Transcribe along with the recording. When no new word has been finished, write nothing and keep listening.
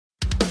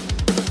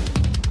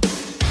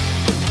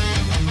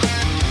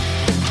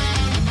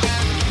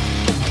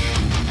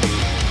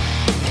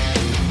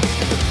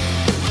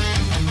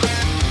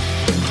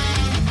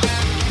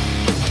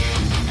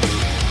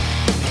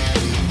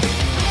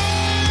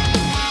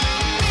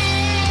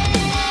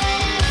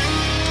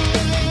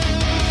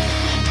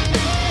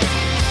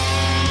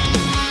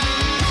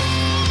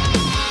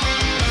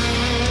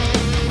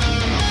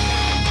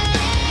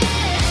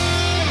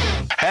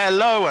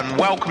Hello and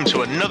welcome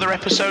to another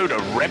episode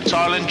of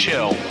Reptile and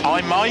Chill.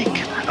 I'm Mike.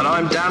 And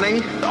I'm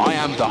Danny. I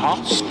am the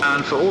Hoss.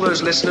 And for all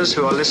those listeners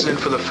who are listening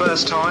for the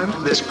first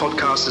time, this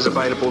podcast is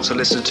available to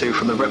listen to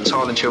from the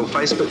Reptile and Chill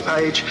Facebook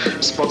page,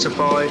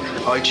 Spotify,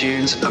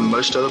 iTunes, and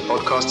most other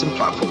podcasting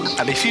platforms.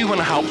 And if you want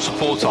to help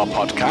support our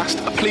podcast,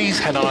 please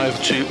head on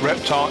over to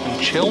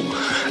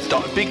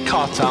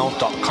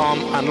reptileandchill.bigcartel.com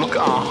and look at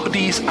our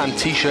hoodies and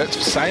t-shirts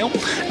for sale.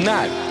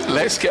 Now,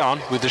 let's get on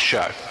with the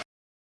show.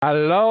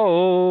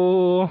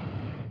 Hello.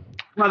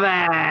 What's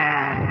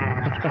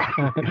that?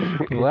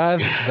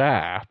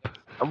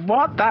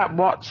 What's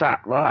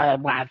that?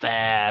 What's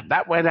that?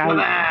 That went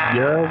out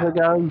years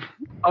ago.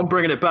 I'm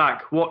bringing it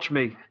back. Watch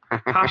me.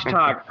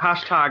 Hashtag.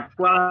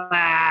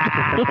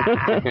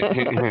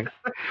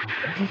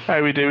 How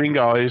are we doing,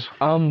 guys?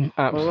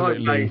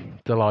 Absolutely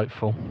right,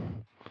 delightful.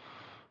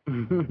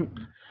 I'm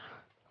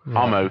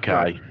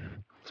okay.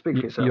 Speak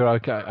for yourself. You're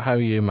okay. How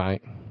are you,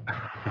 mate?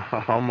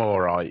 I'm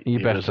all right. You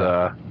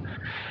better?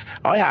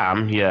 I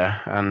am, yeah.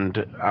 And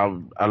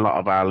a lot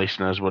of our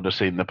listeners would have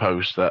seen the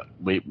post that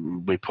we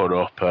put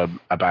up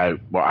about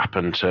what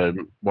happened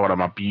to one of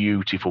my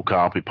beautiful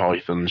carpet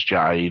pythons,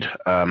 Jade.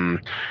 Where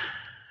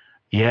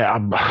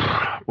do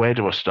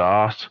I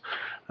start?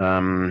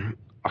 I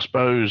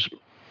suppose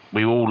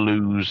we all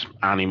lose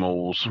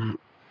animals,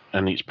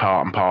 and it's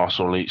part and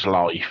parcel, it's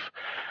life.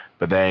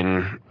 But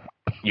then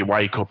you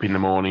wake up in the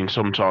morning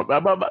sometimes.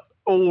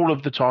 All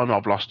of the time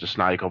I've lost a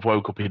snake, I've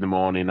woke up in the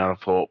morning and I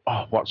thought,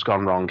 oh, what's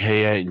gone wrong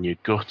here? And you're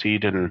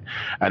gutted and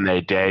they're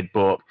dead.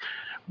 But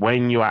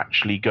when you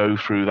actually go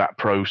through that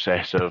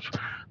process of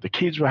the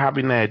kids were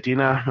having their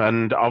dinner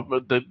and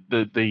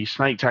the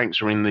snake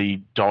tanks are in the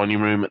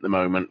dining room at the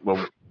moment,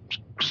 well,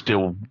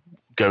 still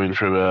going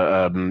through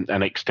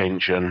an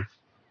extension.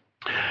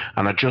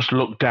 And I just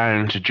looked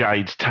down to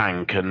Jade's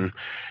tank and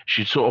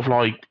she sort of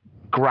like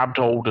grabbed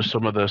hold of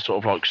some of the sort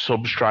of like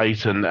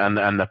substrate and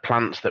the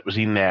plants that was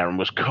in there and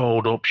was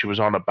curled up. She was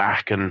on her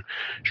back and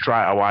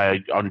straight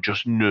away I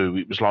just knew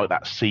it was like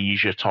that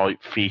seizure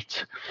type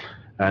fit.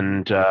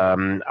 And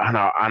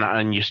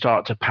you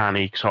start to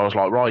panic. So I was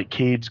like, right,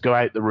 kids, go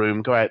out the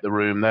room.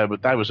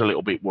 They was a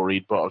little bit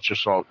worried, but I was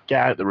just like,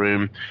 get out the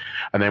room.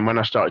 And then when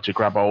I started to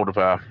grab hold of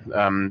her,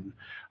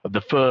 the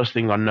first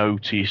thing I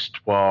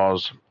noticed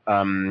was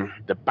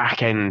the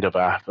back end of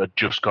her had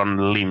just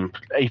gone limp.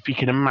 If you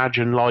can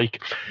imagine,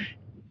 like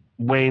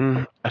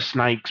when a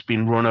snake's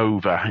been run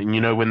over and you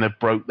know when they've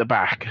broke the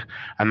back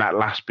and that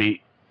last bit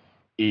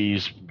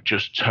is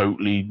just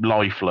totally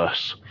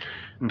lifeless.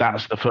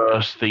 That's the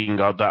first thing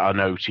that I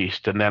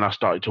noticed. And then I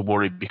started to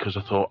worry because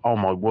I thought, oh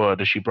my word,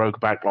 has she broke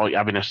back like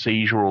having a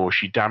seizure or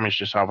she damaged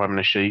herself having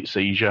a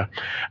seizure?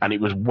 And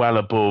it was well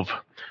above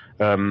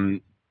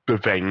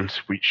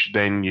event, which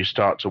then you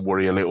start to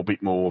worry a little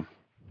bit more.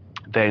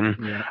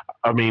 Then,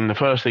 I mean, the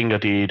first thing I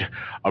did,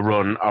 I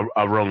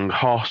rung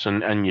Hoss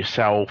and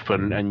yourself,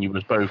 and you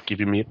was both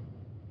giving me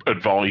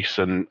advice,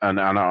 and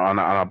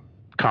I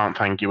can't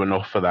thank you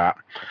enough for that.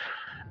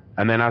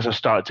 And then as I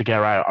started to get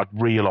her out, I'd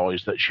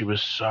realised that she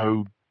was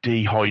so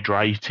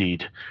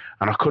dehydrated,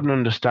 and I couldn't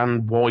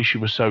understand why she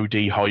was so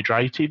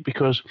dehydrated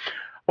because,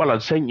 well,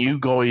 I'd sent you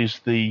guys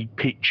the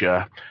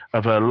picture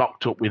of her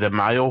locked up with a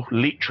male,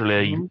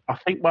 literally, I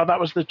think, well, that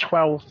was the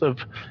 12th of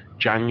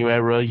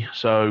January,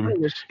 so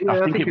I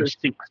think it was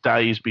 6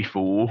 days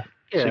before.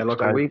 Yeah, like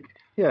a week.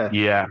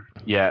 Yeah.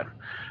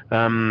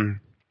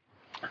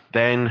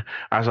 Then,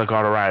 as I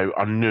got her out,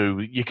 I knew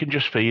you can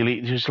just feel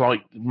it. Just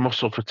like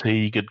muscle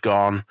fatigue had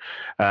gone.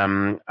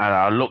 And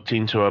I looked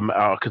into her.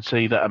 I could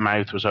see that her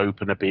mouth was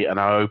open a bit, and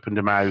I opened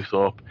her mouth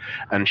up,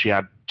 and she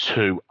had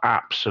 2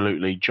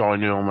 absolutely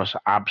ginormous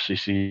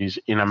abscesses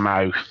in her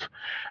mouth.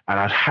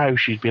 And how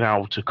she'd been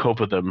able to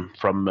cover them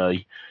from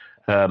me,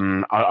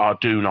 I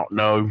do not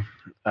know.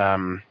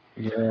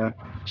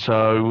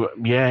 So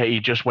he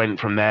just went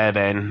from there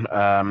then.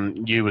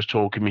 You was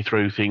talking me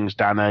through things,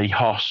 Danny.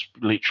 Hoss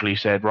literally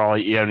said,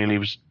 right, he only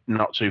lives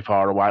not too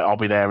far away. I'll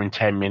be there in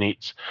 10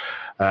 minutes.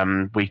 I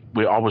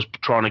was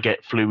trying to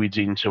get fluids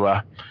into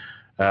her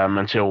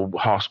until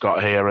Hoss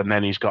got here, and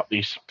then he's got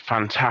this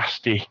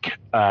fantastic,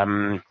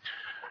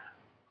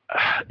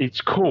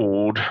 it's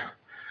called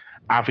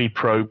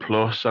AviPro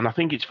Plus, and I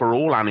think it's for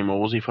all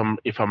animals, if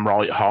I'm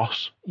right,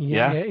 Hoss.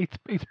 Yeah,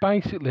 it's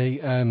basically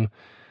a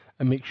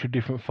mixture of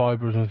different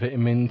fibres and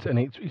vitamins, and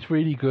it's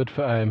really good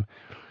for.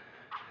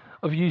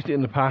 I've used it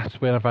in the past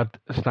when I've had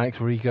snakes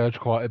regurg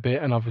quite a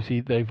bit, and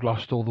obviously they've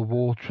lost all the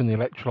water and the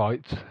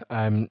electrolytes.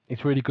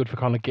 It's really good for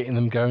kind of getting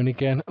them going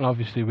again, and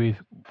obviously with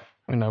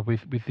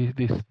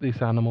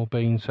this animal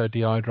being so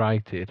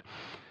dehydrated,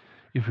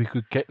 if we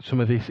could get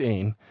some of this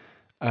in,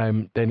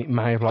 then it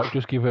may have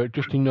just give her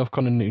just enough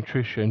kind of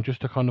nutrition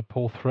just to kind of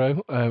pull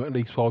through, at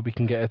least while we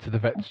can get her to the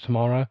vets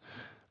tomorrow.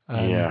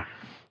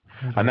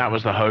 And that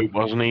was the hope,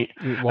 wasn't it?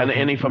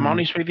 And if I'm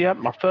honest with you,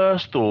 my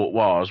first thought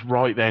was,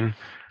 right then,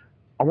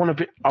 I want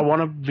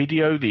to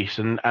video this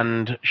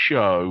and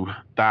show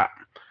that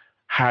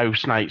how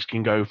snakes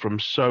can go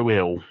from so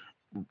ill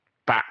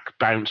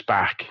bounce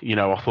back. You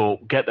know, I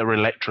thought, get the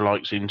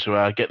electrolytes into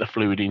her, get the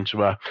fluid into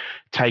her,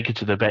 take her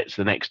to the vets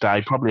the next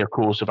day, probably a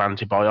course of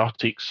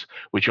antibiotics,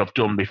 which I've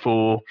done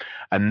before,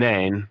 and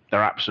then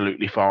they're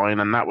absolutely fine.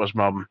 And that was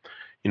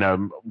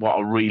what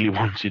I really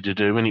wanted to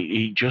do, and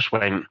he just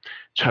went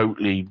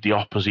totally the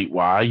opposite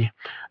way.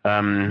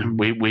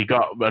 We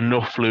got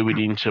enough fluid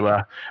into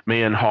her.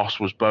 Me and Hoss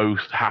was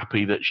both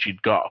happy that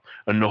she'd got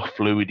enough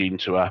fluid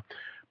into her,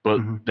 but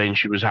then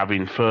she was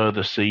having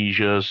further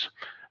seizures.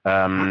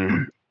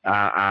 And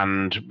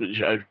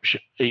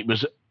it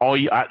was,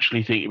 I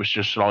actually think it was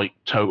just like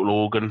total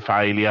organ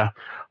failure.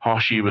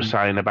 Hoshi was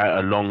saying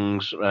about her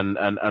lungs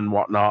and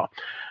whatnot.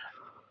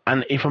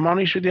 And if I'm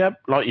honest with you,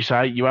 like you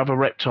say, you have a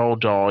reptile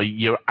die,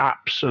 you're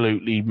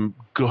absolutely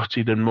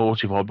gutted and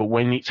mortified. But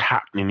when it's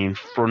happening in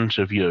front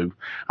of you,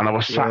 and I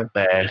was sat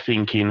there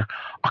thinking,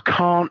 I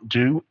can't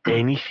do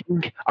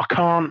anything. I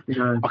can't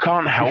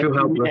help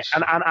you.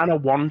 And I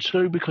want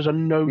to, because I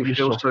know you're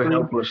feel suffering.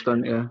 so helpless,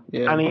 don't you?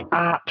 Yeah. And it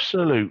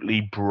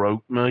absolutely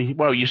broke me.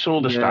 Well, you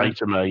saw the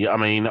state of me. I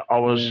mean, I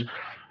was.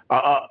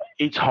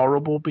 It's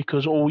horrible,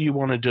 because all you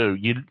want to do,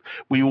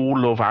 we all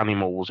love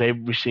animals,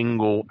 every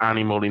single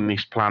animal in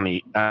this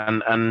planet,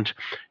 and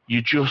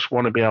you just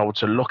want to be able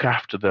to look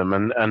after them,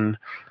 and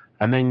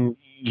then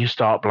you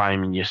start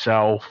blaming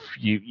yourself.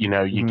 You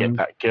get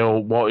that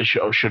guilt.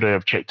 Should I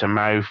have checked her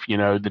mouth?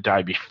 The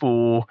day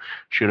before,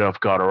 should I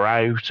have got her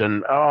out?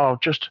 And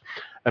just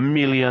a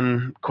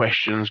million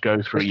questions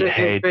go through your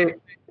head.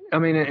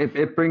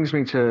 It brings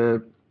me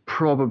to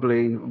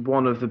probably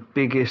one of the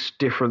biggest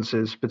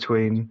differences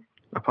between,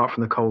 apart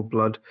from the cold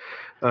blood,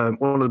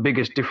 one of the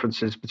biggest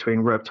differences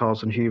between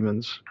reptiles and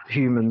humans.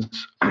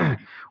 Humans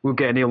will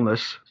get an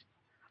illness,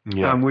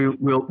 and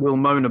we'll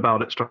moan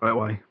about it straight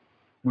away.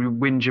 We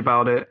whinge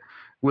about it.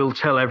 We'll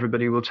tell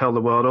everybody. We'll tell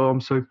the world, "Oh,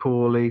 I'm so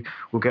poorly."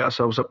 We'll get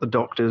ourselves up the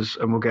doctors,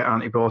 and we'll get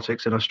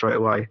antibiotics in us straight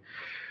away.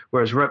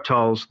 Whereas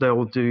reptiles, they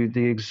will do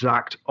the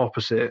exact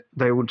opposite.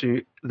 They will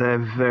do their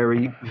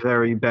very,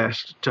 very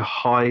best to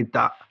hide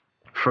that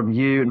from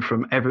you and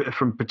from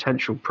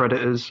potential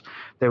predators.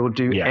 They will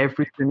do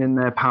everything in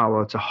their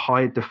power to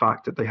hide the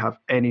fact that they have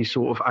any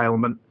sort of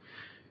ailment.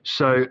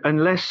 So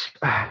unless,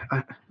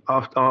 like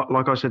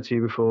I said to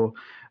you before,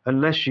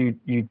 unless you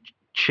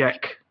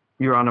check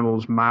your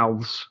animals'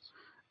 mouths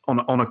on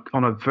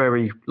a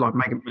very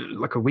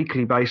like a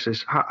weekly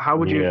basis, how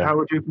would you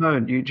have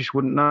known? You just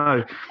wouldn't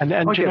know. And do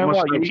you know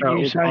what?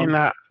 You saying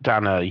that,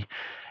 Danny?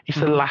 It's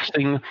the last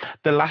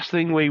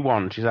thing we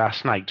want is our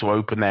snake to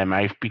open their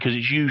mouth, because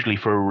it's usually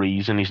for a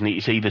reason, isn't it?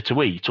 It's either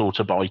to eat or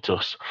to bite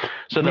us.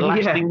 So the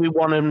last thing we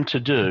want them to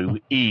do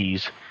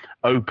is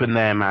open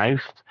their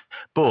mouth.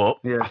 But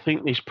I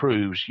think this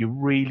proves you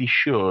really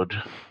should,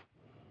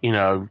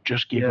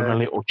 just give them a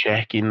little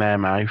check in their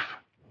mouth.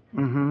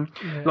 Mm-hmm.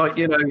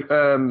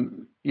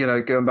 Yeah.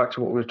 Going back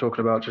to what we were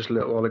talking about just a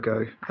little while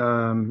ago,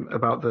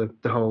 about the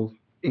whole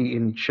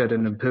eating,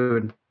 shedding, and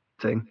pooing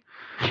thing.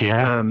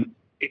 Yeah.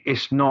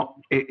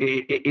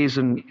 It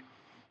isn't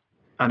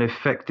an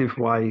effective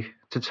way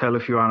to tell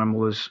if your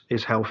animal is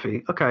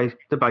healthy. Okay,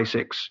 the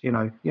basics,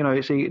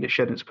 it's eating, it's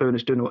shedding, it's pooing,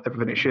 it's doing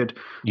everything it should.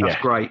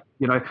 That's great.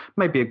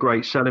 Maybe a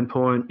great selling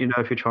point,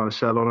 if you're trying to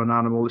sell on an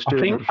animal, it's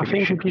doing everything. I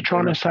think if you're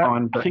trying to sell,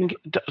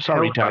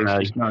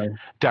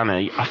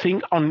 Danny, I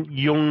think on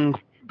young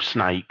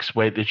snakes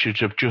where they should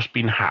have just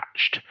been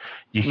hatched,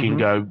 you can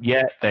go,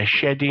 they're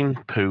shedding,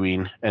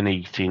 pooing, and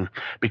eating,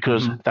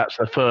 because that's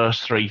the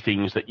first three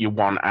things that you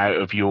want out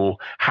of your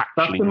hatchling.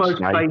 That's the most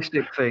snake.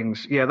 Basic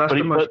things. Yeah, that's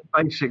the most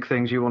basic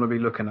things you want to be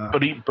looking at.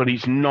 But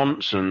it's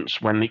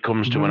nonsense when it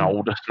comes to an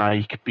older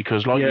snake,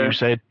 because like you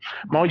said,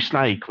 my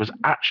snake was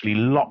actually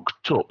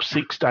locked up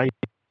 6 days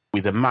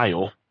with a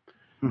male,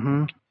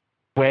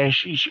 where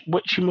she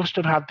must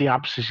have had the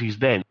abscesses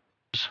then.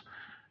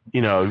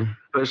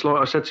 But it's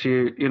like I said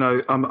to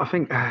you, I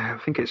think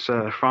it's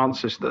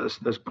Francis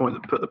that's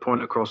put the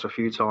point across a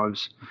few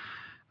times,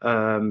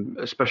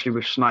 especially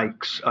with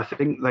snakes. I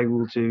think they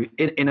will do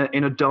in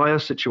a dire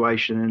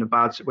situation,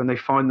 when they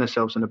find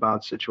themselves in a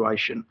bad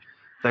situation,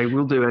 they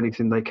will do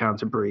anything they can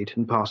to breed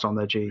and pass on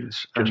their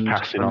genes.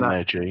 Passing on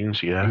their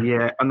genes, yeah.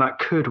 Yeah, and that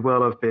could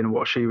well have been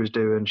what she was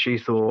doing. She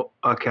thought,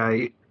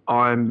 okay,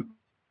 I'm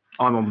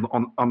on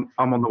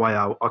the way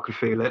out. I could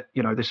feel it.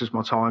 This is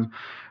my time.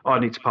 I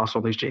need to pass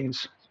on these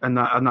genes, and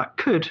that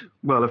could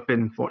well have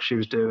been what she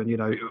was doing.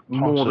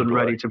 More than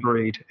ready to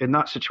breed. In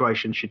that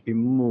situation, she'd be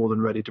more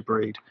than ready to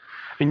breed.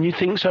 And you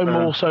think so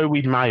more so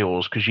with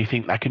males, because you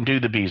think they can do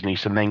the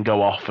business and then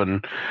go off,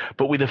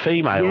 but with a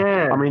female,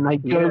 they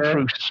go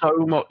through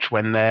so much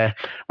when they're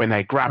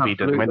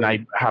gravid and when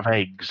they have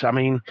eggs.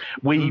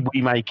 We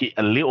make it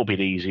a little bit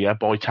easier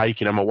by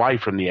taking them away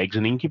from the eggs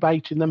and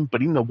incubating them,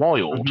 but in the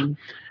wild.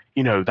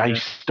 They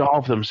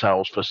starve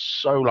themselves for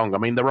so long.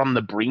 They're on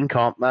the brink,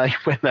 aren't they?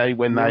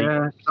 When they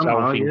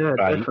self-incubate.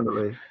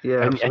 Definitely.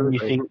 Yeah, and you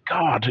think,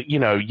 God,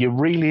 you're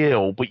really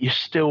ill, but you're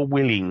still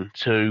willing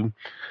to,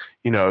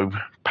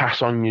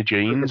 pass on your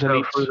genes,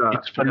 and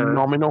it's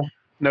phenomenal.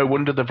 No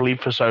wonder they've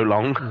lived for so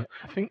long.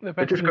 I think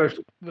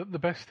the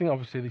best thing,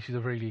 obviously, this is a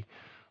really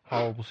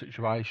horrible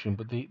situation.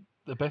 But the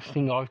best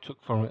thing I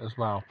took from it as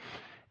well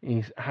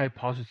is how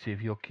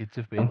positive your kids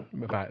have been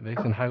about this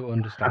and how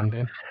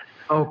understanding.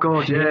 Oh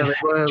God, yeah, they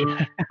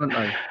were, weren't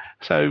they?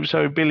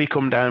 So Billy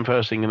come down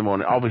first thing in the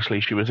morning. Obviously,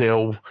 she was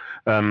ill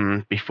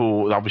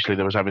before. Obviously,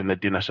 they was having the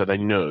dinner, so they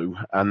knew.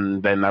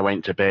 And then they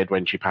went to bed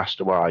when she passed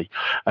away.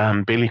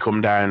 Billy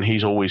come down.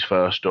 He's always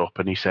first up,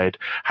 and he said,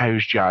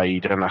 "How's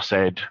Jade?" And I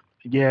said,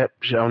 "Yeah,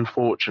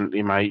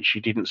 unfortunately, mate, she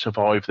didn't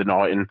survive the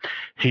night." And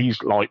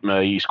he's like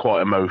me. He's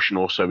quite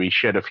emotional, so he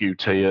shed a few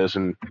tears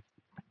and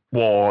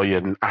why,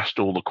 and asked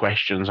all the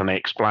questions, and I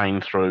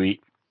explained through it.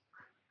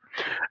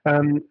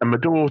 And my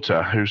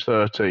daughter, who's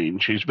 13,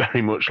 she's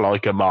very much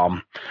like a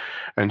mum,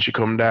 and she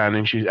come down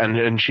and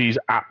she's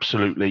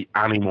absolutely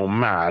animal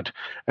mad.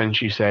 And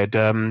she said,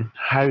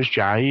 "How's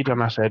Jade?"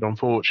 And I said,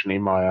 "Unfortunately,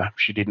 Maya,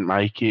 she didn't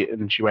make it."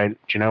 And she went,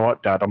 "Do you know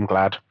what, Dad? I'm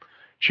glad.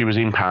 She was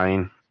in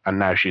pain, and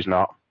now she's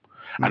not."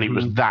 And it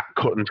was that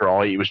cut and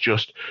dry. It was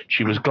just,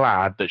 she was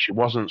glad that she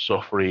wasn't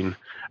suffering,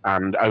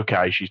 and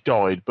okay, she's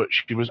died, but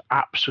she was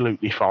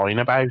absolutely fine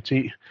about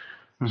it.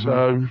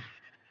 So,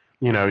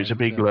 it's a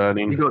big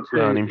learning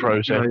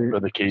process for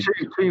the kids.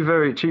 Two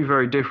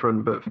very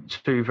different, but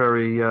two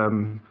very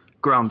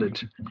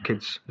grounded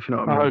kids, if you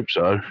know what I mean. I hope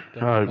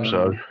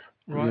so.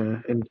 Right.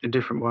 Yeah, in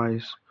different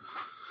ways.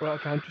 Right,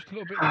 okay, I'm just a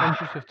little bit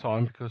conscious of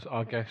time because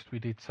our guest, we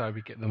did say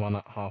we get them on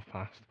at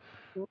past.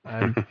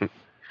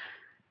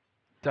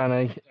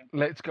 Danny,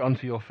 let's get on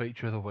to your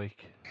feature of the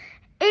week.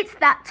 It's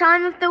that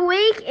time of the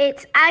week.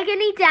 It's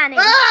Agony Danny.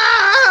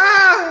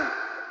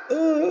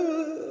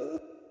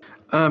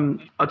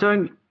 I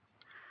don't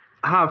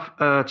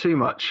have too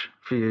much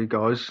for you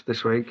guys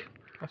this week.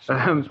 That's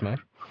surprised me.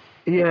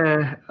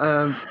 Yeah.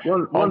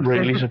 I'm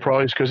really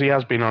surprised because he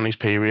has been on his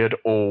period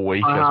all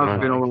week. I hasn't have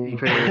he? been on my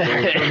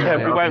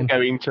period. We won't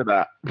go into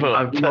that. But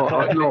I've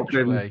not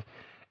been.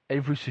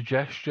 Every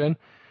suggestion,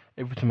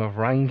 every time I've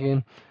rang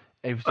him,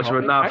 every I time,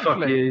 went, "Nah,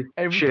 fuck you.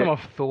 Every Shit. time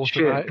I've thought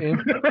about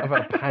him, I've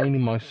had a pain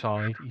in my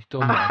side. He's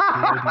done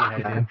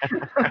that.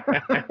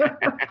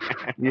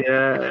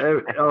 Yeah,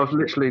 I've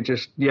literally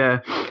just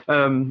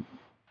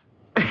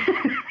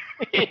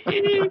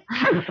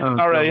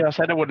Sorry, I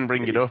said I wouldn't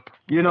bring it up.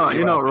 You're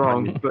not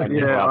wrong, but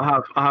yeah,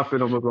 I have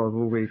been on my blog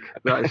all week.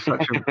 That is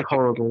such a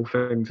horrible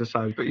thing to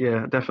say, but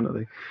yeah,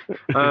 definitely.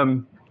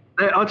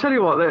 I'll tell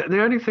you what,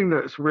 the only thing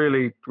that's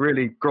really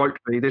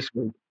griped me this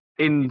week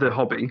in the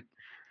hobby,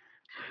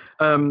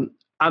 and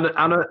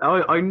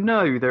I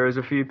know there is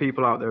a few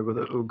people out there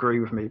that will agree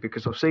with me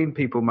because I've seen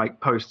people make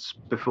posts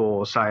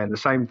before saying the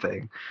same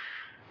thing,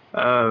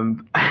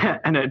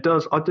 and it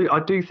does. I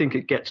do think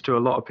it gets to a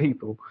lot of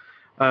people.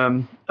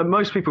 And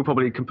most people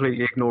probably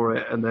completely ignore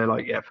it and they're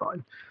like, yeah,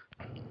 fine.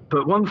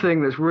 But one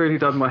thing that's really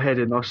done my head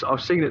in,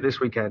 I've seen it this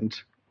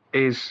weekend,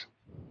 is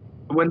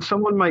when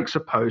someone makes a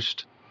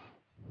post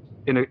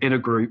in a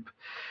group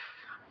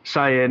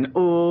saying,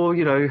 oh,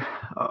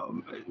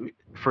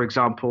 for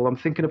example, I'm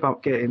thinking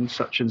about getting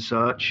such and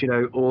such,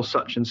 or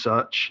such and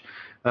such.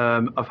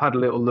 I've had a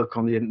little look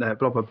on the internet,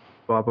 blah, blah,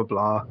 blah, blah,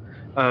 blah.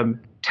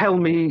 Tell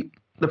me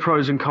the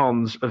pros and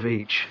cons of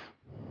each.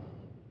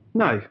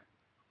 No.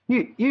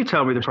 You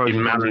tell me the pros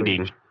and cons of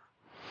each.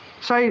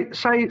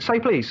 Say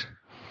please.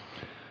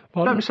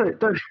 Well, Not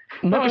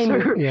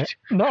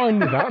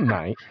only that,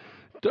 mate.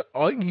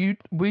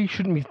 We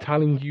shouldn't be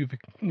telling you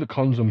the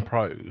cons and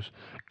pros.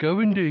 Go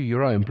and do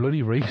your own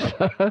bloody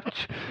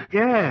research.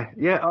 Yeah.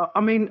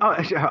 I mean,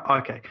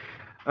 okay.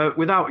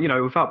 Without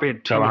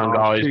being too on,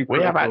 guys. too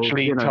We have critical,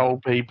 actually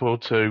told people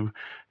to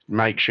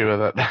make sure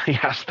that they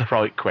ask the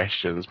right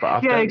questions. But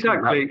I yeah, don't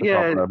exactly. think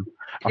that's the problem.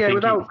 I think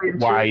without being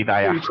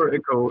too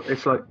critical,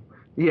 it's like,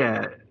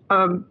 yeah.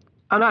 And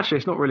actually,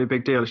 it's not really a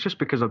big deal. It's just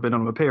because I've been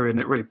on my period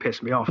and it really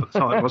pissed me off at the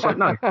time. I was like,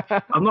 no,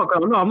 I'm not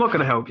going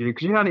to help you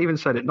because you hadn't even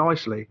said it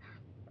nicely.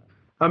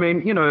 I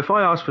mean, if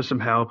I asked for some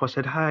help, I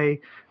said,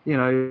 hey,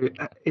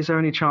 is there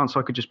any chance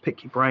I could just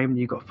pick your brain when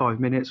you got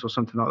 5 minutes or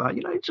something like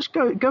that? Just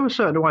go a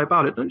certain way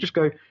about it. Don't just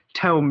go,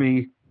 tell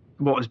me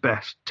what is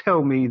best.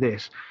 Tell me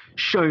this.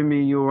 Show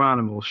me your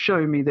animals.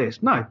 Show me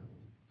this. No.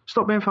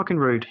 Stop being fucking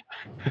rude.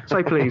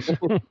 Say please.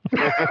 Oh,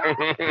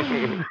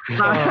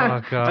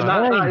 God.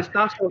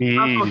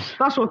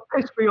 That's what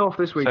pissed me off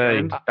this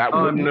weekend. That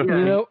wouldn't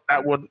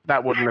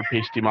have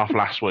pissed him off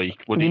last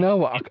week, would it? You know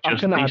what? I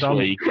can add on.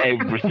 Week,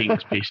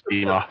 everything's pissed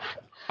him off.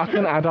 I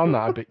can add on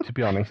that a bit, to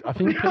be honest. I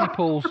think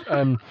people's,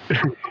 and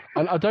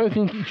I don't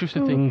think it's just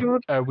a thing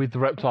with the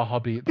reptile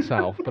hobby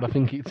itself, but I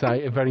think it's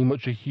a very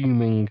much a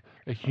human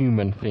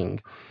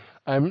thing.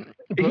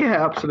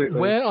 Yeah, absolutely.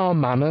 Where are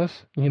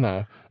manners?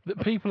 That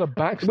people are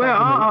backstabbing where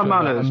are each other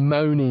manners? and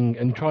moaning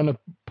and trying to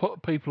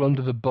put people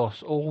under the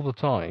bus all the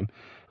time.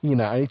 And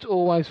it's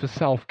always for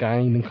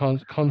self-gain and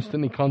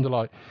constantly kind of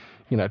like,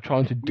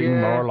 trying to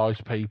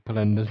demoralise people.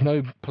 And there's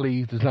no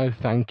please, there's no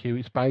thank you.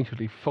 It's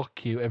basically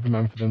fuck you, every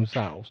man for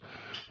themselves.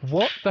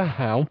 What the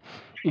hell?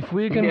 If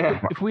we are going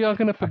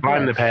to progress,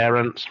 blame the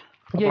parents.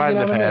 Yeah,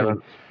 blame the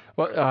parents.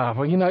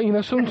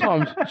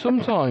 But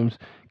sometimes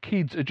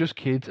kids are just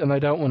kids and they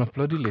don't want to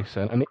bloody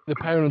listen, and the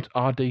parents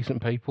are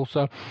decent people,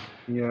 so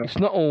it's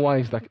not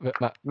always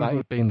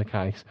that being the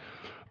case.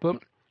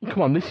 But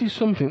come on, this is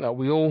something that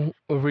we all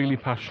are really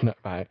passionate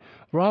about.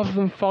 Rather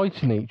than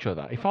fighting each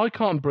other, if I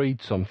can't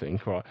breed something,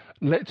 right,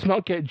 let's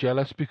not get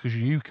jealous because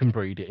you can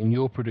breed it and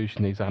you're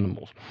producing these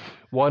animals.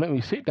 Why don't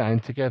we sit down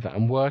together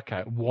and work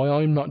out why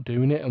I'm not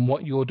doing it and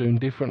what you're doing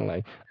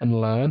differently and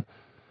learn?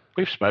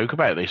 We've spoke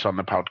about this on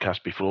the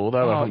podcast before,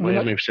 though, haven't we?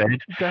 We've said,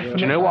 do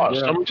you know what?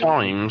 Yeah.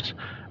 Sometimes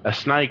a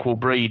snake will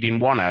breed in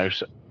one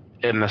house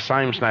and the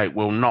same snake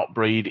will not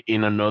breed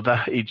in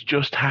another. It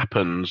just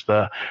happens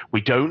that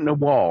we don't know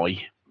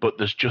why, but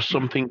there's just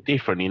something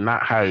different in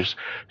that house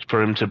for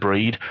them to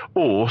breed,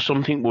 or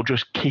something will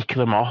just kick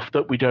them off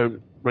that we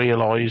don't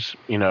realise.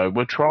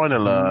 We're trying to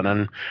learn,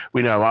 and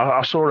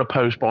I saw a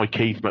post by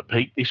Keith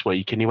McPeak this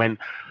week, and he went,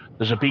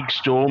 there's a big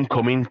storm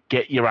coming,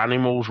 get your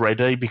animals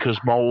ready because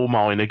all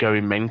mine are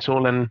going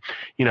mental. And,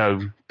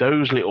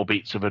 those little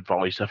bits of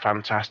advice are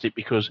fantastic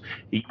because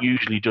it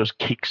usually does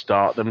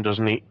kickstart them,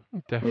 doesn't it?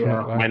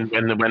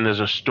 Definitely. When there's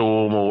a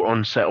storm or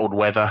unsettled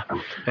weather.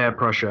 Air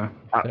pressure.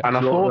 And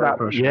I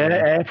thought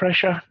air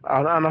pressure.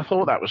 And I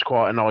thought that was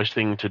quite a nice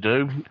thing to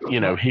do.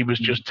 He was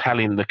just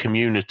telling the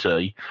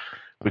community,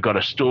 we've got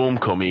a storm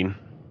coming.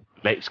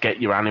 Let's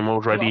get your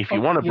animals ready. If you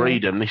want to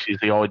breed them, this is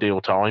the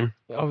ideal time.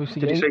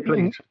 Obviously, Did you say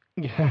please?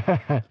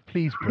 Yeah,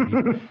 please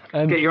breed.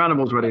 Get your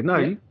animals ready.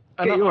 No,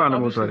 get your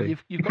animals ready.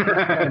 You've got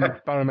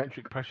the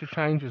barometric pressure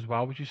change as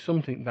well, which is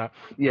something that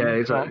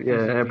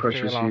air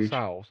pressure is huge.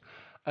 Ourselves.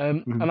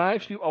 And I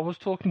was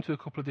talking to a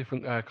couple of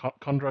different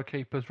chondro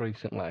keepers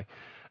recently,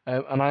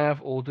 and I have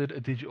ordered a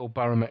digital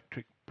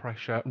barometric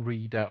pressure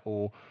reader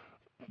or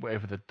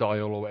whatever the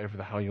dial or whatever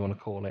the hell you want to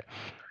call it.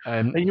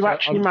 And you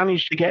actually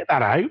managed to get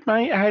that out,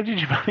 mate? How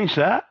did you manage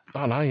that?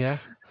 I know, yeah.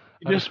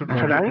 You just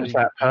pronounced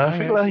that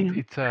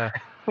perfectly.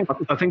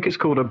 I think it's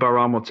called a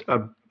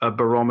barometer.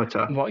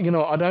 Well,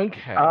 I don't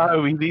care.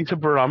 Oh, he needs a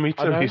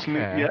barometer, isn't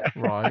it? Yeah.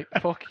 Right,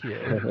 fuck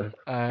you.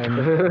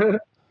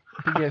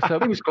 So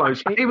he was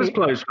close. He was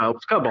close,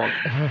 Phelps. Come on.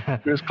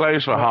 It was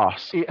close for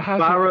Haas. It has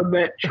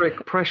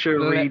barometric pressure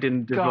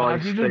reading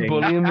device. God, you're just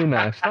bullying me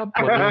now. Stop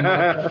bullying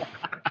me.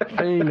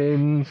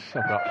 Feelings.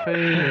 I've got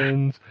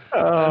feelings.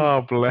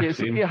 Oh, bless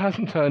him. It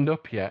hasn't turned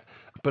up yet,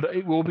 but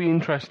it will be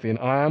interesting.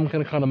 I am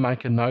going to kind of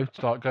make a note,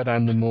 go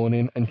down in the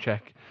morning and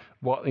check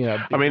what,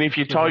 I mean, if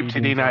you typed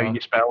it in how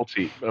you spelt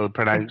it or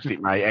pronounced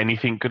it, mate,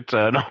 anything could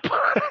turn up.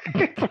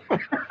 I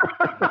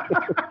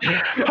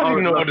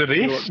don't know what it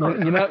is.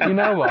 You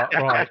know what?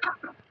 Right.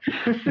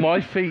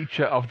 My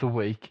feature of the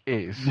week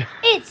is...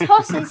 It's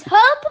Hoss's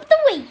Herb of the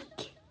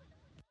Week.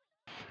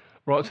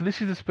 Right, so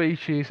this is a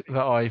species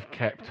that I've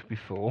kept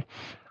before,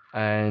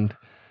 and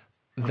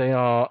they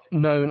are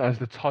known as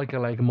the tiger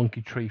leg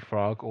monkey tree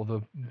frog or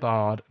the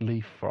barred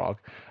leaf frog,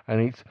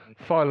 and it's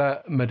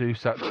Phyla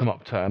medusa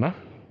tomopterna.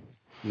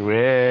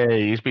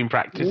 Way, he's been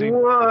practicing.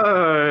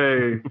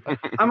 Whoa!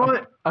 Am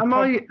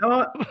I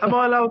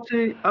allowed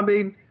to? I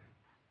mean,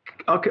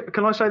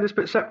 can I say this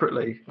bit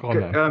separately? Go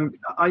on, am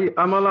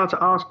I allowed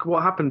to ask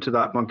what happened to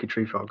that monkey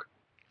tree frog?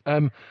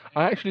 I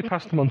actually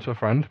passed them on to a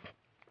friend.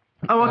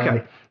 Oh,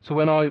 okay. So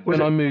when I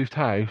moved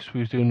house,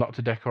 we was doing lots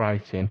of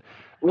decorating.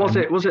 Was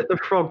it the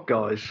frog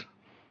guys?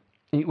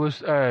 It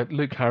was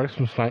Luke Harris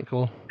from Snake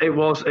Call. It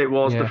was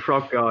the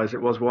frog guys.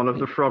 It was one of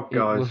the frog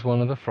guys. It was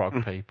one of the frog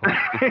people.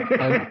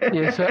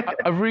 So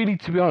I really,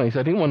 to be honest,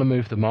 I didn't want to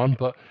move them on,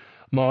 but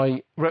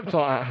my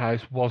reptile art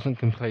house wasn't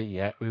complete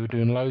yet. We were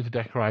doing loads of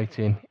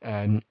decorating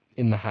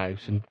in the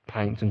house and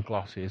paints and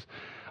glosses.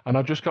 And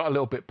I just got a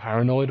little bit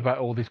paranoid about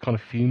all these kind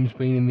of fumes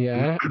being in the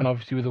air. And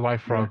obviously with the way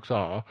frogs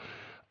are,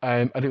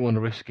 I didn't want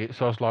to risk it.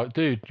 So I was like,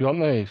 dude, do you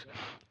want these?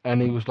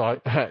 And he was like,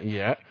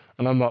 yeah.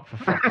 And I'm like, for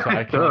fuck's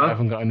sake, I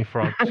haven't got any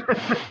frogs.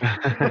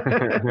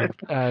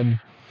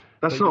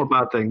 That's not a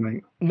bad thing,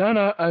 mate.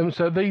 No.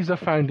 So these are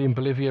found in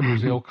Bolivia,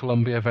 Brazil,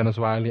 Colombia,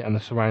 Venezuela, and the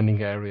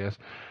surrounding areas.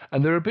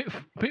 And they're a bit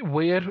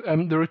weird.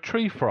 They're a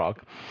tree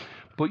frog,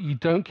 but you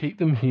don't keep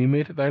them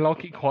humid. They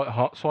like it quite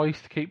hot, so I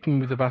used to keep them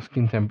with a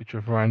basking temperature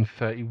of around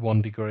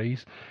 31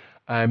 degrees.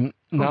 Now,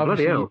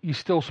 obviously, you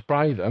still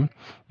spray them.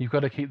 You've got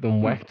to keep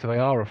them wet. They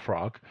are a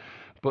frog.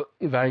 But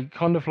they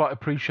kind of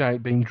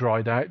appreciate being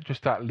dried out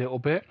just that little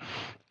bit.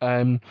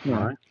 Right.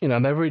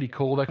 They're really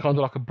cool. They're kind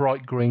of like a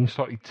bright green,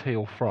 slightly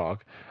teal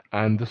frog.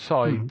 And the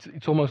sides,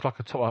 it's almost like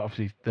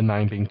obviously the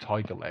name being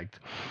tiger-legged.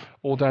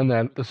 All down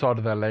the side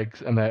of their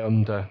legs and their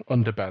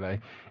underbelly,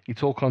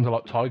 it's all kind of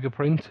like tiger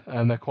print,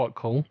 and they're quite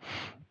cool.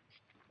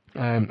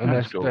 And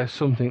there's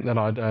something that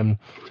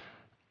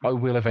I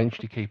will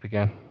eventually keep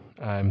again.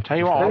 Tell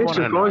you what, it's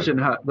surprising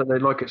that they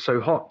like it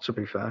so hot, to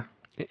be fair.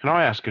 Can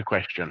I ask a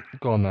question?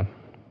 Go on then.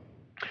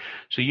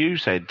 So you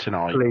said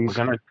tonight Please.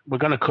 we're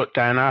gonna cut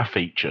down our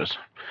features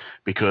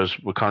because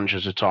we're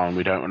conscious of time.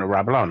 We don't want to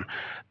rabble on.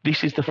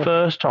 this is the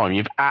first time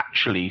you've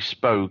actually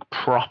spoke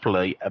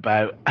properly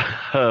about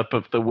Herp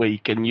of the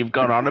Week, and you've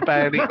gone on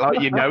about it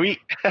like you know it.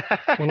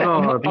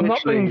 Well, I'm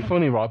not being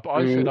funny, right? But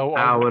I said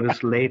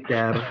hours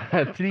later.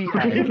 I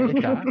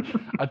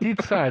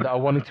did say that I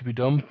wanted to be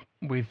done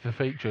with the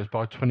features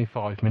by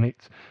 25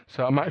 minutes.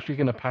 So I'm actually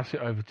going to pass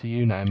it over to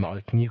you now,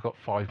 Mike, and you've got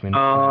 5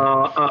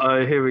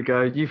 minutes. Here we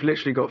go. You've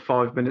literally got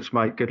 5 minutes,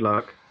 mate. Good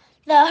luck.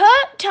 The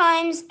Herp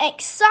Times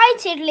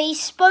excitedly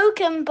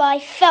spoken by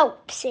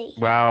Phelpsy.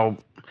 Well,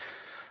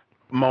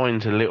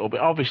 mine's a little bit,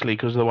 obviously,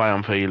 because of the way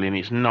I'm feeling,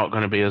 it's not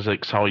going to be as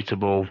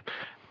excitable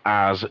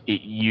as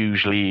it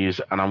usually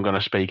is, and I'm going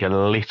to speak a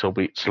little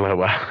bit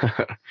slower.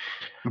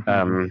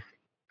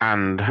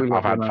 And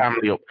I've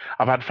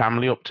had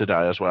family up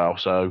today as well,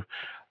 so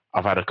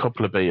I've had a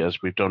couple of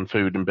beers. We've done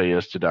food and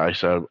beers today,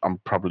 so I'm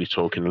probably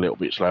talking a little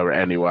bit slower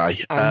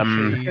anyway.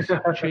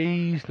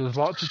 Cheese. There's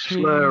lots of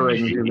cheese.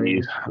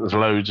 Cheese. There's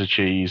loads of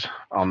cheese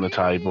on the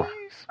table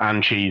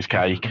and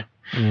cheesecake.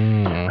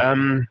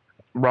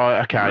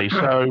 Right. Okay.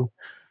 So,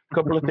 a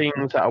couple of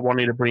things that I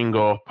wanted to bring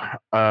up.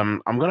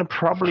 I'm going to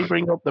probably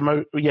bring up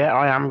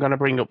I am going to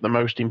bring up the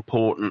most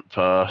important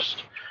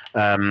first.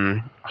 I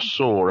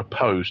saw a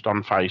post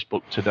on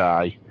Facebook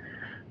today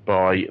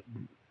by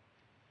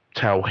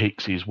Tel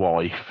Hicks's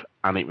wife,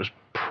 and it was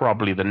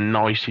probably the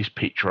nicest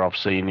picture I've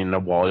seen in a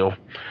while.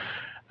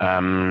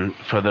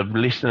 For the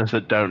listeners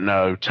that don't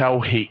know, Tel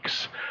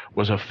Hicks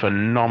was a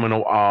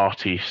phenomenal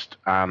artist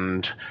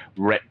and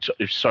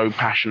is so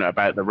passionate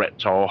about the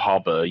reptile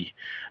hobby.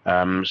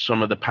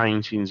 Some of the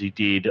paintings he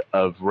did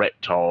of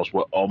reptiles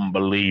were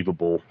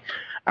unbelievable.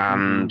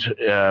 And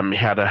he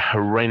had a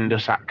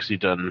horrendous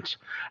accident,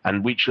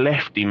 and which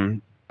left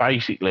him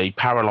basically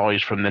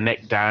paralysed from the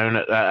neck down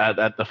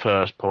at the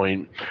first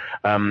point.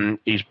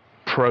 He's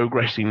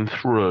progressing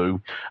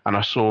through, and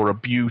I saw a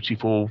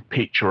beautiful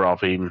picture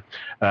of him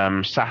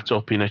sat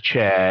up in a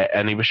chair,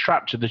 and he was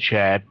strapped to the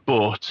chair,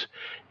 but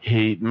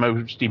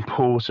most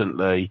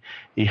importantly,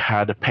 he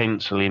had a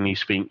pencil in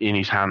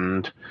his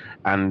hand,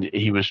 and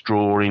he was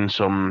drawing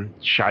some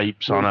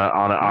shapes on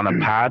a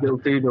pad. Little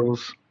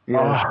doodles.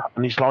 Yeah. Oh,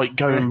 and it's like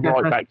going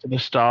right back to the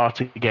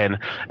start again.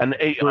 And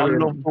I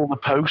loved all the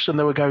posts, and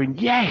they were going,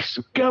 "Yes,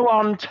 go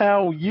on,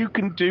 Tel, you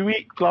can do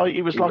it!" Like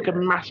it was like a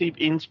massive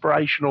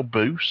inspirational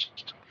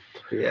boost.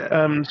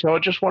 Yeah. So I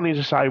just wanted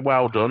to say,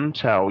 well done,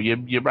 Tel.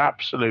 You're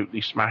absolutely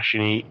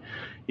smashing it.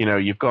 You know,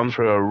 you've gone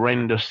through a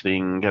horrendous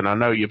thing, and I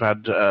know you've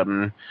had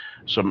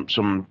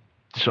some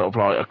sort of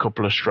like a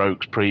couple of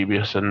strokes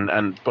previous,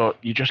 but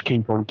you just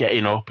keep on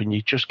getting up, and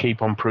you just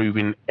keep on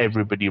proving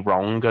everybody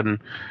wrong, and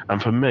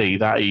for me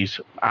that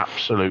is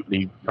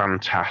absolutely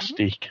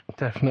fantastic.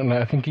 Definitely,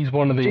 I think he's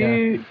one of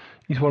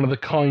the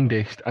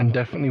kindest and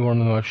definitely one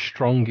of the most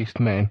strongest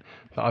men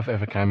that I've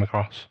ever came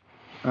across.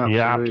 Absolutely.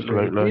 Yeah,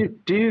 absolutely.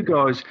 Do you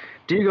guys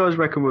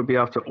reckon we'll be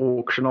able to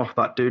auction off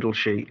that doodle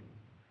sheet?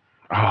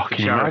 Oh,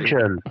 can you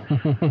imagine?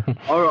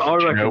 I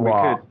reckon we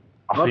could.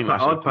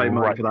 I'd pay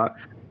money for that.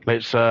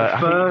 Let's.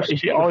 First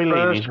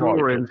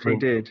drawings he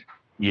did.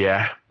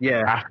 Yeah.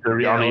 After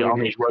on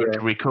his road to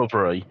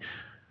recovery,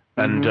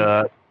 and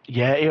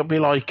it'll be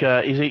like,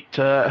 is it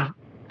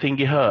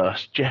Thingy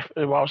Hurst? Jeff,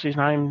 what's his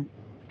name?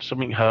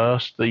 Something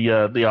Hurst,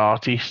 the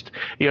artist.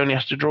 He only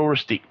has to draw a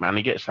stick man.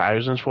 He gets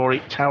thousands for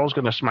it. Tel's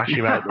going to smash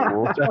him out the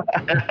water.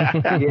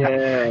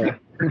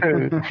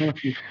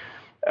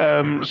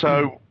 Yeah.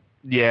 So.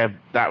 Yeah,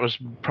 that was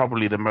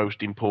probably the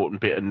most important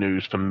bit of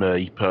news for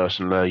me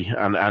personally,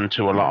 and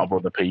to a lot of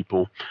other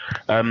people.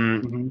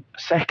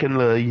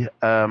 Secondly,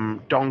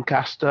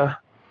 Doncaster,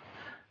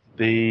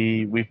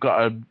 we've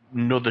got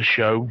another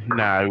show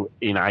now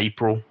in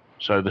April.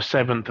 So the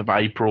 7th of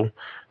April,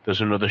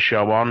 there's another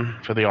show on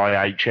for the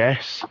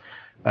IHS.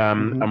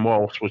 And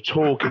whilst we're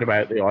talking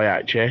about the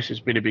IHS, it's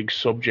been a big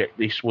subject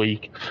this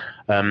week.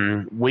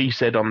 We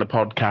said on the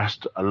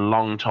podcast a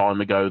long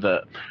time ago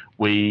that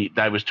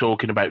they was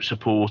talking about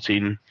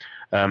supporting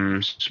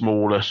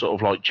smaller sort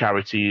of like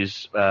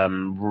charities,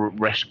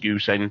 rescue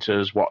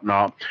centres,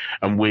 whatnot,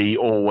 and we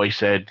always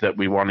said that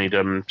we wanted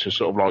them to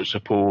sort of like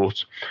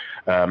support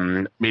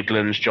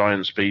Midlands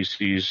Giant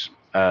Species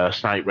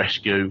Snake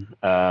Rescue.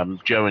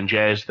 Joe and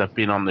Jez, they've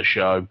been on the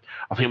show.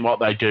 I think what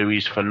they do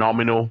is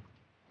phenomenal.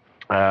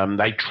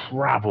 They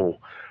travel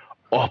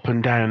up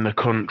and down the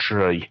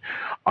country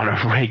on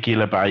a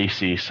regular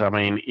basis. I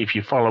mean, if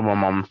you follow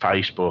them on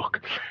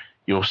Facebook,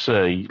 you'll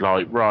see,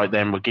 like, right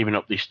then we're giving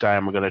up this day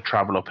and we're going to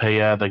travel up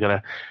here. They're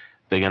going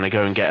to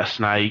go and get a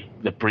snake.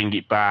 They bring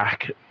it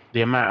back.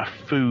 The amount of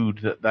food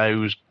that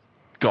those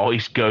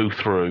guys go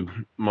through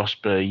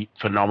must be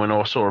phenomenal.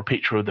 I saw a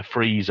picture of the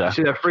freezer.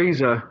 See that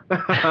freezer?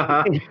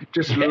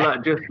 just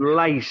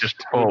laced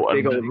with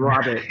big old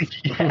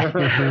rabbits.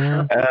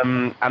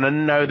 And I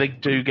know they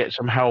do get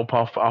some help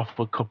off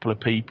a couple of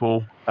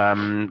people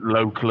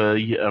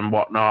locally and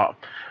whatnot.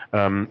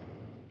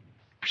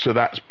 So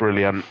that's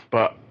brilliant.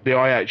 But the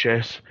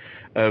IHS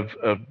of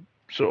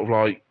sort of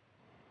like,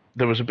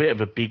 there was a bit of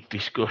a big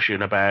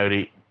discussion about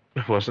it,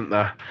 wasn't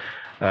there?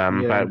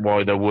 about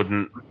why they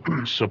wouldn't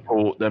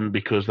support them,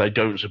 because they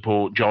don't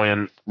support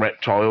giant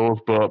reptiles.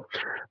 But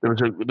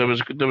there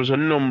was a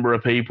number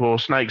of people,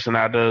 Snakes and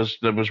Adders.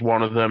 There was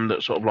one of them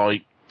that sort of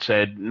like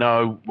said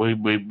no,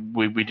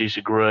 we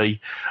disagree.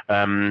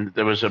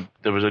 There was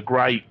a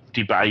great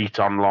debate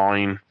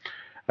online,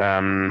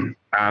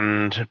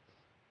 and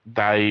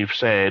they've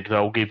said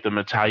they'll give them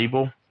a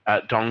table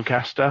at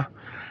Doncaster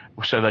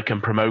so they can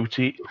promote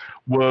it.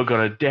 We're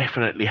going to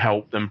definitely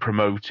help them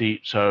promote it.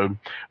 So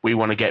we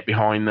want to get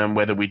behind them,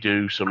 whether we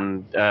do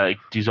some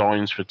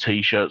designs for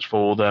T-shirts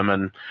for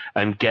them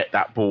and get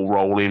that ball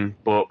rolling.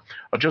 But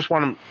I just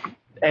want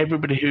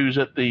everybody who's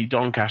at the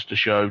Doncaster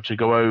show to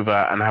go over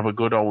and have a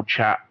good old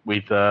chat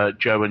with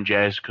Joe and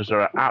Jez, because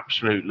they're an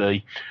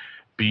absolutely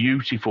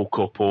beautiful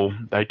couple.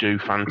 They do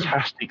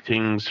fantastic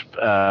things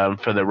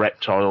for the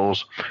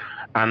reptiles.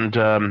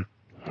 And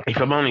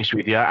if I'm honest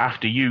with you,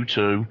 after you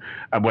two,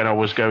 when I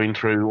was going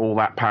through all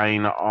that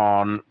pain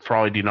on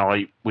Friday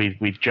night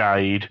with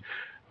Jade,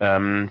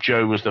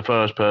 Joe was the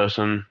first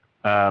person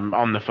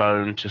on the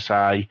phone to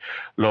say,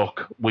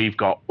 look, we've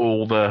got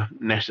all the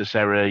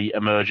necessary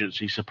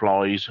emergency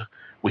supplies.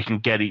 We can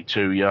get it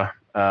to you.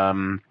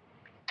 They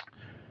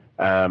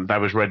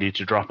was ready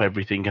to drop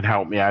everything and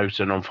help me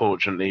out. And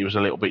unfortunately, it was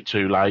a little bit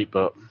too late.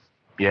 But,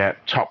 yeah,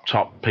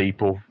 top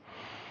people.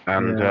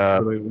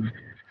 And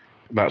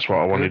that's what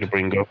I wanted to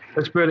bring up.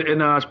 It's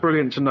brilliant. It's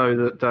brilliant to know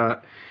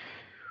that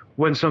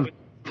when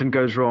something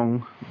goes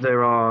wrong,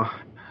 there are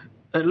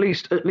at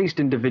least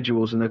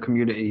individuals in the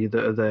community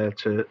that are there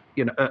to,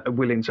 are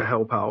willing to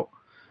help out.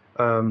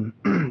 Our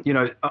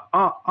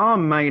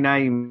main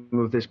aim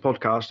of this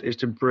podcast is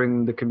to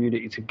bring the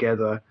community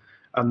together,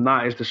 and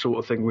that is the sort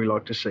of thing we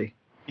like to see.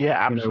 Yeah,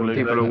 absolutely. When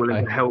people are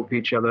willing to help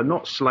each other,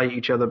 not slate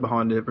each other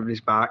behind everybody's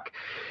back.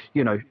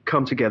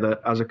 Come together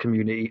as a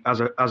community,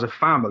 as a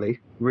family,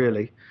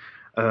 really.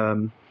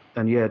 And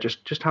yeah,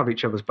 just have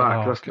each other's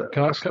back.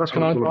 Can I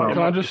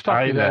just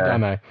stop you there,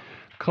 Danny?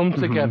 Come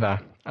together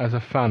as a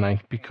fanny,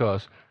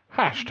 because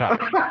hashtag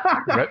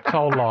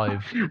Reptile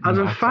Lives. As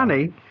a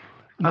fanny?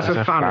 As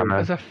a family.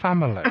 As a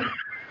family.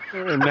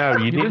 No,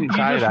 you didn't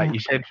say that. You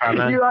said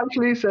fanny. You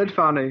actually said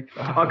fanny.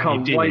 I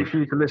can't wait for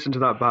you to listen to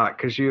that back,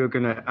 because you're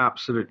going to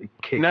absolutely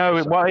kick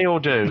yourself. What he'll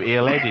do,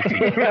 he'll edit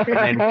it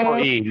and then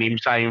put in him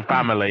saying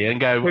family and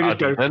go,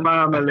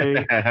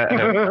 family.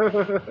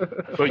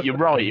 But you're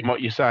right in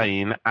what you're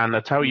saying. And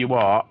I tell you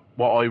what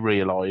I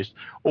realised,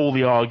 all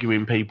the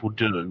arguing people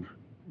do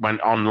when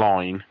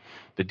online,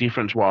 the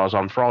difference was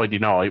on Friday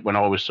night when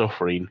I was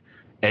suffering,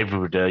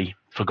 everybody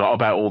forgot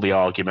about all the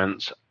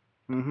arguments.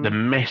 The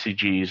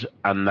messages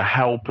and the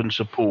help and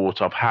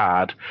support I've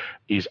had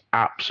is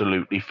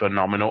absolutely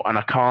phenomenal, and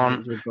I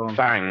can't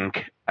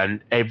thank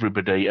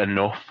everybody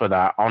enough for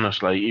that.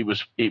 Honestly, it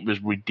was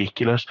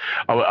ridiculous.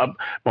 My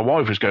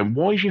wife was going,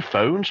 "Why is your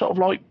phone sort of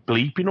like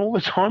bleeping all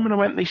the time?" And I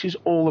went, "This is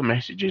all the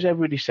messages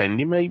everybody's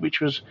sending me,"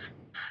 which was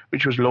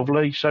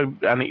lovely. So,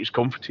 and it was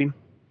comforting.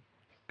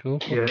 Cool.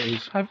 Yeah,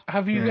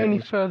 have you got any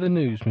further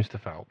news, Mr.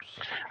 Phelps?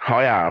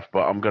 I have,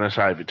 but I'm going to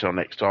save it till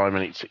next time,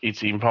 and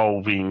it's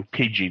involving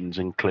pigeons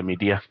and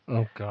chlamydia.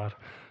 Oh God!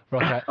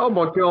 Right. Oh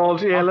my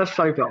God! Yeah, let's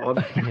save that one.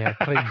 Yeah,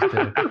 please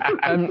do.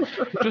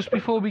 Just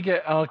before we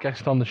get our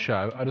guest on the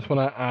show, I just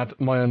want to add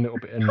my own little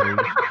bit of news.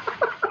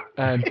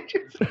 I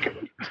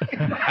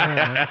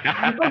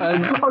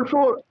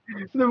thought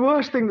the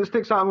worst thing that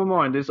sticks out of my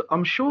mind is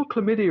I'm sure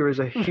chlamydia is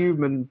a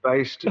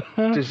human-based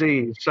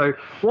disease. So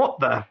what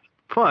the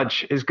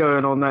fudge is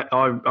going on there?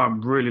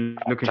 I'm really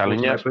looking forward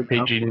to next week.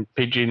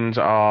 Pigeons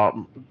are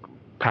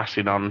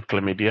passing on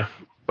chlamydia,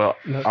 but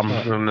I'm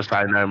going to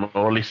say no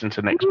more. Listen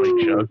to next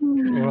week's show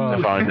to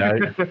find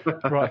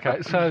out. Right,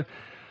 okay. So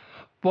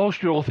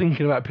whilst you're all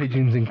thinking about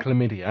pigeons and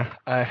chlamydia,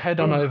 head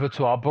on over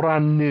to our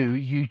brand new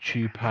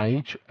YouTube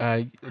page.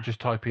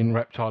 Just type in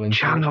Reptile and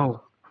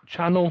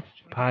Channel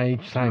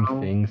page, same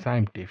thing,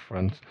 same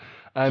difference.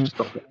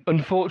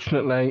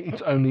 Unfortunately,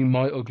 it's only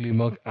My Ugly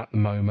Mug at the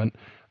moment.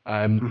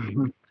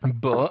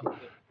 But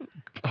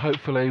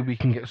hopefully we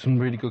can get some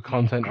really good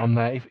content on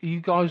there. If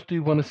you guys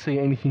do want to see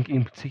anything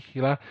in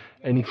particular,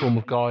 any form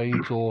of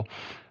guides or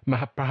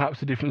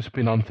perhaps a different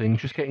spin on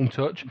things, just get in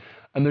touch.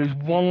 And there is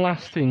one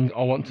last thing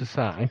I want to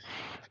say.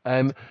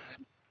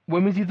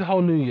 When we did the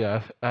whole New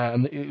Year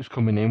and it was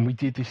coming in, we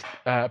did this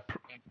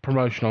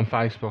promotion on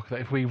Facebook that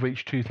if we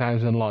reach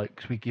 2,000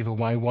 likes, we give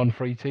away one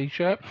free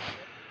T-shirt.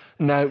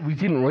 Now, we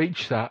didn't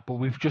reach that, but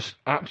we've just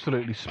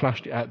absolutely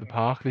smashed it out the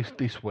park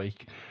this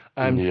week.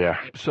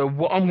 So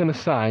what I'm going to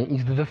say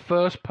is that the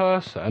first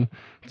person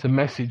to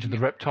message the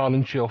Reptile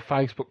and Chill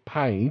Facebook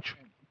page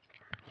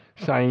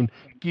saying,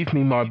 "Give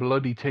me my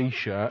bloody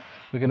T-shirt,"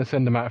 we're going to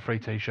send them out a free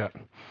T-shirt.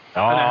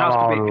 And it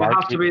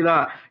has to be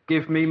that.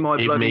 Give me my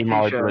bloody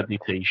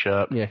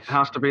T-shirt. Yes. It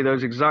has to be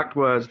those exact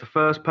words. The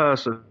first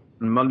person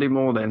Monday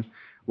morning,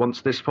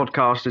 once this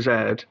podcast is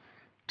aired,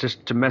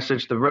 just to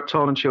message the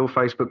Reptile and Chill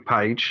Facebook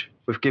page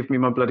with "Give me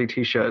my bloody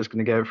T-shirt" is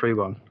going to get a free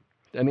one.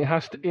 And it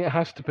has to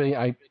be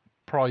a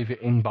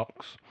private inbox.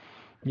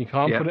 You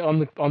can't put it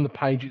on the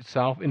page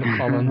itself in the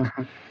comments.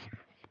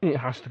 it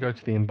has to go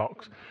to the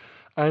inbox.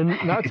 And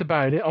that's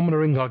about it. I'm going to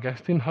ring our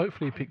guest in.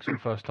 Hopefully he picks up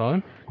first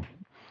time.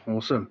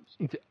 Awesome.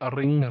 It's a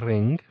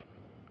ring.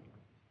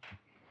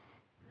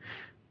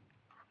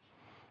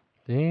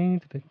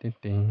 Ding, ding, ding,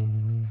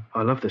 ding.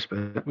 I love this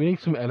bit. We need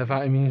some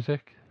elevator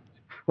music.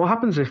 What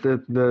happens if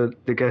the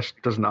guest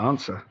doesn't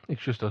answer?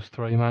 It's just us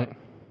three, mate.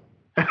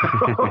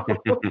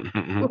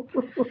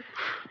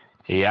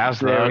 He has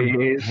There though.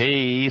 he is.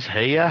 He's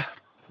here.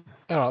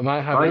 All right,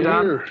 mate. How Hi, are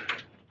Dan. you?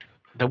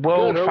 The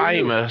world Good, how are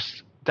you?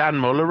 famous Dan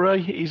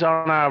Mullery. He's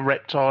on our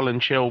Reptile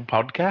and Chill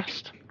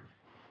podcast.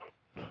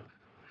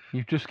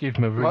 You've just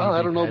given me a really Well, I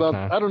big don't know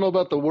head about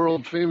now. the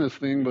world famous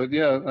thing, but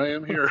yeah, I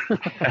am here.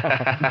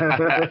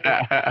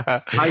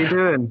 How you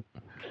doing?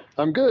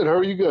 I'm good. How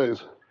are you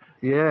guys?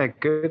 Yeah,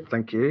 good,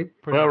 thank you.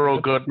 We're all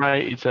good,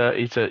 mate.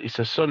 It's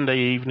a Sunday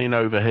evening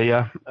over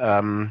here.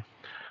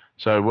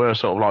 So we're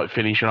sort of like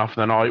finishing off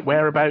the night.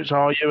 Whereabouts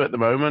are you at the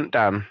moment,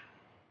 Dan?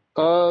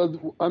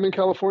 I'm in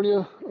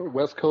California,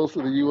 west coast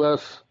of the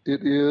U.S.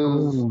 It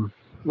is Ooh.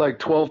 like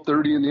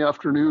 12:30 in the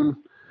afternoon,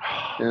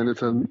 and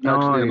it's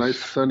actually a nice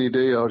sunny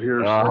day out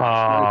here.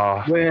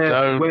 So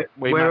it's nice.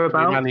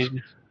 Whereabouts?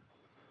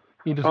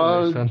 He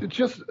doesn't listen.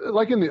 Just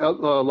like in the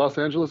Los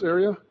Angeles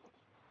area.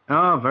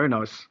 Ah, very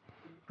nice.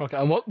 Okay,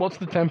 and what's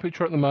the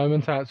temperature at the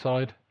moment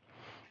outside?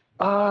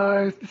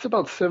 It's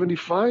about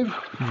 75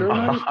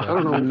 Fahrenheit. I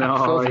don't know. Nice.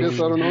 Celsius, I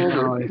don't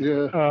know. But,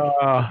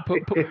 yeah.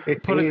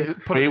 Put it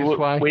this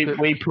way.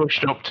 We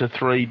pushed up to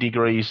 3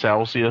 degrees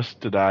Celsius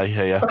today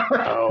here.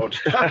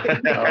 Ouch.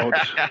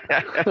 Ouch.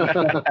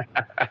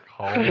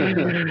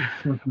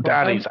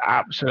 Dan, it's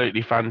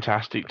absolutely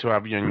fantastic to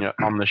have you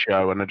on the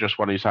show, and I just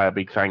want to say a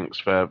big thanks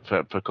for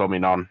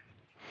coming on.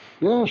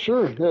 Yeah,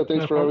 sure. Yeah,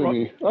 thanks No for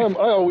having problem. me.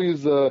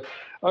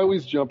 I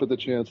always jump at the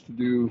chance to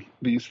do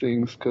these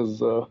things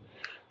because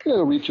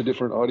reach a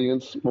different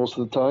audience most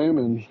of the time,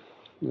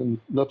 and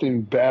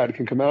nothing bad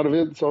can come out of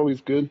it. It's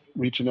always good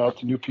reaching out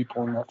to new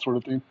people and that sort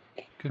of thing.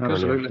 Good,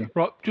 Absolutely.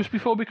 Right, just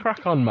before we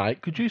crack on,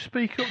 mate, could you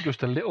speak up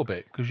just a little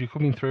bit because you're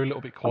coming through a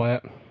little bit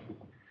quiet.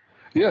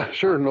 Yeah,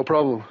 sure, no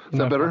problem. Is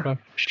No that better? problem.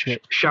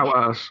 Shout at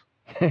us.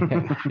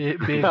 Be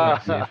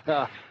aggressive.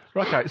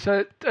 Okay,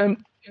 so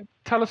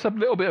tell us a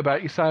little bit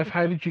about yourself.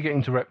 How did you get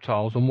into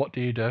reptiles, and what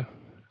do you do?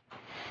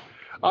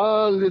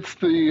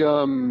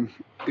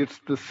 It's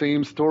the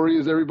same story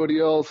as everybody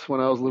else.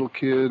 When I was a little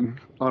kid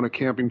on a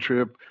camping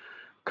trip,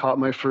 caught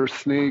my first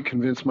snake,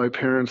 convinced my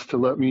parents to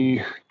let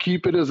me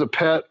keep it as a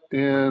pet,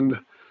 and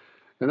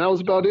that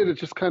was about it. It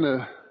just kind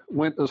of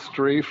went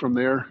astray from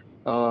there.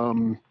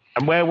 And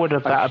where would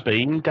that have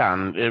been,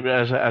 Dan,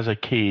 as a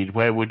kid?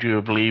 Where would you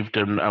have lived,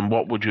 and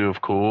what would you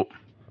have caught?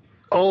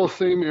 Oh,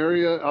 same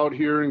area out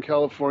here in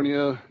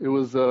California. It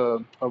was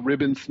a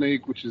ribbon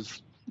snake, which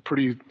is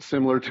pretty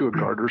similar to a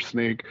garter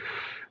snake.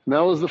 And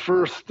that was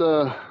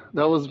that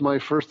was my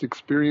first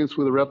experience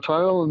with a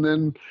reptile, and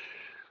then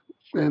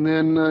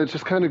it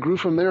just kind of grew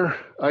from there.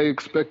 I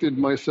expected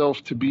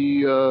myself to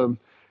be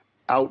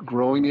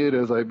outgrowing it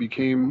as I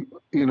became,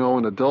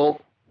 an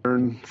adult,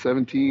 turned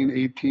 17,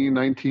 18,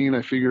 19.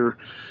 I figure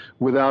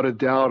without a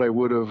doubt I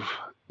would have,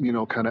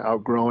 kind of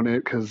outgrown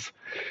it because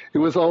it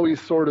was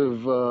always sort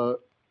of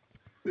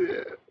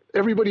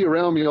everybody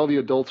around me, all the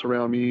adults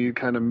around me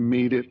kind of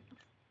made it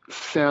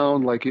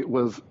sound like it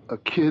was a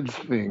kid's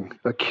thing,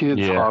 a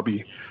kid's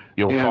hobby.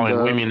 You'll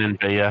find women and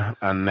beer,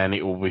 and then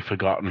it will be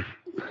forgotten.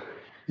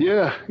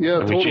 Yeah,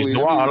 Which totally. is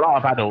what a lot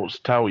of adults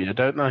tell you,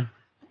 don't they?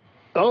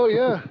 Oh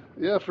yeah,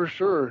 for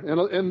sure.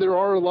 And there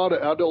are a lot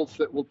of adults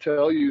that will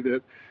tell you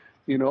that,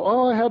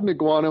 I had an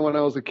iguana when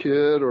I was a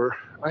kid, or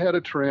I had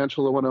a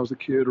tarantula when I was a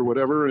kid, or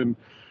whatever. And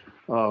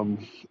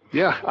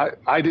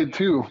I did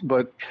too.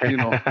 But I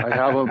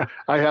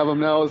have them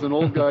now as an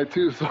old guy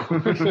too. So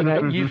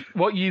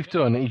What you've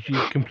done is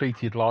you've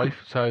completed life.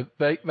 So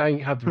they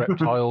had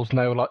reptiles, and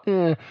they were like,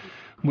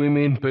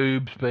 women,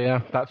 boobs,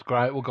 beer. That's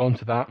great. We'll go on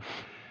to that.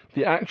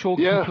 The actual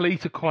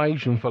complete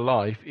equation for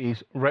life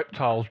is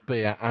reptiles,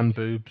 beer, and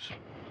boobs.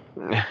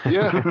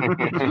 Yeah,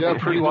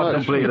 pretty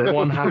much.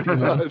 One happy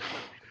man.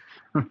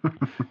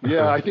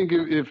 Yeah, I think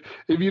if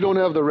you don't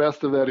have the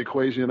rest of that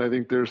equation, I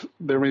think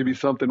there may be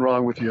something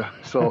wrong with you.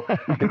 So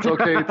it's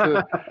okay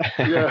to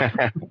you have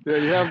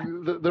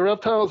the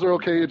reptiles are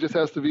okay. It just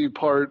has to be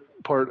part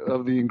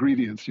of the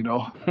ingredients, And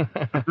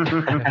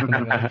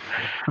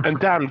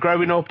Dan,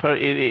 growing up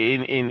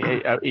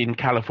in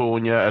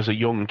California as a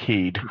young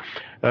kid,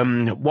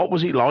 what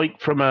was it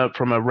like from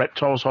a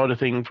reptile side of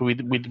things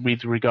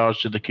with regards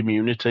to the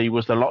community?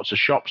 Was there lots of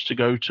shops to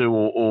go to,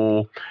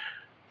 or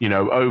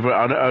over?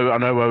 I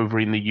know over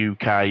in the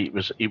UK it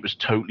was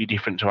totally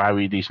different to how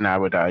it is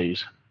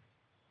nowadays.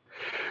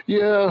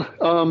 Yeah,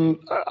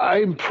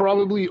 I'm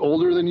probably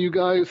older than you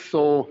guys,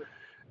 so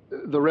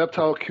the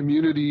reptile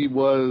community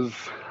was,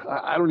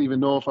 I don't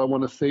even know if I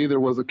want to say there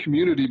was a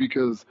community,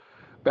 because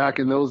back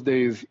in those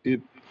days,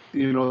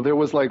 there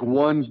was like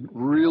one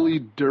really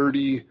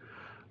dirty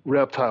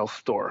reptile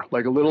store,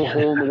 like a little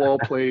hole in the wall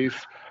place,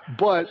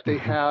 but they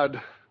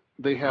had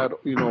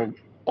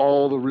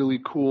all the really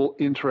cool,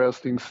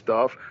 interesting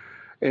stuff.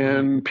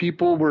 and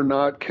people were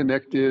not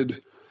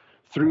connected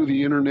through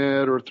the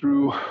internet or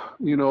through,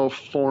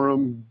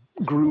 forum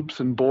groups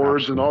and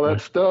boards and all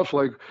that stuff.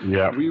 Like,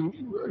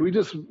 we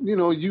just,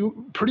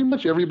 pretty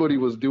much everybody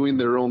was doing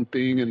their own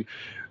thing, and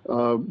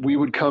we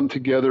would come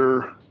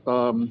together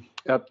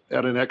at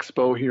an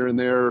expo here and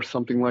there or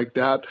something like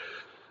that.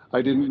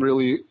 I didn't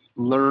really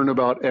learn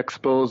about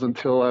expos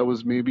until I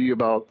was maybe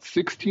about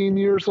 16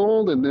 years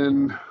old, and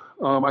then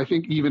I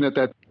think even at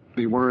that,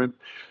 they weren't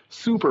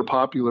super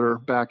popular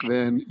back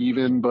then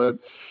even, but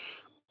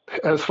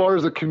as far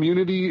as a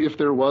community, if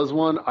there was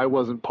one, I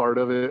wasn't part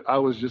of it. I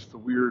was just a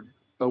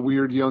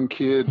weird young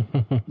kid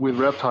with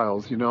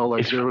reptiles,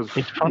 there was.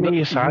 It's funny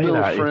you say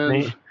that, isn't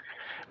it?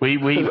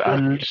 We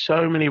and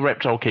so many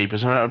reptile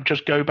keepers, and I'll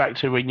just go back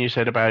to when you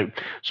said about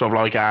sort of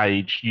like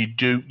age. You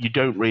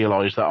don't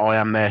realise that I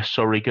am their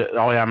surrogate.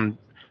 I am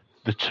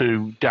the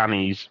two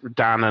Dannys,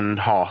 Dan and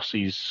Hoss,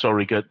 his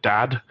surrogate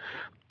dad.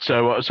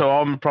 So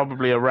I'm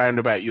probably around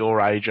about your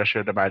age, I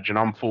should imagine.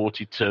 I'm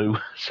 42,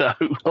 so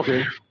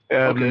okay.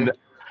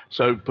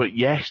 So, but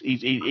yes,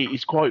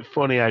 it's quite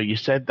funny how you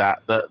said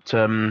that.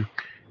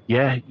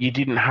 You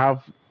didn't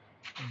have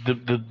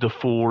the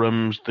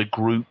forums, the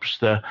groups.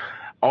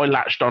 I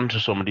latched onto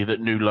somebody that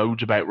knew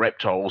loads about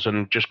reptiles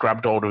and just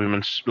grabbed hold of him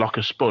and, like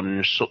a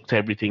sponge, sucked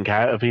everything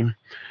out of him.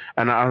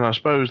 And I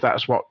suppose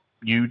that's what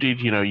you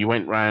did. You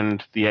went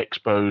round the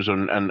expos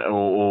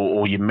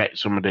or you met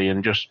somebody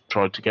and just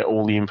tried to get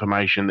all the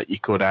information that you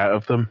could out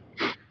of them.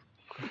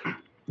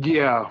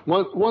 Yeah.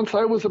 Once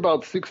I was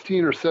about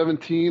 16 or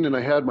 17 and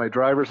I had my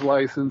driver's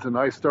license and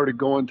I started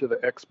going to the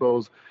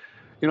expos,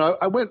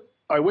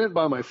 I went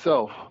by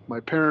myself. My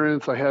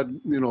parents, I had,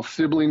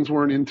 siblings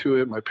weren't into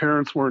it. My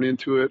parents weren't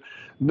into it.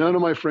 None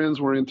of my friends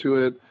were into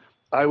it.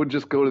 I would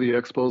just go to the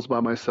expos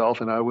by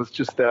myself. And I was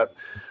just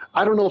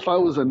I don't know if I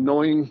was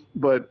annoying,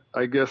 but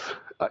I guess,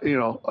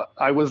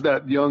 I was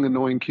that young,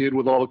 annoying kid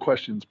with all the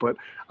questions. But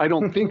I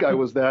don't think I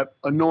was that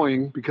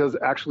annoying, because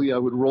actually I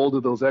would roll to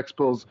those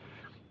expos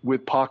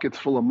with pockets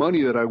full of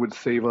money that I would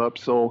save up.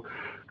 So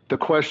the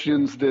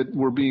questions that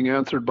were being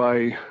answered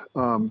by,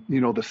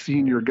 the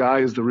senior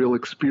guys, the real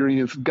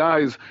experienced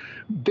guys,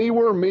 they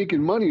were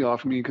making money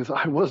off me because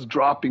I was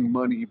dropping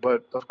money.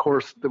 But of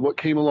course, what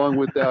came along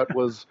with that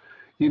was,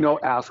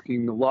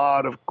 asking a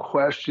lot of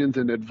questions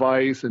and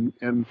advice.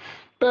 And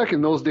back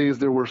in those days,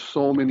 there were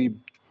so much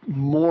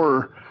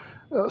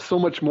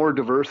more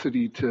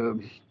diversity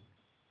to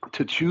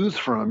choose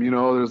from.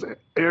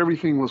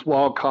 Everything was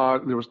wild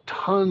caught. There was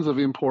tons of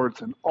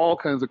imports and all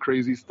kinds of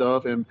crazy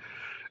stuff. And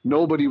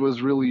nobody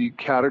was really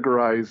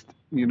categorized,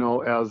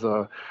 as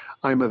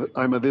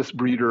I'm a this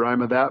breeder,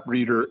 I'm a that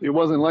breeder. It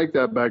wasn't like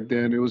that back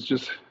then. It was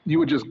just, you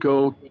would just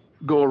go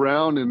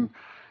around and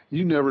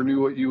you never knew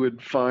what you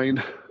would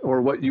find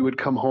or what you would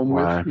come home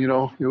with.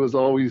 It was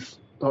always,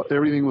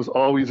 everything was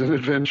always an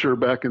adventure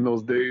back in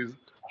those days.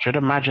 Should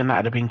imagine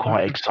that'd have been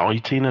quite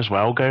exciting as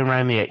well, going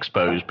around the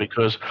expos,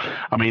 because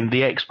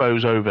the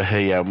expos over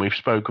here, and we've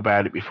spoke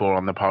about it before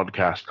on the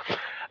podcast.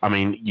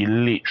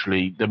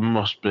 There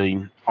must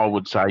be, I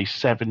would say,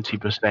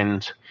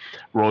 70%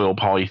 Royal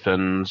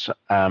Pythons,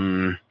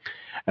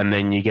 and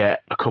then you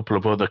get a couple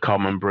of other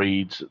common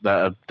breeds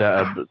that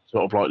are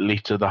sort of like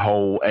litter the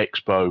whole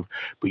expo.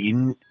 But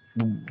you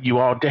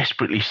are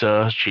desperately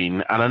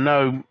searching, and I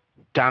know,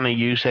 Danny,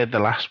 you said the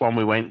last one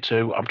we went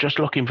to, I'm just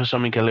looking for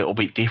something a little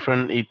bit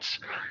different. It's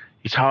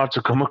hard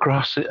to come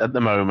across it at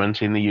the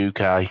moment in the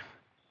UK.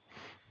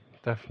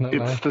 Definitely.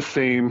 It's the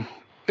same.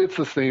 It's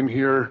the same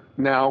here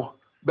now.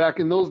 Back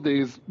in those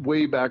days,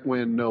 way back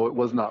when, no, it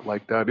was not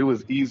like that. It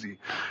was easy.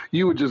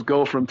 You would just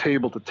go from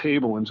table to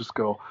table and just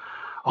go,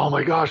 oh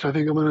my gosh, I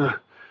think I'm gonna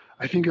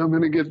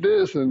get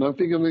this, and I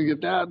think I'm gonna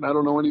get that, and I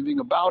don't know anything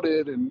about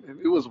it. And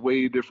it was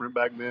way different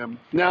back then.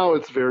 Now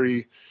it's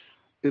very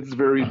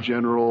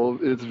general.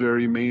 It's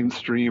very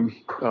mainstream.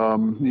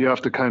 You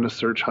have to kind of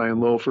search high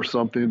and low for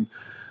something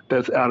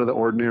that's out of the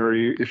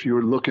ordinary. If you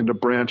were looking to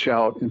branch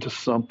out into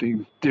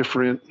something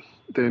different,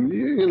 then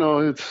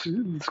it's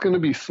going to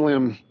be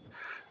slim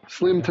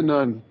to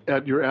none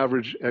at your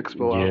average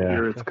expo out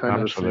here. It's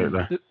kind absolutely. of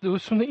the same. There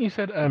was something you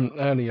said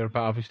earlier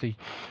about, obviously,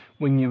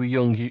 when you were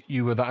young,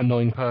 you were that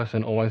annoying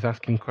person, always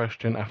asking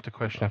question after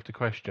question after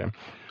question.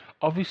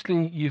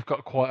 Obviously, you've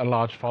got quite a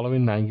large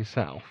following now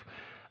yourself.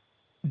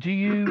 Do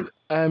you,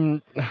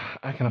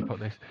 how can I put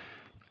this?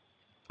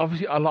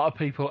 Obviously, a lot of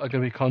people are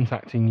going to be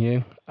contacting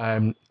you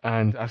and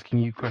asking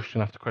you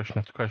question after question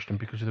after question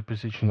because of the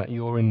position that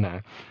you're in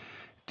now.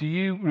 Do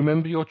you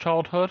remember your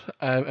childhood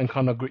and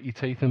kind of grit your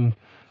teeth and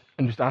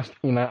just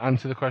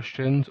answer the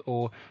questions,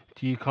 or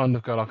do you kind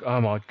of go like,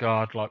 oh my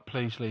God, like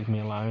please leave me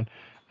alone?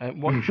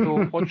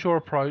 What's your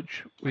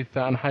approach with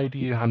that, and how do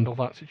you handle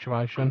that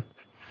situation?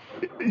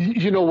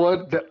 You know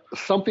what?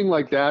 Something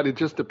like that, it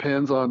just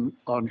depends on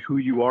who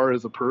you are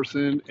as a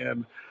person,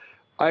 and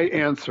I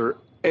answer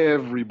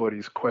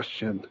everybody's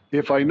question.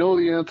 If I know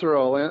the answer,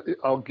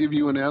 I'll give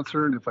you an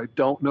answer, and if I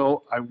don't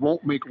know, I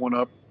won't make one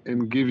up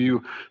and give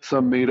you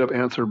some made up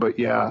answer. But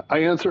yeah, I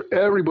answer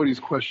everybody's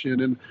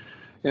question,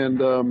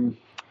 and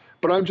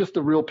but I'm just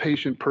a real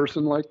patient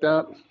person like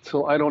that.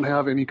 So I don't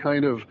have any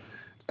kind of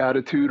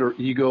attitude or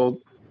ego,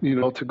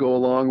 to go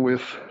along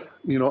with,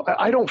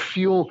 I don't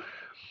feel,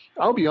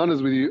 I'll be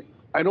honest with you,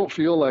 I don't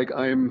feel like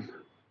I'm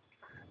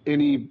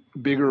any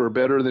bigger or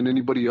better than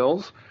anybody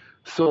else.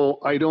 So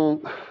I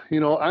don't,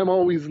 I'm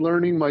always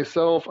learning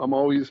myself. I'm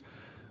always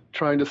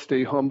trying to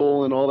stay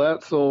humble and all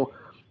that. So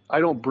I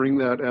don't bring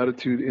that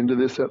attitude into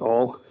this at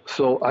all.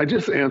 So I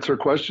just answer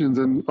questions.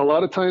 And a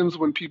lot of times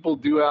when people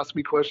do ask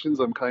me questions,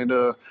 I'm kind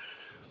of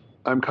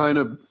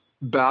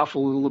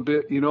baffled a little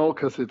bit,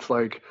 because it's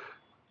like,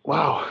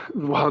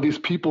 wow, these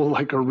people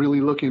like are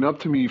really looking up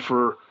to me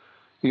for,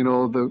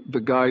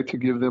 the guy to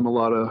give them a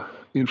lot of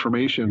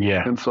information.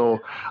 Yeah. And so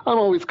I'm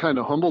always kind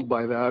of humbled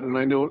by that. And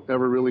I don't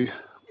ever really,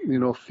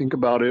 think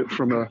about it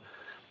from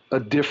a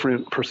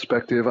different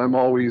perspective. I'm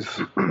always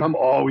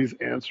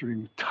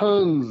answering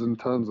tons and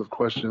tons of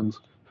questions.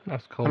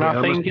 That's cool. And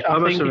I think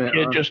admit, if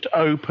you're just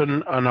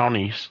open and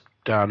honest,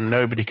 Dan,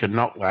 nobody can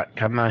knock that,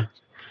 can they?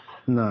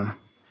 No.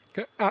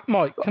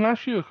 Mike, can I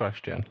ask you a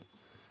question?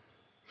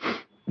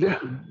 Yeah.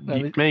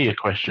 Me a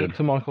question.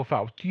 To Michael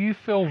Phelps. Do you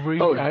feel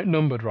really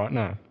outnumbered right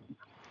now?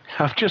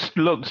 I've just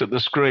looked at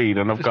the screen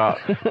and I've got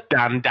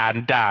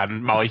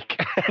Dan,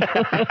 Mike.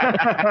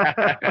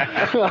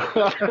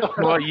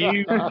 What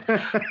you?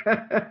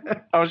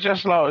 I was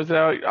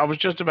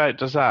just about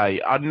to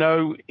say, I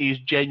know he's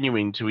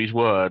genuine to his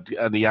word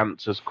and he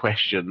answers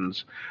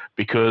questions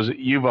because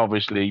you've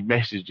obviously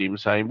messaged him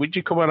saying, "Would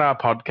you come on our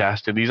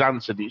podcast?" And he's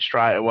answered it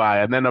straight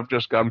away. And then I've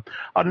just gone,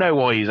 I know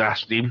why he's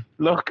asked him.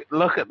 Look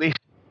at this.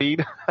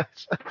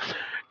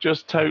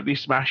 Just totally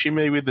smashing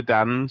me with the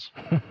Dans.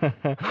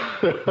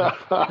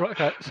 Right,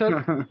 okay.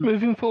 So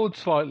moving forward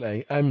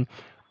slightly,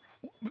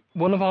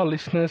 one of our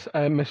listeners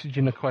messaged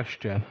in a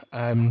question,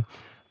 and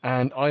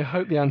I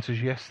hope the answer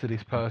is yes to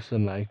this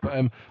personally.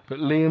 But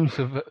Liam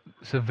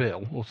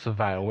Seville or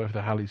Seville, whatever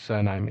the hell his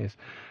surname is,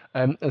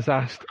 has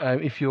asked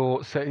if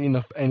you're setting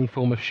up any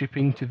form of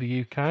shipping to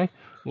the UK,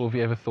 or have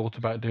you ever thought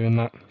about doing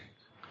that?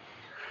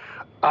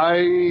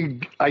 I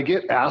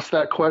get asked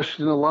that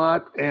question a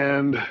lot,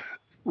 and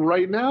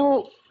right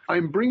now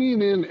I'm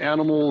bringing in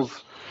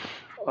animals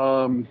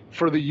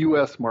for the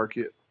U.S.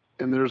 market,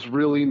 and there's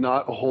really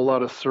not a whole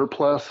lot of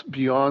surplus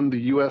beyond the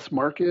U.S.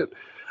 market.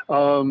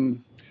 My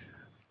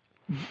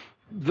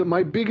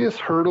biggest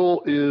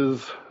hurdle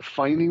is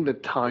finding the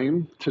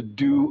time to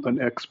do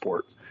an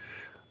export.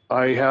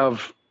 I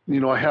have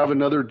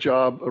another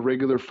job, a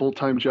regular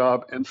full-time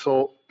job, and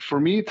so for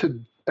me to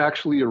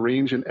actually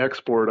arrange an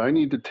export, I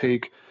need to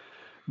take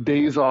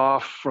days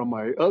off from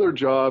my other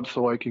job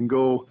so I can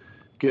go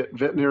get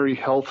veterinary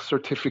health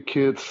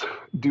certificates,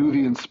 do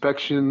the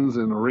inspections,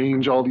 and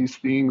arrange all these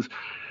things.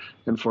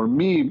 And for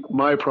me,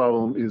 my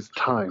problem is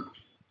time.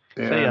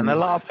 And a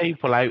lot of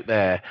people out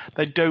there,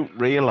 they don't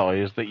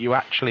realise that you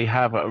actually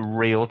have a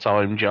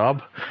real-time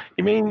job.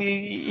 I mean,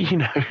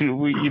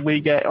 we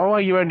get,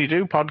 you only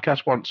do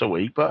podcasts once a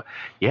week, but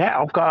yeah,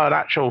 I've got an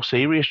actual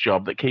serious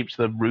job that keeps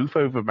the roof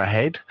over my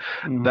head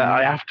that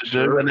I have to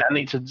do, and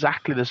it's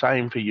exactly the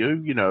same for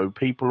you.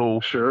 People will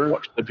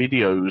watch the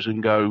videos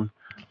and go,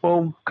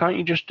 well, can't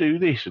you just do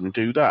this and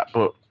do that?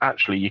 But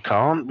actually you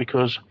can't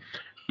because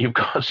you've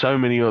got so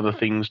many other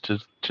things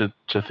to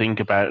think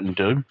about and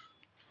do.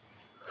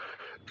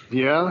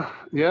 Yeah.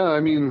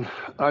 I mean,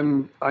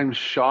 I'm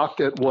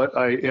shocked at what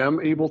I am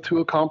able to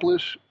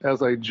accomplish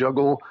as I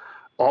juggle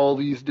all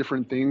these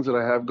different things that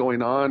I have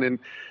going on. And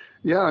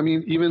yeah, I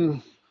mean,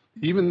 even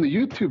the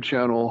YouTube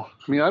channel,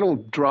 I mean, I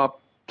don't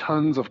drop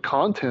tons of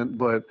content,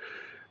 but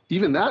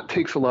even that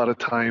takes a lot of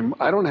time.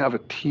 I don't have a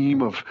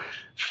team of,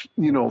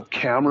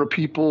 camera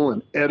people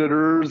and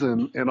editors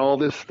and all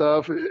this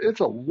stuff.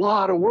 It's a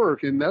lot of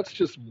work, and that's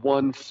just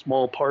one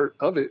small part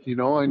of it.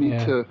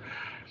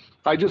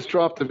 I just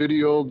dropped a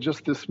video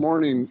just this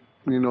morning,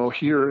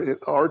 here at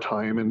our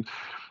time, and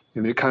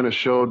it kind of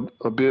showed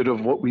a bit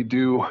of what we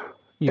do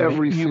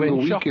every single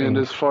weekend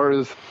as far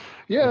as,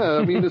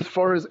 as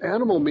far as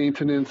animal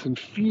maintenance and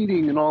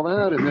feeding and all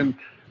that. And then,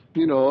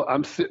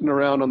 I'm sitting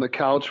around on the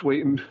couch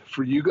waiting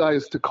for you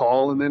guys to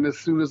call. And then as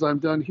soon as I'm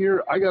done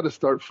here, I got to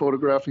start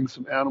photographing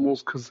some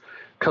animals because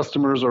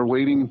customers are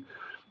waiting,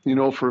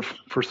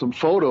 for some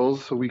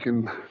photos so we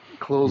can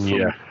close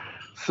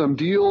some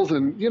deals.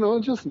 And,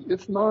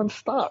 it's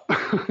nonstop.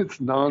 It's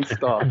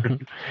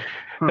nonstop.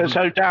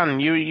 So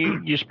Dan,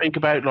 you speak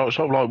about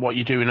sort of what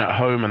you're doing at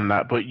home and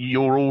that, but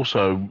you're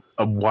also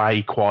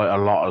away quite a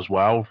lot as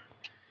well.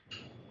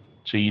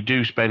 So you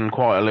do spend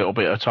quite a little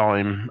bit of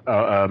time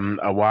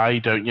away,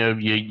 don't you?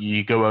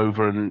 You go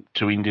over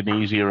to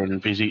Indonesia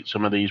and visit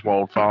some of these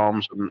wild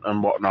farms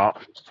and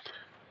whatnot.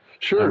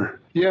 Sure.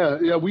 Yeah.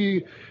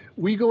 We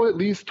go at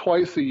least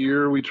twice a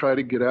year. We try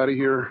to get out of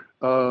here,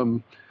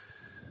 and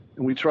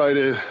we try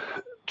to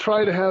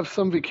have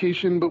some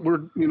vacation. But we're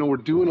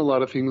doing a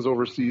lot of things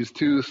overseas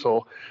too.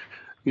 So,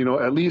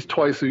 at least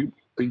twice a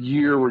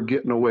year we're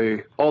getting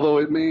away. Although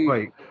it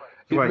may.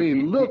 It may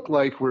look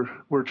like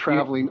we're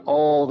traveling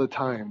all the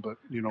time, but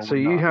So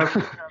you have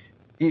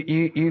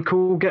you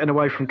call getting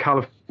away from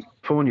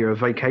California a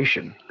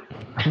vacation?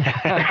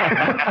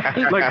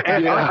 Like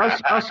Yeah.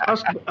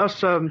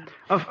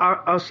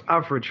 us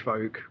average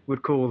folk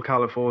would call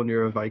California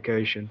a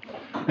vacation.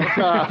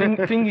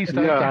 Thing is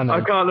though, Yeah, Danny.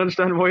 I can't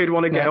understand why you'd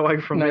want to get away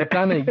from now, it.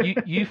 Danny,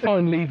 you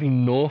find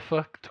leaving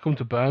Norfolk to come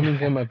to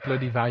Birmingham a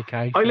bloody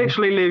vacation. I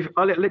literally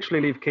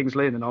leave Kings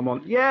Lynn and I'm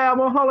on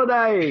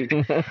holiday.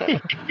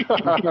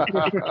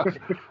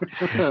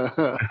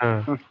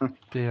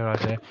 Dear, oh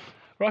dear.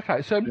 Right,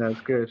 okay, so Yeah,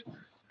 it's good.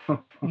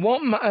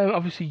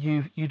 obviously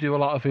you do a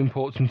lot of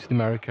imports into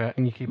America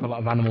and you keep a lot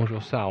of animals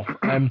yourself.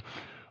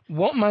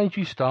 What made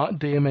you start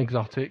DM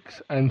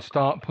Exotics and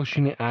start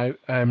pushing it out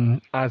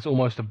as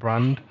almost a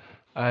brand?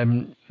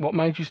 What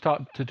made you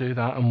start to do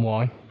that and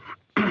why?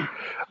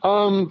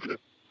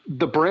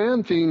 The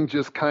brand thing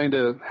just kind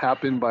of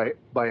happened by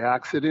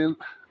accident.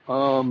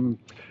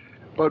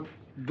 But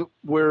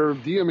where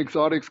DM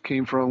Exotics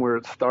came from, where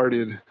it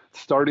started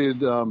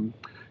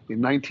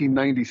in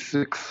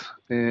 1996,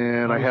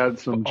 and I had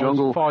some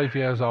jungle. I was 5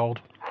 years old,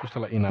 just to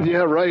let you know.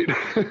 Yeah, right.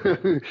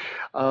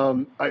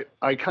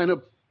 I kind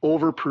of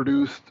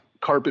overproduced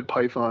carpet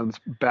pythons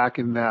back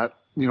in that,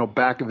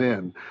 back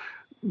then.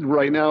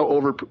 Right now,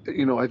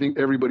 I think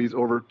everybody's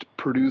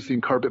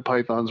overproducing carpet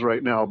pythons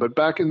right now. But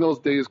back in those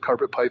days,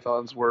 carpet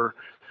pythons were,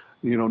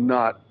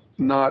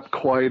 not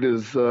quite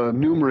as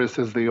numerous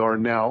as they are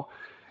now.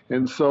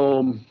 And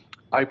so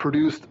I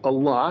produced a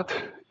lot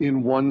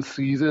in one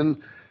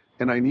season,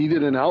 and I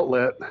needed an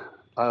outlet,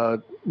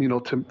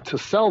 to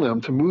sell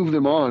them, to move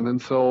them on.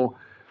 And so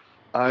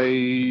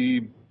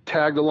I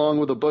tagged along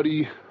with a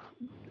buddy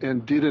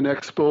and did an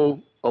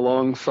expo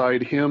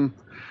alongside him.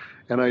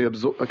 And I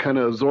kind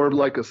of absorbed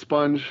like a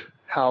sponge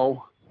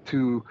how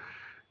to,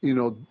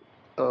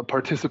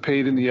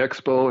 participate in the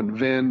expo and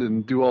vend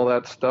and do all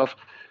that stuff.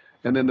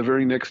 And then the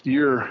very next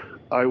year,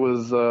 I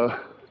was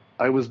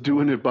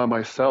doing it by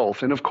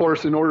myself. And of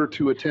course, in order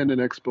to attend an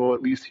expo,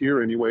 at least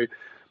here anyway,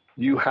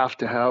 you have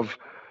to have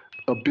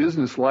a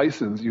business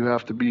license. You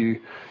have to be,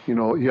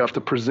 you have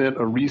to present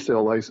a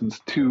resale license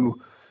to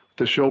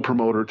the show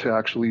promoter to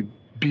actually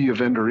be a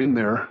vendor in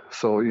there.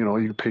 So,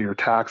 you pay your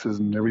taxes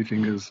and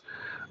everything is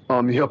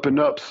on the up and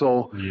up.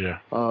 So,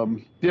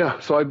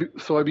 so I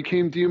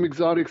became DM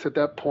Exotics at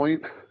that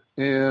point,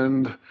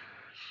 and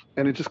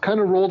it just kind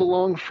of rolled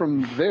along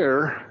from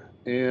there.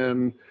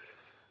 And,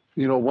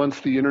 once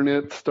the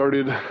internet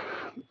started,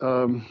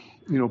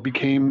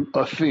 became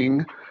a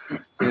thing,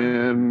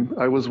 and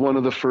I was one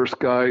of the first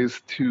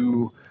guys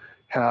to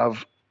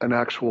have an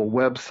actual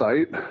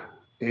website.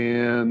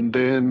 And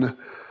then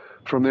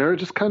from there, it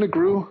just kind of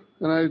grew,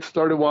 and I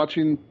started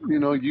watching,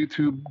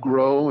 YouTube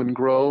grow and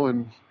grow.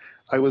 And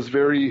I was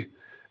very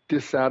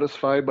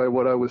dissatisfied by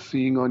what I was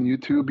seeing on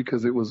YouTube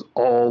because it was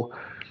all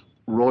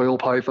royal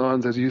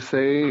pythons, as you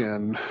say,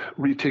 and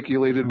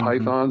reticulated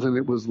pythons, and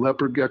it was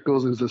leopard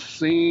geckos. It was the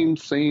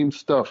same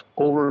stuff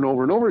over and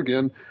over and over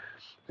again.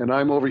 And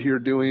I'm over here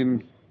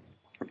doing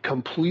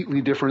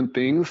completely different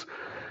things.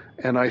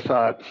 And I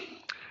thought,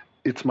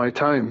 it's my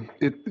time.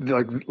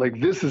 Like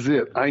this is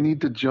it. I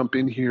need to jump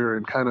in here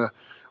and kind of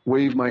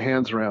wave my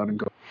hands around and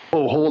go,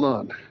 oh, hold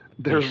on.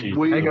 There's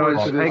way more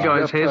to this. Hey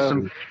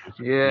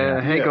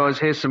guys,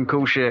 here's some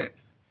cool shit.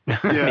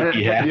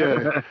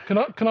 Yeah. Can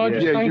I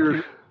just thank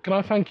you? Can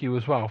I thank you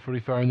as well for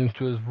referring them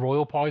to as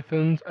royal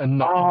pythons and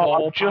not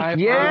ball pythons?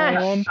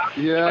 Yes.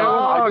 Yeah,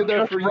 I did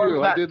that for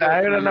you. I did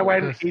that for you. And I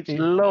went, it's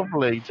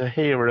lovely to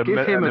hear an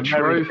him a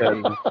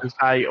American to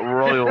say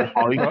royal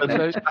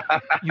python.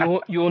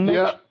 So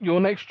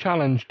your next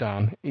challenge,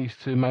 Dan, is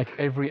to make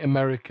every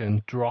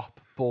American drop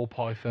ball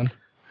python.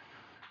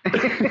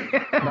 That's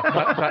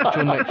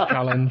your next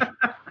challenge.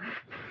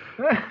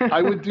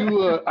 I would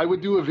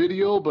do a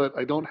video, but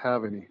I don't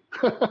have any.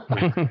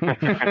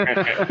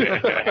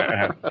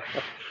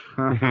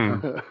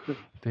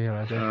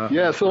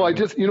 Yeah, so I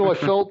just, I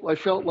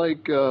felt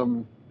like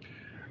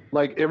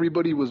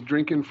everybody was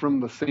drinking from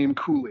the same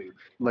Kool-Aid,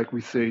 like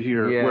we say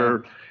here,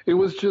 where it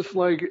was just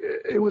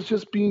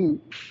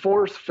being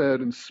force-fed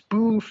and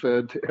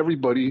spoon-fed to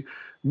everybody,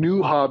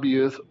 new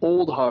hobbyists,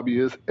 old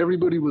hobbyists.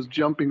 Everybody was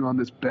jumping on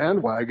this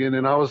bandwagon,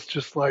 and I was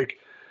just like,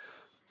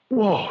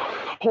 whoa,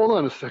 hold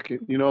on a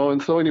second,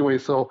 And so anyway,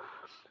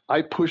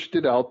 I pushed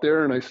it out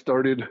there, and I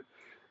started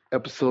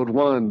episode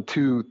 1,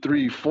 2,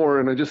 3, 4,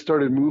 and I just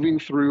started moving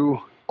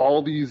through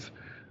all these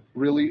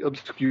really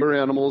obscure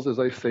animals. As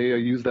I say, I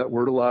use that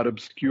word a lot,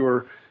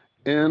 obscure.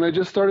 And I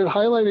just started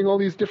highlighting all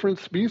these different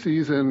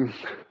species. And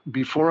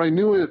before I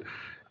knew it,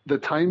 the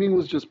timing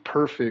was just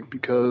perfect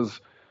because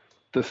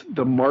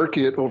the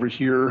market over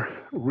here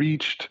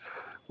reached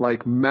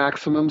like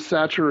maximum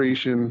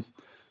saturation.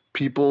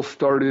 People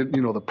started,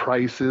 the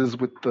prices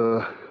with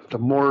the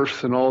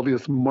morphs and all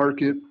these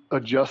market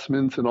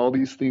adjustments and all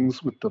these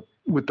things with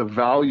the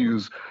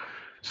values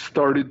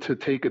started to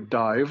take a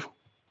dive.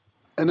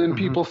 And then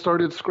people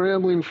started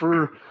scrambling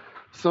for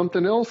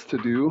something else to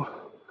do.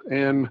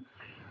 And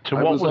So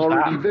I was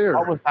already that? there.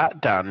 What was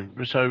that, Dan?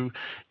 So,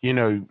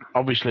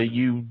 obviously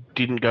you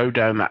didn't go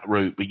down that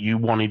route, but you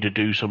wanted to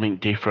do something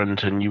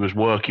different and you was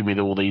working with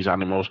all these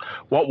animals.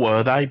 What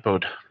were they,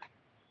 bud?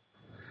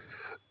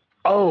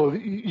 Oh,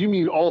 you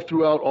mean all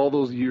throughout all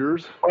those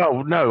years?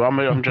 Well, no,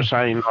 I'm just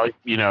saying, like,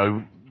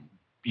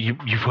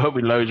 you've worked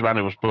with loads of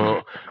animals,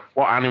 but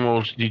what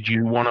animals did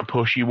you want to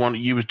push? You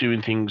was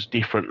doing things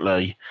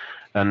differently,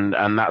 and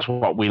that's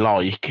what we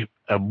like.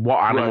 What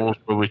animals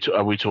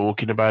are we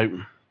talking about?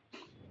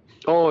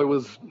 Oh, it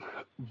was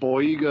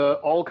boiga,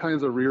 all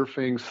kinds of rear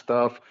fang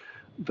stuff,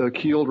 the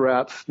keeled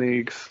rat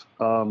snakes.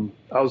 I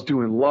was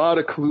doing a lot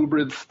of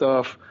colubrid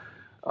stuff,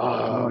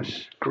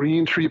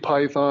 green tree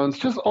pythons,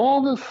 just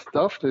all this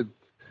stuff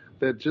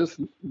that just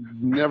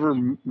never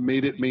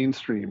made it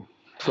mainstream.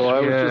 So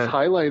I was just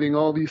highlighting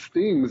all these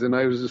things, and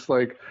I was just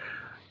like,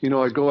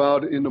 I go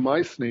out into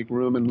my snake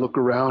room and look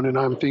around, and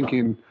I'm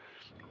thinking,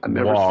 I've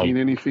never seen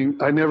anything.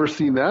 I never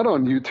seen that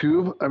on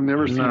YouTube. I've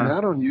never seen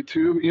that on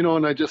YouTube.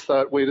 And I just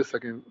thought, wait a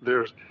second,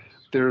 there's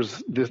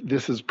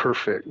this is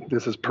perfect.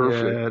 This is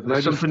perfect. Yeah,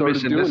 there's something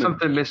missing. There's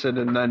something missing,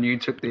 and then you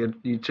took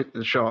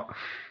the shot.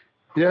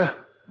 Yeah.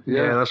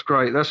 That's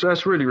great.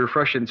 That's really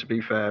refreshing, to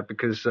be fair,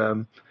 because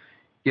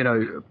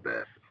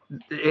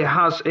it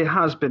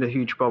has been a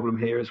huge problem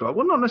here as well.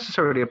 Well, not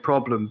necessarily a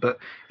problem, but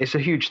it's a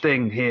huge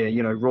thing here.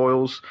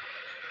 Royals,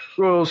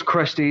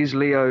 Cresties,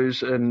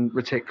 Leos, and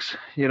Retics.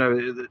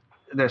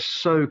 They're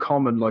so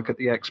common, like at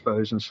the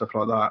expos and stuff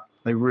like that.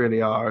 They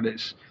really are,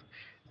 and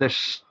they're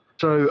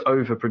so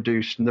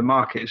overproduced, and the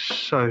market is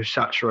so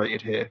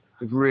saturated here.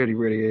 It really,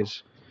 really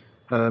is.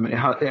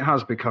 It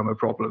has become a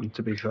problem,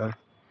 to be fair.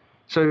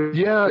 So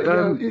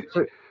go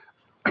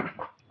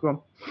on.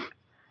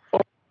 I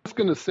was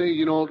going to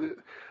say,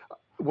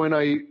 when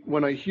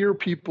I hear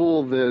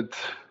people that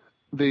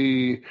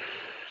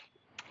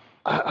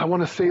I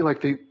want to say,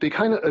 like, they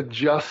kind of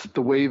adjust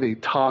the way they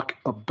talk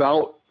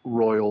about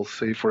royals,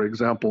 say, for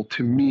example,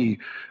 to me,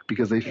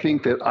 because they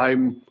think that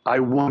I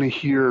want to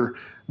hear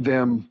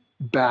them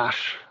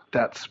bash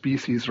that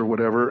species or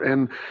whatever.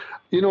 And,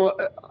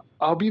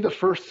 I'll be the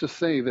first to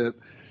say that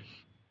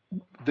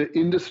the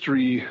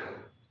industry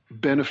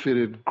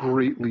benefited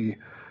greatly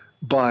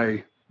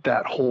by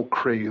that whole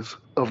craze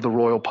of the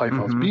royal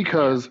pythons,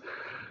 because,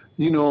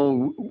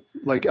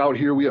 like out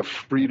here we have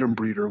Freedom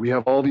Breeder, we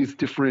have all these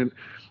different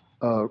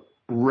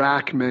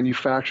rack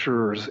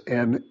manufacturers,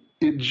 and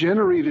it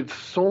generated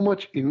so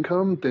much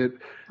income that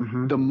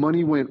the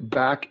money went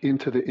back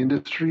into the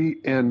industry,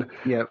 and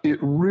it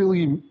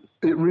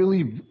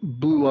really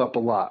blew up a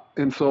lot.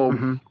 And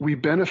so we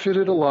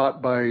benefited a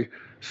lot by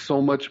so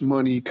much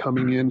money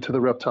coming into the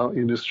reptile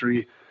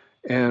industry.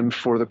 And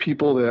for the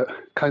people that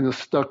kind of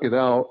stuck it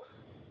out,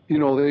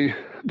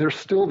 they're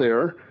still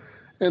there,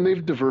 and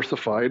they've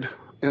diversified.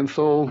 And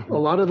so a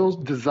lot of those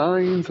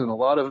designs and a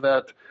lot of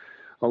that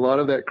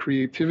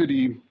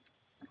creativity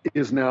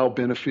is now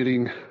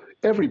benefiting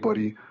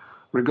everybody,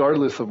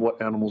 regardless of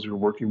what animals you're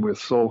working with.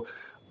 So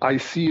I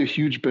see a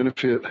huge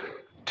benefit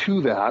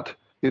to that.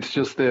 It's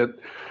just that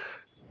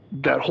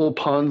whole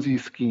Ponzi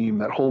scheme,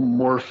 that whole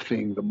morph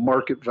thing, the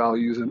market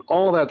values and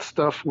all that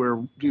stuff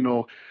where,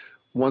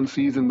 one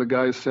season the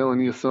guy's selling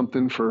you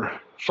something for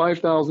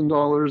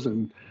 $5,000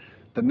 and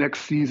the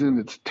next season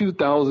it's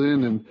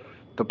 $2,000, and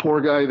the poor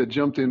guy that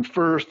jumped in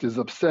first is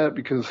upset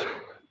because,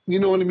 you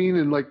know what I mean?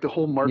 And like the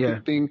whole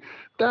market thing,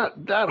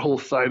 that whole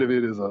side of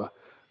it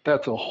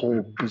that's a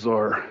whole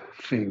bizarre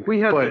thing. We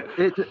had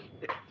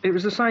it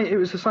was the same. It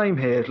was the same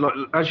here. Like,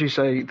 as you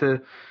say,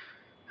 the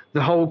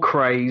whole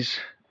craze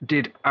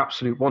did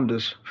absolute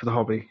wonders for the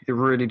hobby. It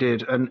really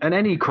did, and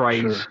any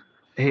craze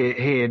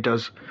here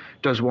does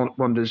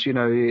wonders.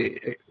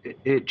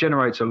 It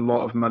generates a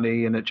lot of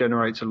money, and it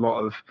generates a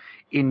lot of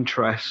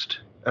interest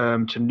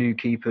to new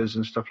keepers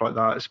and stuff like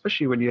that.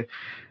 Especially when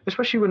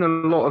a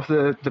lot of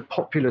the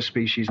popular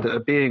species that are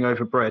being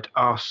overbred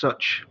are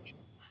such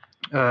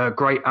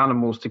great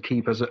animals to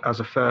keep as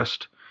a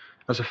first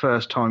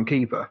time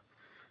keeper.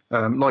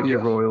 Like your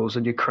royals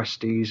and your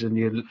cresties and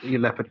your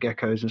leopard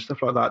geckos and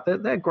stuff like that.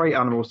 They're great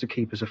animals to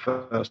keep as a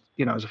first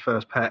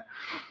pet.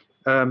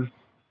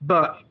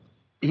 But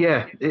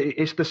yeah,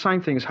 it's the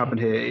same thing has happened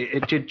here.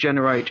 It did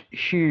generate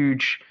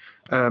huge,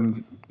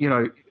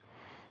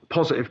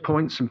 positive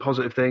points and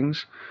positive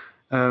things,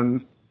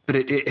 but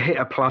it hit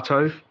a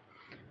plateau,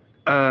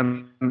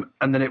 and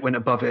then it went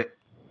above it,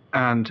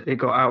 and it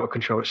got out of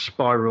control. It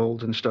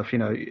spiraled and stuff,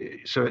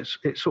 so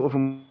it sort of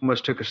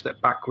almost took a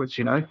step backwards,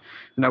 and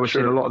now we're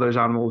seeing a lot of those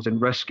animals in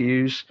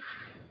rescues,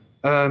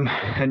 and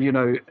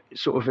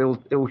sort of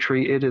ill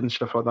treated and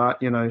stuff like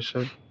that,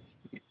 so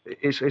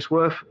it's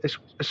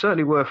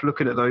certainly worth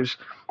looking at those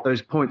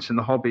points in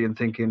the hobby and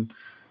thinking,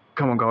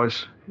 come on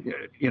guys,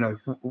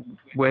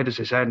 where does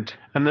this end?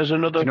 And there's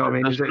another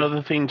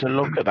another thing to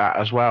look at that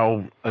as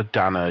well,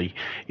 Danny,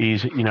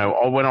 is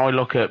when I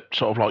look at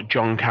sort of like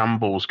John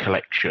Campbell's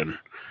collection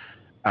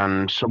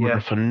and some of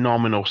the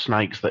phenomenal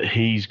snakes that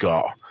he's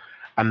got,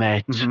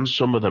 and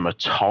some of them are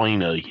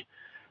tiny,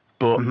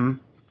 but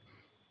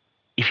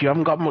if you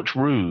haven't got much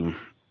room,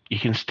 you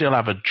can still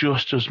have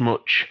just as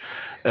much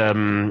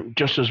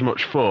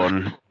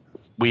fun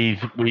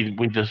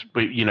with this,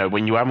 you know,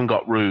 when you haven't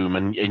got room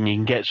and you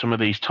can get some of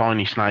these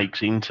tiny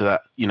snakes into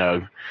that, you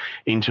know,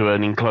 into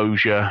an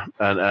enclosure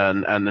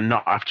and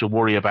not have to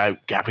worry about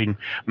having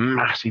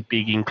massive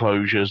big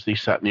enclosures,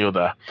 this, that, and the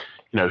other.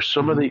 You know,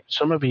 some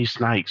of these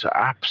snakes are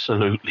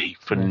absolutely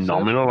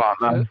phenomenal, aren't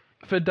they?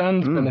 For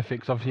Dan's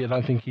benefits, obviously, I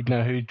don't think he'd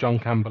know who John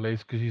Campbell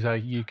is because he's a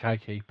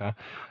UK keeper.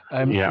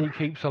 He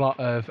keeps a lot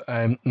of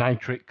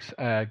natrix,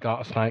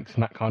 garter snakes,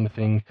 and that kind of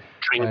thing.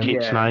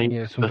 Trinket snake,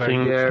 yeah, some the very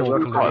things small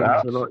like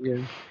that. A lot,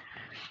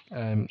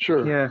 yeah.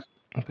 Sure. Yeah.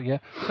 But yeah,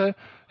 so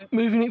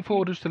moving it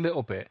forward just a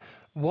little bit,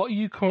 what are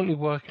you currently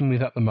working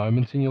with at the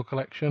moment in your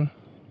collection?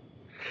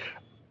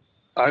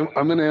 I'm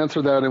going to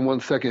answer that in 1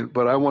 second,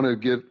 but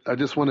I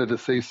just wanted to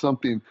say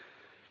something.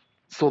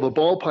 So the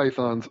ball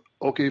pythons,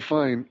 okay,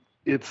 fine.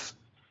 It's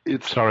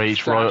Sorry,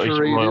 it's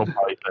Royal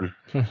Python.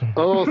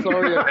 Oh,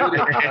 sorry, I did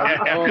it.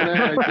 Oh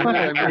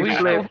man, I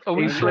did it. Are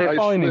we still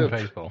finding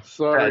people?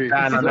 Sorry.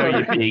 Dan, I know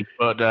you're big,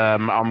 but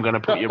I'm going to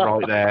put you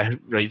right there.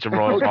 It's a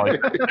Royal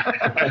Python.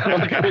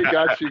 Okay,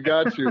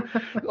 got you.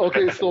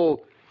 Okay, so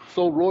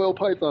Royal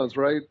Pythons,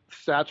 right?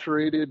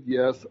 Saturated,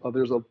 yes.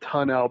 There's a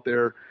ton out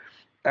there.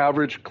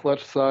 Average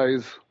clutch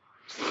size,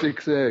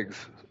 6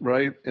 eggs,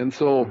 right? And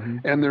so,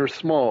 and they're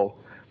small.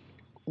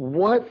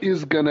 What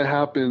is going to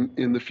happen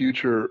in the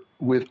future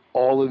with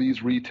all of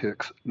these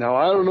retics? Now,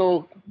 I don't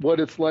know what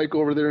it's like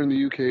over there in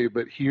the UK,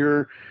 but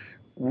here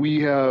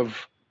we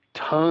have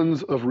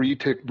tons of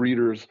retic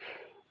breeders,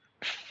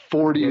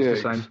 40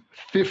 eggs,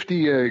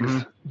 50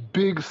 eggs,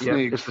 big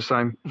snakes. It's the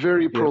same.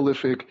 Very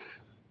prolific.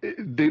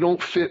 They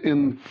don't fit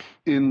in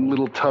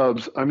little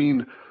tubs. I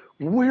mean,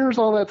 where's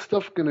all that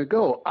stuff going to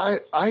go? I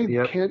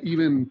can't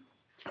even,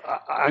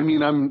 I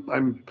mean,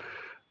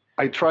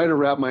 I try to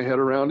wrap my head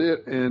around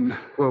it, and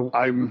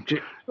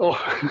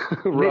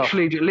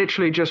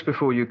literally just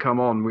before you come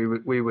on,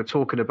 we were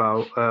talking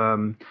about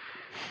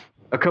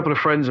a couple of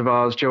friends of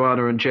ours,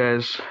 Joanna and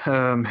Jez,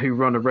 who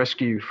run a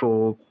rescue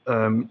for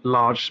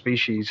large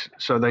species.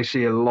 So they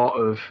see a lot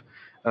of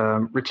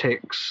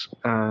retics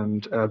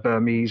and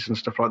Burmese and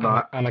stuff like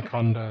that.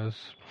 Anacondas.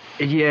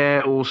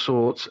 Yeah, all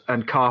sorts,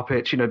 and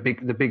carpets. You know,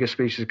 the bigger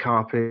species of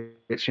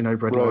carpets. You know,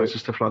 red lights and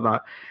stuff like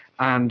that.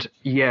 And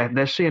yeah,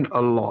 they're seeing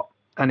a lot.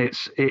 And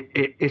it's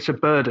a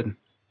burden.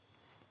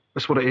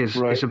 That's what it is.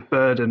 Right. It's a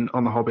burden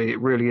on the hobby. It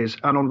really is,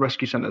 and on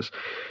rescue centres.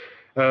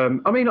 I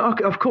mean,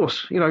 of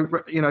course, you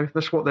know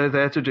that's what they're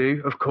there to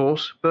do, of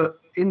course. But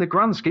in the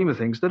grand scheme of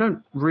things, they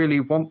don't really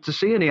want to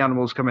see any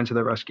animals come into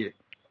their rescue.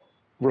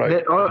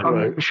 Right.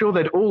 I'm sure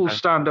they'd all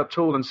stand up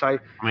tall and say,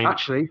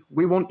 actually,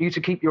 we want you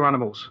to keep your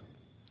animals.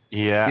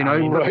 Yeah. You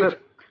know,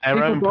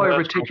 their own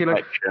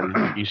collection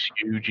is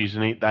huge,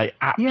 isn't it? They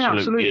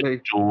absolutely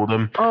adore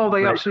them. Oh,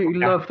 they absolutely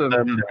love them.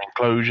 Their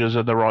enclosures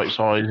are the right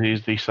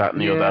sizes, this, that,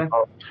 and the other.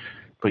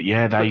 But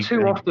yeah,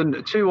 too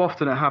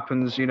often it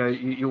happens. You know,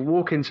 you'll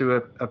walk into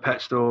a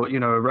pet store,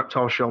 you know, a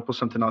reptile shop or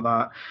something like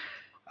that,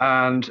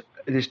 and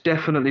this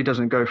definitely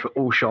doesn't go for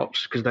all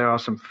shops because there are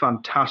some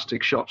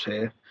fantastic shops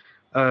here.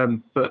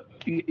 But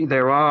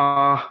there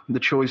are the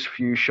choice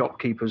few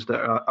shopkeepers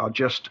that are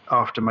just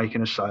after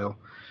making a sale.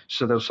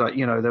 So they'll say,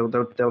 you know,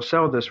 they'll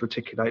sell this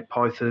reticulate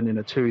python in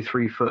a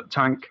 2-3 foot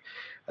tank,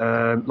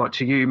 like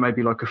to you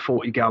maybe like a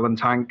 40-gallon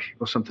tank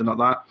or something like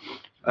that.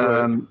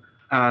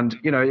 And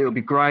you know, it'll be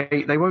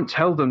great. They won't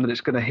tell them that it's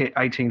going to hit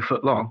 18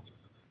 foot long.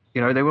 You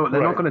know, they won't.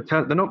 They're not going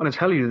to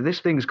tell you that this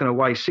thing's going to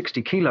weigh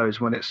 60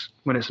 kilos when it's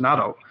an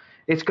adult.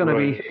 It's going to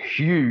be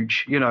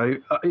huge. You know,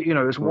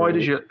 as wide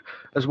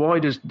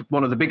as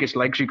one of the biggest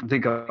legs you can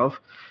think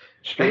of.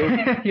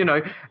 Sure. You know,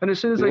 and as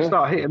soon as they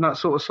start hitting that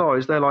sort of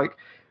size, they're like.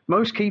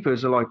 Most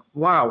keepers are like,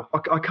 wow,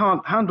 I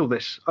can't handle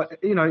this.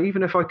 You know,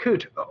 even if I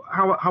could,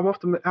 how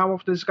often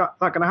is that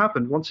going to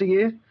happen? Once a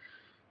year?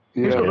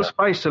 Who's got the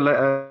space to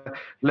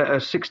let a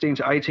 16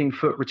 to 18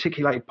 foot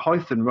reticulated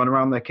python run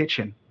around their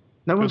kitchen?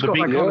 No one's got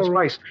that kind of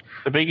space.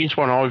 The biggest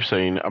one I've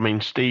seen, I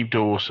mean, Steve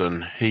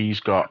Dawson, he's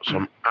got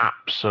some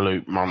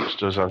absolute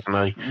monsters, hasn't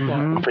he?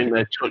 Mm-hmm. I think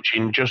they're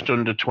touching just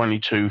under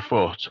 22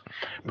 foot.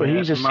 But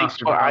he's a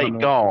 6'8"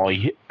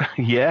 guy.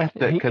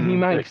 He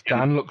makes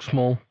Dan look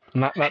small.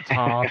 And that's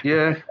hard.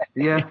 Yeah.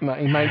 He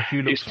makes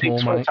you look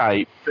small, mate.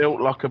 6'8", built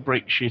like a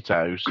brick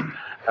shithouse.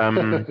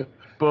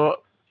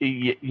 But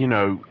you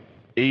know,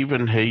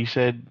 even he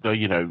said,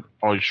 you know,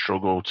 I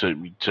struggle to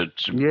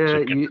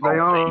they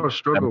are a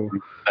struggle.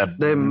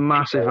 They're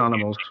massive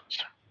animals.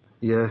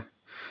 Yeah.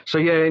 So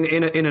yeah,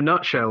 in a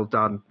nutshell,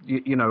 Dan,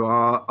 you know,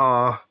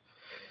 our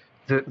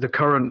the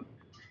current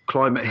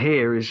climate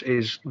here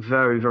is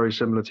very, very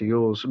similar to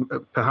yours.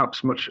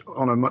 Perhaps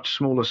on a much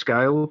smaller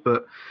scale,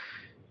 but.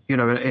 You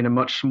know, in a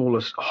much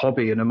smaller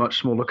hobby in a much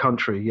smaller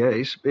country,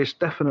 it's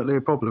definitely a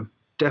problem.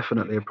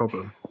 Definitely a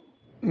problem.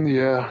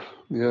 Yeah,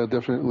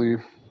 definitely.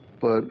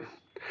 But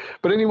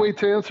anyway,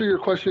 to answer your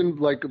question,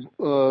 like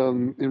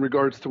in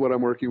regards to what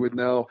I'm working with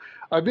now,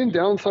 I've been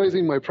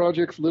downsizing my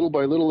projects little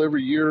by little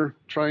every year,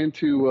 trying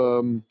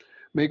to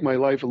make my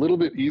life a little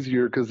bit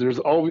easier because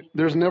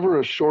there's never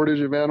a shortage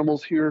of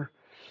animals here.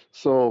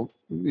 So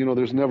you know,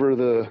 there's never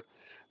the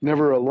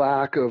never a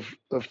lack of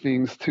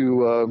things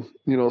to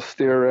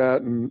stare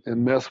at and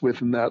mess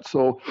with and that.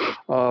 So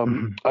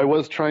I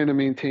was trying to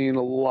maintain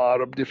a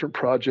lot of different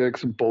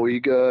projects and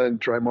Boiga and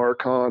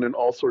Drymarchon and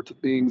all sorts of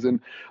things. And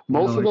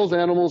most of those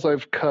animals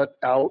I've cut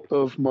out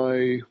of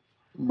my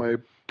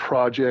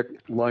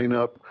project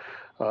lineup.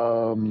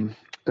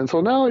 And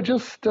so now I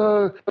just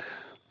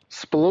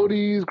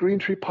Spilotes, green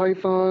tree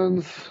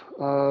pythons,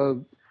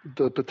 the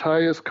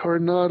Pitaius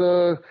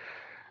carnata,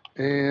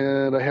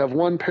 and I have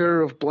one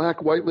pair of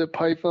black white-lip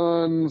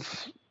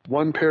pythons,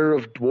 one pair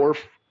of dwarf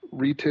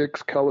retics,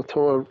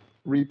 Calatoa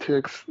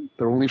retics.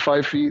 They're only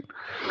 5 feet.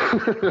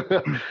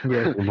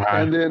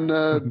 And then,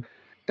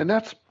 and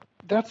that's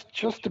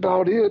just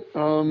about it.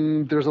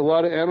 There's a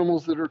lot of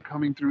animals that are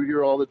coming through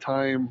here all the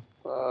time.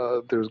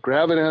 There's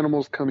gravid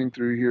animals coming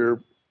through here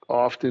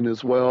often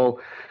as well.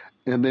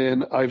 And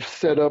then I've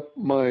set up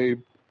my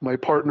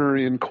partner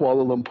in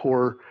Kuala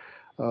Lumpur.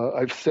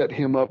 I've set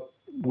him up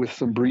with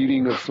some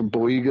breeding of some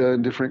Boiga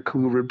and different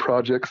colubrid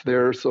projects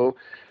there. So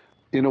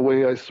in a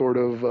way, I sort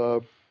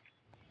of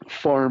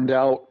farmed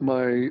out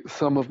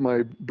some of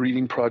my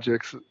breeding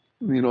projects.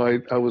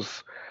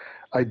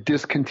 I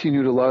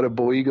discontinued a lot of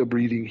Boiga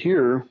breeding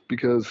here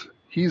because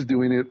he's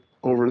doing it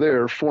over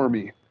there for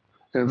me.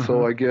 And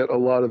so I get a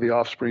lot of the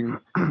offspring.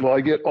 Well,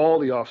 I get all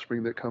the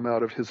offspring that come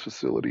out of his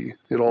facility.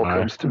 It all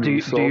comes to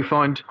me.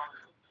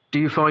 Do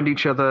you find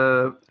each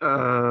other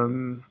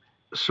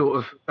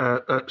sort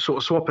of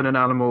swapping in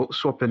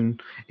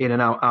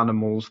and out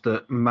animals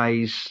that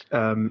may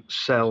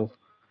sell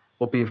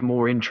or be of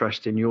more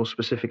interest in your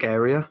specific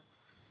area?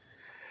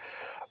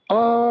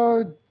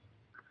 I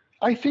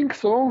think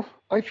so.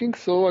 I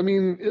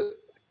mean,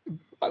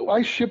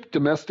 I ship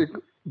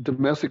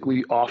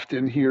domestically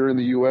often here in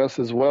the U.S.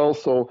 as well.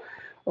 So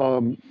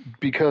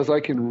because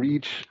I can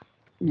reach,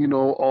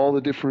 all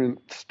the different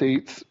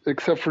states,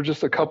 except for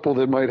just a couple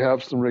that might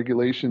have some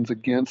regulations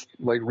against,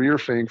 like rear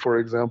fang, for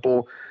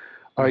example,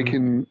 I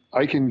can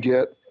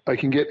get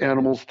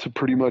animals to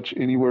pretty much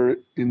anywhere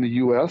in the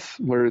U.S.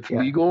 where it's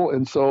legal.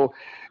 And so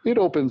it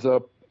opens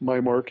up my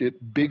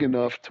market big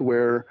enough to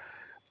where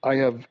I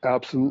have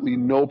absolutely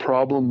no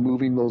problem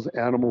moving those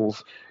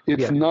animals.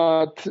 It's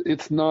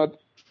not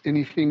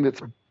anything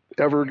that's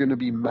ever going to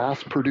be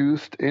mass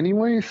produced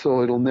anyway,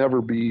 so it'll never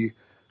be,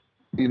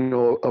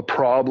 a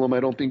problem. I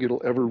don't think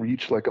it'll ever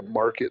reach like a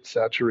market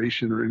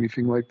saturation or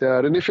anything like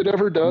that. And if it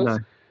ever does,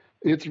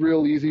 it's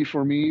real easy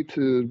for me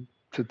to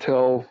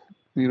tell,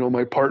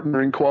 my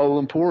partner in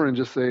Kuala Lumpur and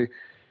just say,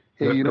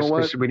 hey,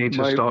 we need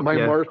to stop.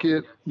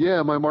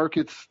 My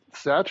market's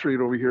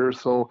saturated over here,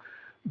 so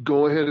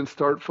go ahead and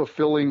start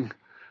fulfilling,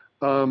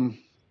 the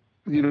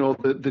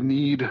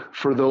need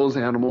for those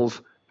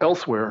animals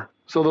elsewhere.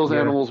 So those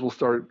animals will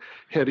start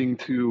heading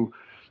to,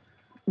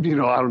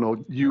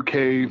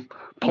 UK,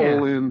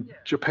 Poland,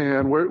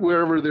 Japan,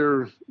 wherever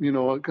they're,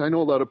 I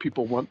know a lot of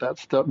people want that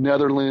stuff.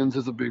 Netherlands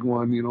is a big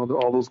one,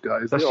 all those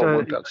guys, they all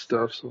want that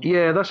stuff. So.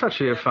 Yeah, that's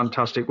actually a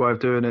fantastic way of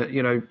doing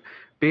it.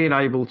 Being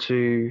able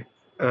to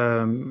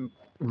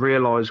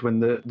realize when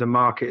the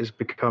market is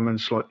becoming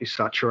slightly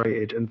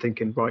saturated and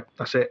thinking, right,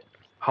 that's it,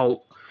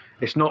 halt.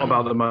 It's not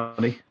about the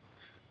money.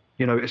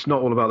 It's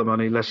not all about the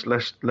money. Let's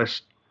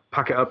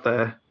pack it up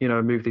there,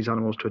 move these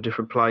animals to a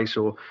different place,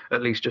 or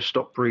at least just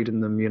stop breeding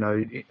them,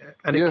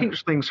 and it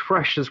keeps things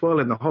fresh as well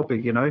in the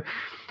hobby,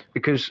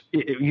 because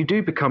you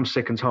do become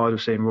sick and tired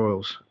of seeing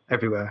royals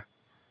everywhere.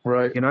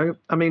 Right.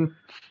 I mean,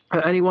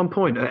 at any one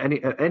point, at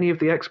any of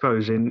the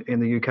expos in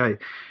the UK,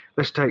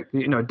 let's take,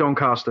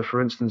 Doncaster, for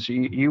instance,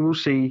 you will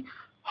see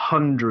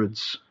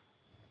hundreds.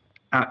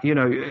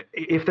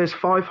 If there's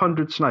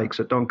 500 snakes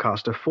at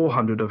Doncaster,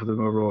 400 of them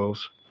are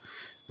royals.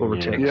 Or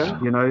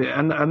retics,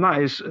 and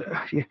that is,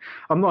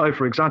 I'm not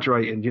over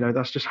exaggerating,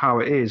 that's just how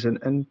it is.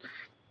 And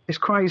it's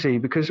crazy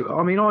because,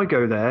 I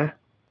go there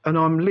and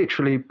I'm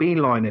literally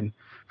beelining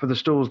for the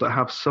stalls that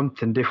have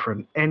something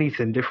different,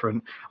 anything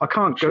different. I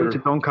can't go to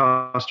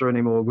Doncaster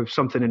anymore with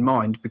something in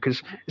mind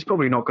because it's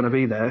probably not going to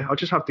be there. I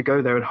just have to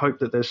go there and hope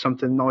that there's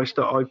something nice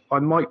that I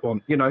might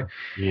want, Yeah.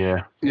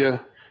 Yeah.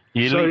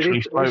 You literally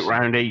float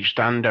around each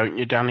stand, don't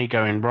you, Danny,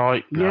 going,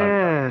 right?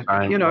 Yeah.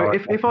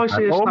 If I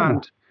see a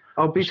stand...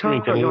 I'll be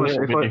totally honest.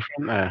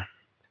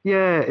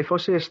 If I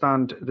see a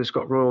stand that's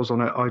got royals on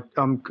it,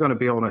 I'm going to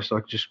be honest. I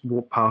just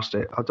walk past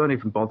it. I don't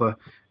even bother,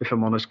 if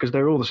I'm honest, because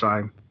they're all the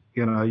same.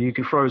 You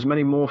can throw as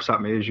many morphs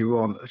at me as you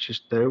want. It's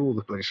just they're all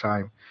the bloody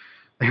same.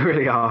 They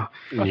really are.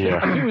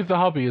 I think with the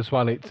hobby as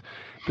well,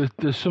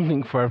 there's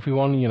something for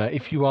everyone.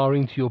 If you are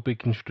into your big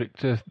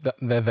constrictors,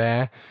 they're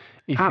there.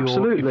 If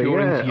you're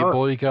into your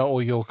Boiga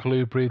or your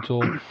colubrids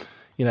or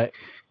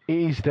it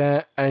is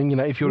there, and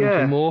if you're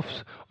into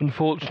morphs,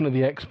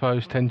 unfortunately the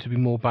expos tend to be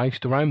more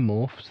based around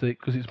morphs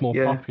because it's more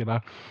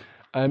popular.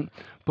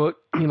 But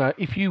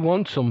if you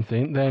want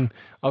something, then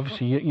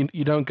obviously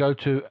you don't go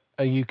to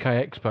a UK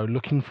expo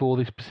looking for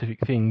this specific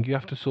thing. You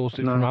have to source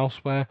it from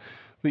elsewhere,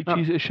 which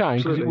is a shame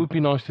because it would be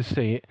nice to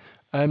see it.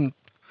 I'm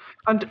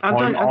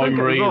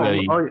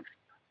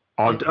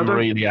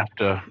really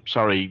after.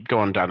 Sorry, go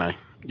on, Danny.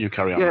 You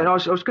carry on. Yeah, I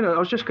was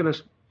just gonna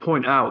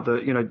point out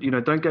that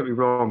don't get me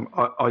wrong,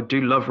 I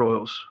do love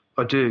royals.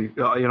 I do.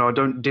 I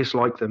don't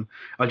dislike them.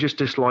 I just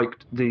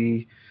disliked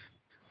the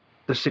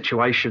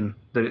situation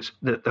that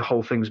the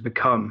whole thing's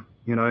become.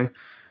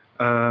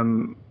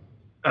 And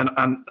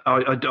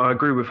I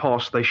agree with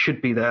Hoss. They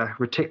should be there.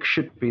 Ratik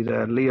should be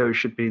there. Leo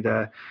should be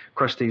there.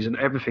 Cresties and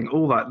everything.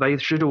 All that, they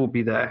should all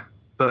be there.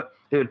 But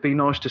it would be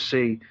nice to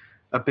see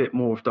a bit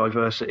more of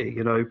diversity,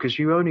 because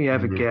you only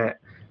ever get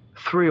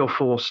 3 or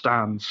 4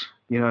 stands,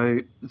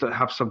 that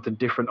have something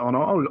different on.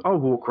 I'll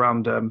walk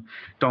around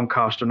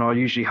Doncaster, and I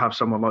usually have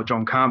someone like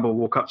John Campbell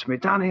walk up to me.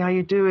 Danny, how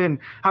you doing?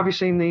 Have you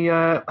seen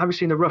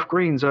the rough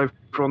greens over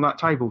on that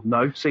table?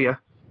 No, see ya.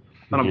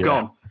 And I'm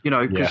gone.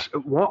 Because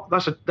what?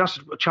 That's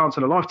a chance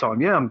in a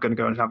lifetime. Yeah, I'm going to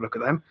go and have a look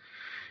at them.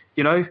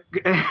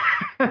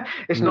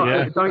 It's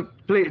not.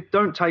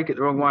 Don't take it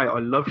the wrong way. I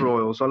love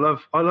royals. I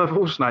love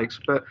all snakes,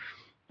 but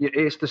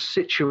it's the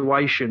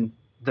situation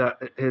that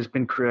has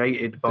been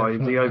created by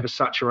the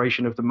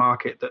oversaturation of the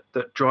market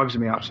that drives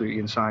me absolutely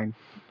insane.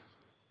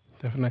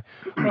 Definitely.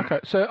 Okay,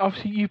 so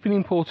obviously you've been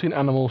importing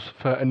animals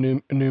for a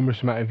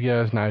numerous amount of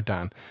years now,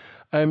 Dan.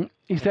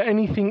 Is there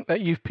anything that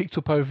you've picked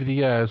up over the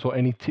years, or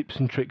any tips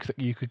and tricks that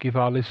you could give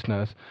our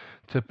listeners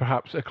to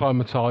perhaps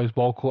acclimatise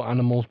wild-caught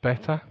animals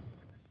better?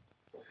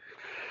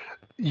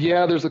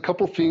 Yeah, there's a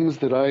couple things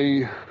that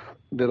I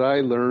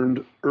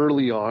learned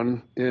early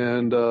on,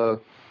 and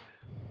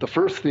the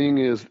first thing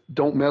is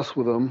don't mess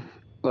with them.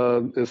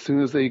 As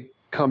soon as they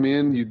come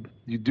in,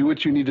 you do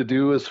what you need to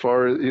do as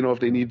far as, if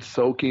they need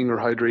soaking or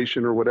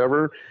hydration or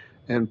whatever,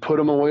 and put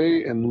them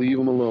away and leave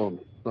them alone.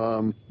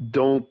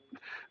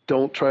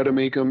 Don't try to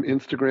make them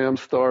Instagram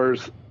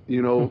stars,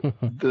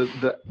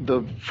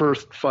 the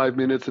first 5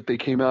 minutes that they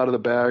came out of the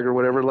bag or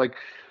whatever. Like,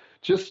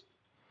 just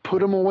put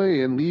them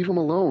away and leave them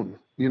alone,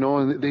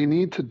 and they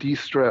need to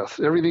de-stress.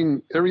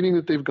 Everything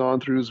that they've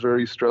gone through is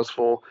very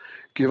stressful.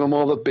 Give them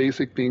all the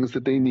basic things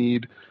that they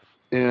need.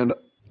 And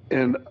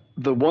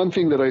the one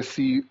thing that I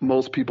see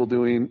most people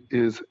doing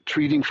is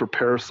treating for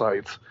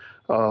parasites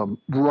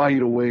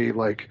right away.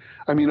 Like,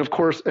 I mean, of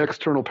course,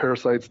 external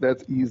parasites,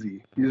 that's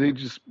easy.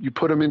 You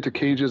put them into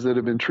cages that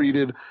have been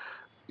treated,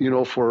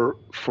 for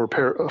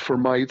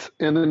mites,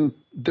 and then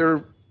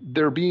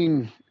they're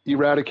being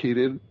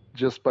eradicated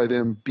just by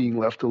them being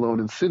left alone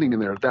and sitting in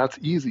there. That's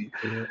easy.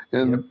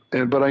 Yeah.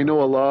 But I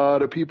know a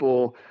lot of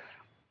people,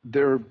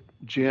 they're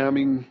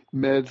jamming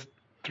meds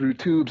through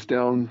tubes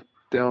down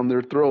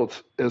their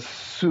throats as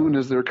soon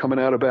as they're coming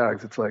out of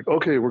bags. It's like,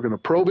 okay, we're going to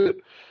probe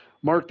it,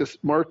 mark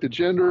the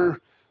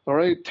gender. All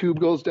right, tube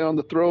goes down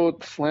the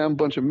throat, slam a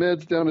bunch of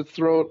meds down its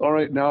throat. All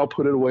right, now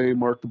put it away,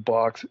 mark the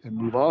box, and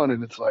move on.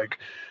 And it's like,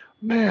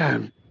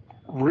 man,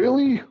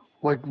 really?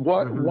 Like,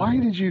 what? Why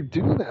did you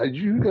do that?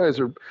 You guys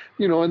are,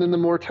 and then the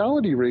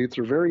mortality rates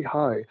are very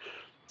high.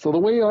 So the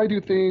way I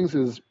do things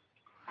is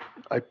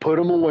I put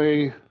them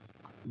away.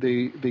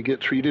 They get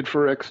treated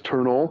for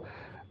external,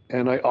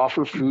 and I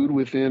offer food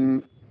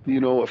within,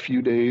 a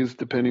few days,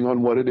 depending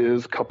on what it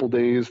is, couple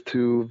days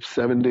to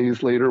 7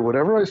 days later,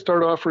 whatever. I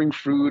start offering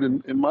food,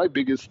 and my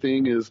biggest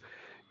thing is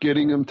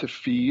getting them to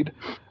feed,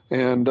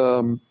 and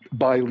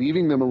by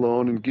leaving them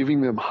alone and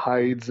giving them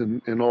hides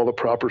and all the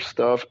proper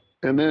stuff,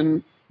 and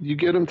then you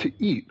get them to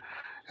eat.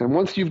 And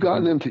once you've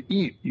gotten them to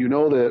eat,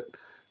 that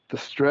the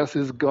stress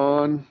is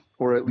gone,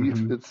 or at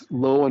least it's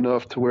low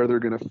enough to where they're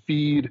going to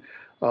feed.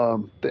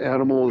 The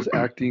animal is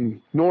acting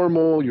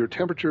normal, your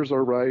temperatures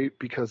are right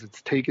because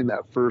it's taken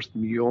that first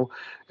meal,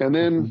 and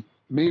then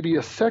maybe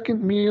a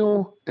second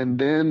meal, and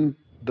then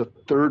the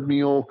third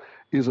meal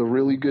is a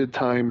really good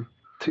time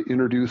to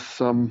introduce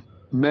some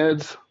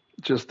meds,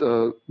 just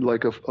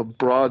like a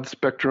broad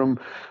spectrum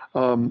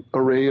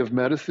array of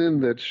medicine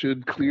that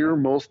should clear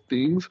most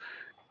things.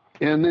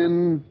 And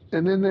then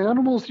the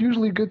animal's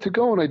usually good to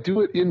go, and I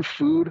do it in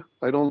food.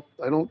 I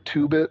don't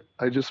tube it.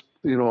 I just,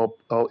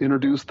 I'll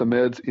introduce the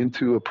meds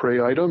into a prey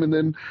item, and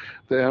then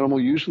the animal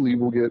usually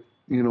will get,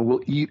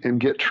 will eat and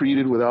get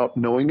treated without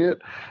knowing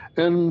it.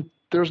 And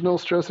there's no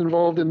stress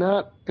involved in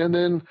that. And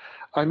then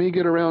I may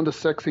get around to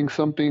sexing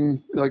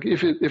something, like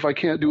if I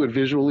can't do it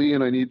visually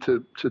and I need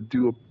to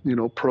do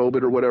a, probe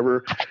it or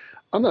whatever,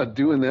 I'm not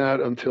doing that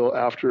until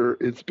after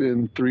it's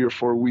been 3 or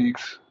 4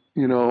 weeks.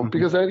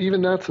 Because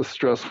that's a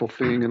stressful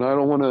thing, and I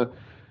don't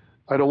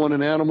want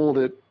an animal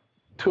that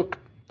took,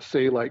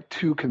 say, like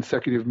 2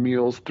 consecutive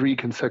meals, 3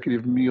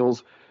 consecutive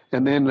meals,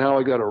 and then now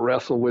I got to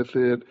wrestle with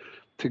it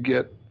to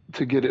get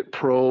it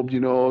probed.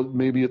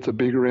 Maybe it's a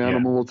bigger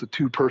animal, it's a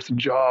 2-person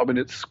job, and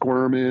it's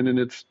squirming and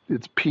it's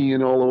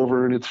peeing all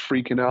over and it's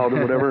freaking out or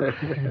whatever.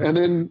 And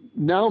then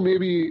now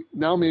maybe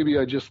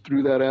I just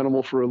threw that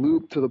animal for a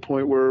loop to the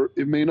point where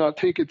it may not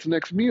take its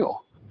next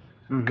meal,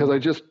 because I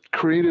just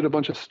created a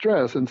bunch of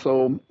stress. And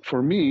so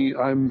for me,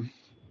 I'm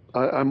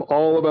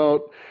all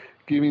about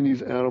giving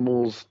these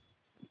animals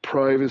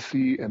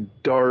privacy and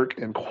dark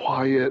and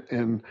quiet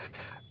and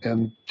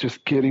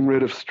just getting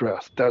rid of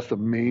stress. That's the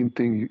main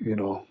thing. You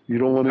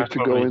don't want it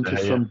to go into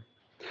some,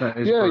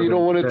 you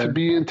don't want it to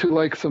be into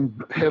like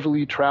some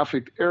heavily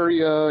trafficked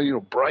area,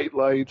 bright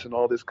lights and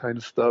all this kind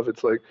of stuff.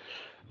 It's like,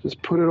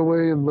 just put it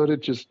away and let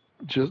it just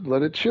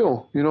let it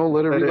chill,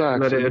 let it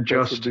relax. Let it and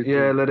adjust. that's a big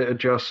Yeah, thing. let it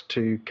adjust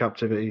to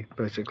captivity,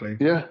 basically.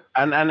 Yeah.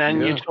 And Yeah.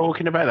 you're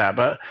talking about that,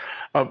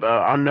 but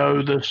I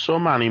know there's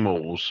some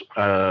animals,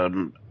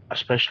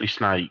 especially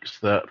snakes,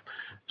 that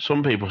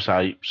some people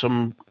say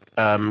some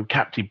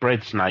captive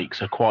bred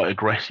snakes are quite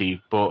aggressive,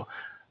 but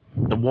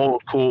the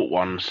wild caught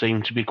ones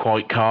seem to be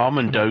quite calm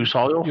and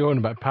docile. You're on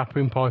about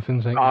papuan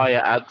pythons, ain't you? Oh,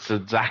 yeah, that's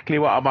exactly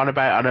what I'm on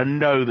about, and I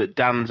know that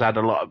Dan's done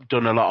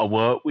a lot of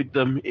work with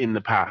them in the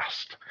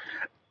past.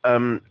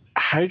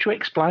 How do you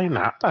explain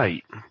that,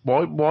 mate?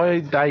 Why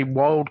they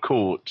wild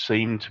caught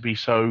seem to be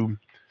so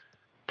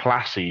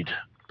placid,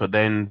 but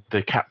then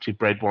the captive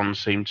bred ones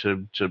seem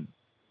to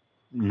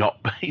not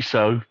be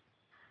so?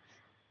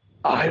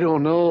 I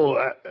don't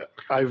know.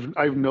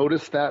 I've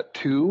noticed that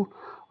too.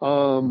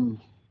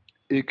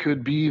 It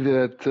could be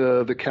that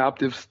the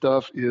captive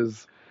stuff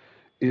is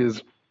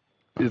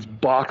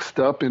boxed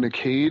up in a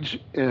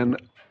cage,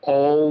 and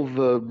all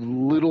the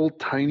little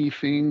tiny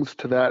things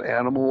to that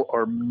animal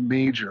are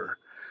major.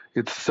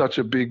 It's such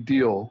a big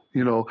deal.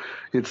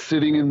 It's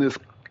sitting in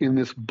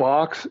this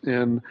box,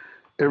 and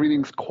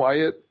everything's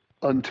quiet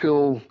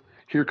until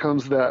here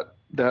comes that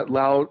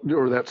loud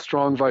or that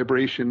strong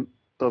vibration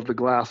of the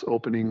glass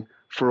opening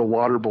for a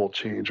water bowl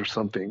change or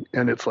something,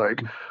 and it's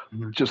like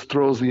just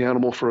throws the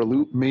animal for a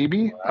loop.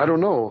 Maybe, I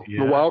don't know.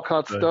 Yeah, the wild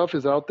caught stuff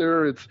is out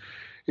there.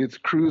 It's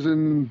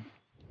cruising,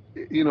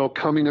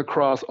 coming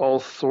across all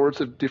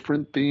sorts of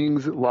different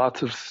things,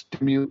 lots of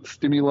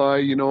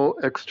stimuli,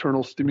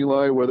 external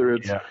stimuli, whether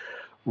it's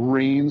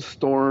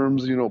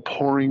rainstorms,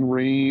 pouring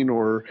rain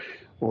or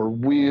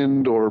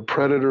wind or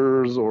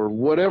predators or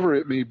whatever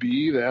it may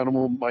be. The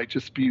animal might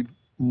just be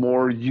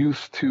more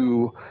used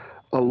to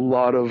a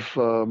lot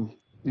of,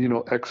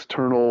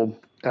 external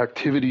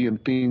activity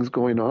and things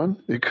going on.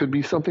 It could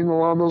be something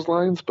along those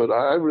lines, but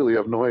I really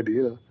have no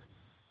idea.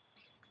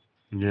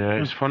 Yeah,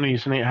 it's funny,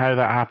 isn't it, how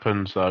that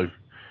happens, though?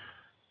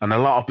 And a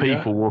lot of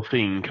people will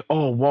think,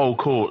 oh, wild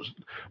caught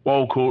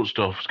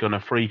stuff's going to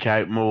freak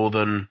out more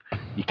than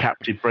your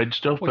captive bred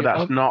stuff, but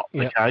that's not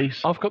the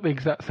case. I've got the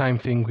exact same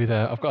thing with,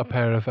 I've got a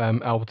pair of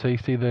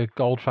Albertisi, the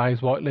gold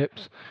phase white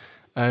lips.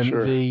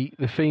 Sure.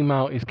 The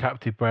female is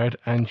captive bred,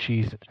 and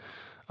she's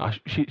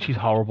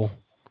horrible.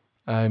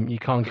 You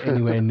can't get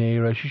anywhere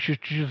near her. She's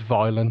just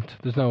violent.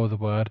 There's no other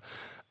word.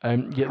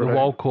 Yet the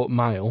wild caught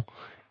male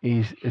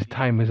is as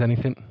tame as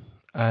anything.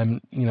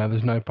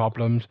 There's no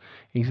problems.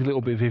 He's a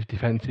little bit viv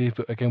defensive,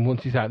 but again,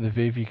 once he's out of the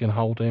viv, you can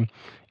hold him.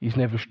 He's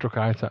never struck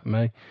out at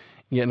me.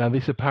 Yet now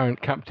this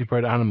apparent captive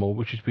bred animal,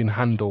 which has been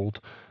handled,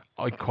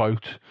 I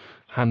quote,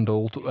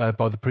 handled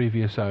by the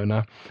previous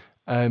owner,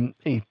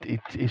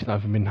 it's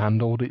never been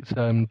handled.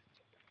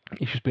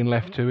 It's just been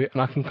left to it,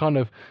 and I can kind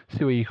of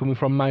see where you're coming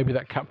from. Maybe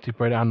that captive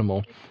bred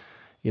animal,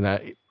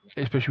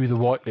 especially with the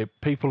white lip,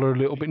 people are a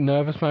little bit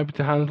nervous maybe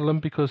to handle them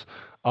because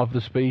of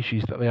the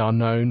species that they are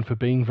known for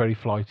being very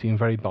flighty and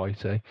very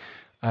bitey.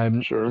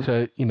 Sure.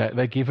 So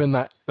they're given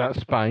that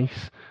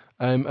space,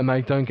 and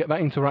they don't get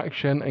that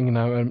interaction,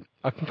 and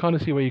I can kind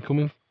of see where you're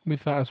coming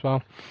with that as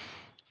well.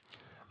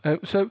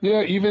 So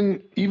yeah,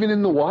 even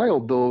in the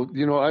wild though,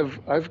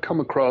 I've come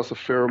across a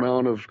fair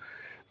amount of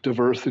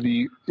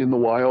diversity in the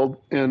wild,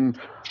 and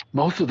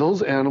most of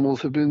those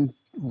animals have been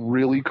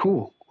really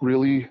cool,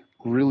 really,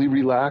 really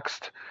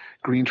relaxed.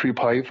 Green tree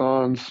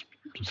pythons,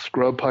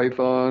 scrub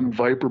python,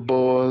 viper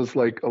boas,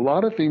 like a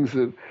lot of things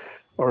that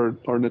are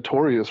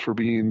notorious for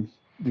being,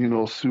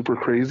 super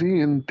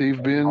crazy, and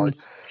they've been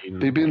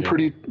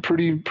pretty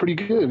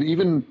good.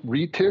 Even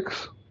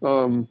retics, a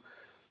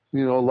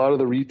lot of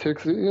the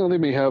retics, they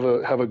may have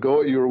a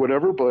go at you or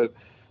whatever, but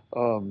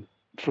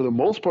for the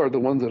most part, the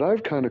ones that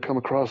I've kind of come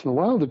across in the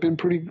wild have been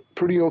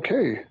pretty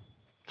okay.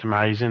 It's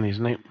amazing,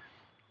 isn't it?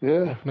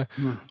 Yeah.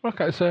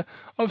 Okay, so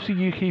obviously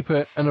you keep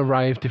an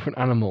array of different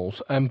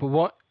animals, but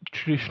what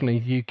traditionally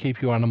do you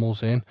keep your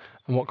animals in,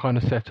 and what kind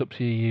of setups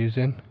are you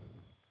using?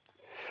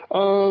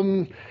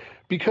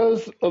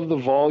 Because of the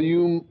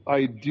volume,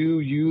 I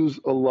do use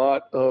a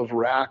lot of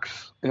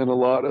racks and a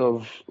lot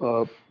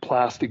of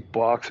plastic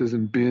boxes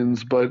and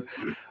bins, but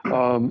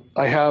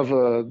I have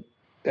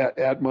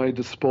at my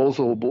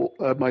disposal,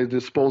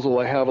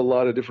 I have a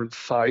lot of different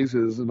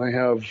sizes, and I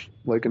have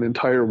like an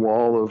entire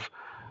wall of,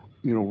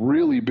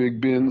 really big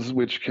bins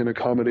which can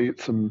accommodate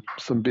some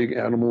big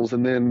animals,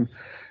 and then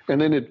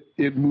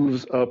it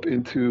moves up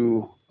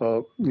into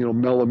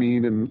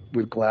melamine and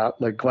with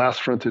glass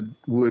fronted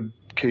wood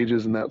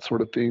cages and that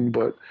sort of thing.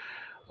 But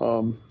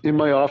in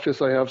my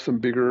office, I have some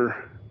bigger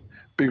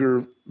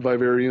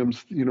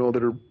vivariums,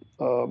 that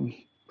are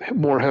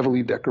more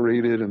heavily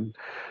decorated and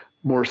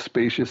more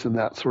spacious and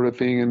that sort of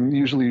thing. And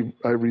usually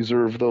I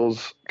reserve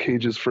those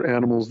cages for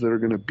animals that are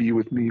going to be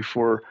with me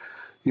for,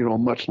 a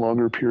much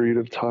longer period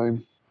of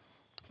time.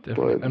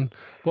 Definitely. And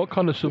what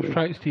kind of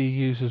substrates do you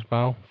use as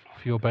well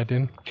for your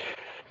bedding?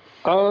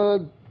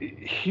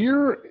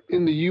 Here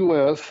in the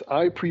U.S.,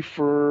 I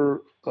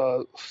prefer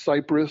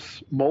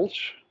cypress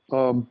mulch,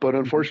 but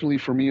unfortunately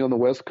for me on the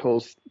West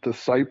Coast, the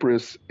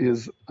cypress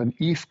is an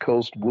East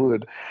Coast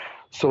wood.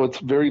 So it's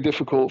very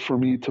difficult for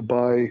me to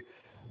buy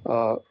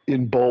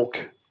in bulk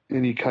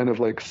any kind of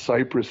like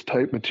cypress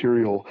type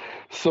material.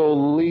 So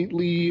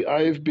lately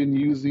I've been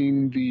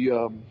using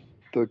the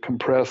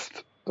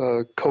compressed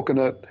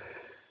coconut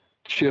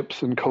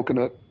chips and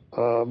coconut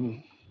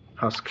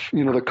Husk.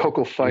 the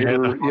cocoa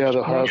fiber,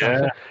 the husk.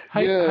 Yeah.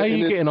 How are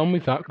you getting on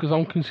with that? Because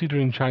I'm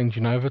considering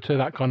changing over to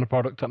that kind of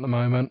product at the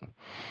moment.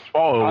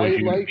 Oh, I would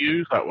you like-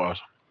 use that was?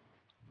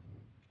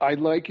 I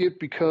like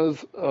it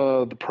because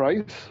the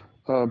price,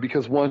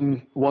 because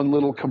one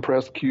little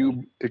compressed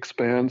cube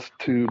expands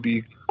to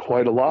be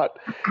quite a lot.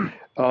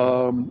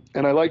 And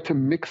I like to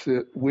mix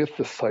it with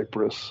the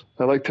cypress.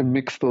 I like to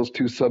mix those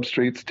two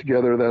substrates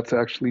together. That's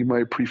actually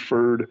my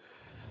preferred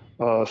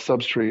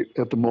substrate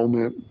at the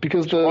moment,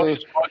 because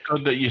It's quite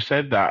good that you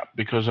said that,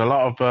 because a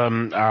lot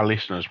of our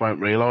listeners won't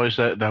realise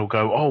that. They'll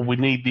go, "Oh, we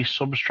need this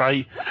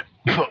substrate,"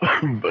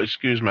 but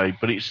excuse me,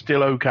 but it's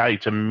still okay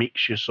to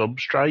mix your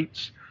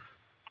substrates.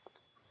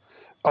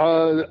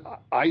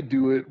 I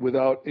do it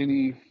without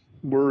any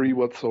worry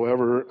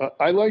whatsoever.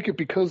 I like it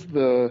because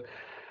the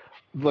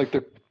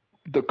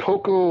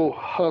cocoa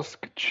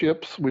husk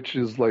chips, which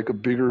is like a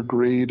bigger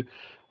grade,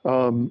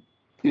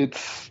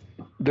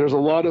 there's a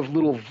lot of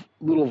little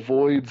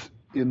voids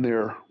in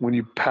there when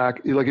you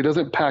pack. Like, it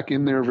doesn't pack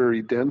in there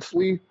very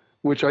densely,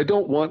 which I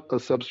don't want a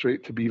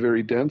substrate to be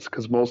very dense,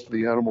 because most of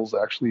the animals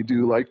actually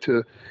do like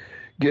to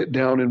get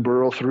down and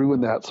burrow through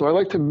in that. So I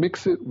like to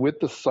mix it with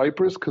the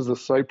cypress, because the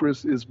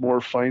cypress is more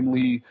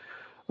finely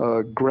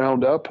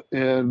ground up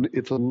and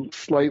it's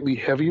slightly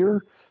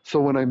heavier.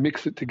 So when I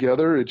mix it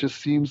together, it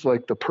just seems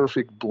like the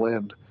perfect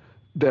blend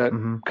that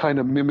kind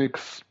of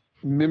mimics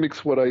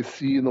what I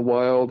see in the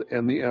wild,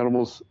 and the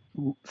animals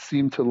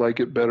seem to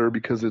like it better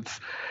because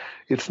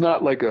it's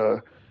not like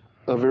a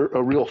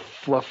real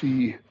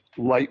fluffy,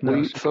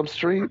 lightweight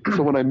substrate.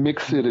 So when I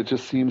mix it, it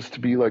just seems to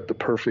be like the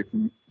perfect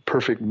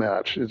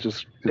match.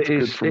 It's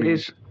good for me.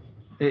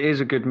 It is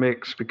a good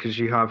mix, because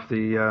you have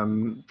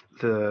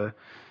the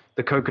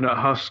coconut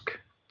husk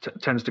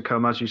tends to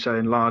come, as you say,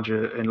 in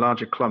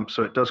larger clumps,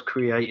 so it does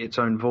create its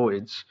own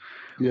voids.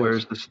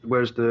 Yes.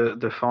 Whereas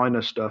the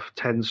finer stuff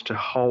tends to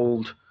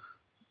hold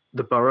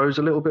the burrows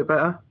a little bit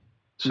better.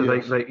 So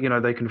yes.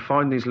 they can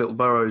find these little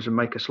burrows and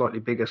make a slightly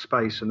bigger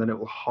space, and then it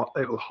will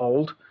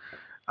hold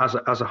as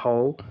a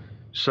whole.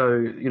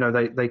 So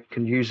they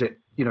can use it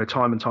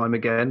time and time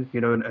again,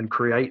 and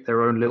create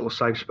their own little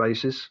safe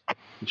spaces,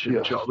 which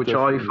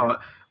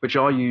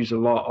I use a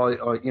lot. I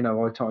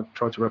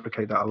try to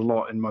replicate that a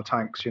lot in my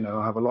tanks.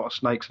 I have a lot of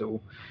snakes that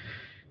will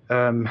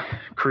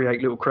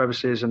create little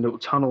crevices and little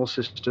tunnel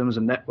systems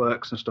and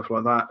networks and stuff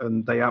like that,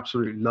 and they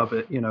absolutely love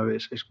it.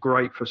 It's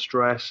great for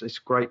stress. It's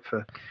great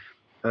for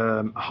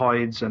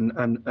hides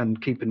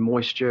and keeping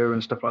moisture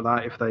and stuff like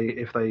that.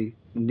 If they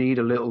need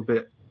a little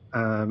bit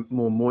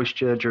more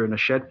moisture during a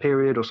shed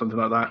period or something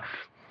like that,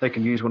 they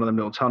can use one of them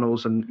little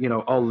tunnels. And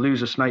I'll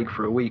lose a snake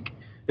for a week,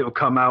 it will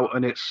come out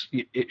and it's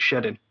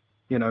shedding.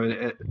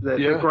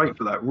 They're great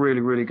for that.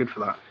 Really, really good for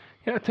that.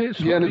 Yeah,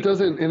 and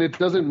it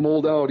doesn't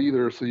mold out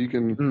either, so you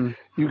can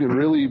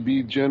really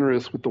be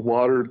generous with the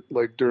water,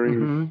 like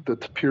during the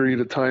period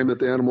of time that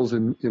the animal's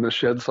in a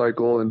shed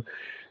cycle, and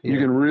you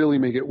can really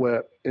make it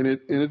wet, and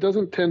it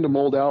doesn't tend to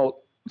mold out.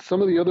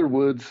 Some of the other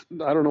woods,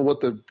 I don't know what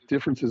the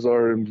differences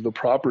are in the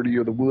property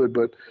of the wood,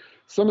 but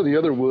some of the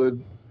other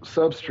wood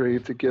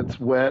substrates, it gets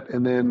wet,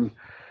 and then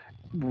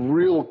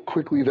real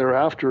quickly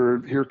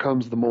thereafter, here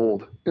comes the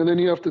mold, and then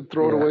you have to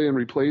throw it away and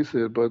replace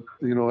it. But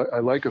I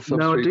like a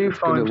substrate that's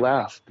going to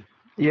last.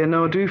 Yeah,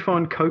 no, I do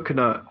find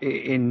coconut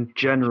in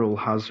general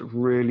has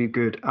really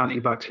good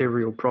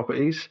antibacterial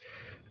properties.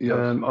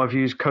 Yes. I've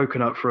used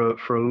coconut for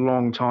a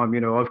long time.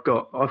 I've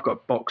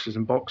got boxes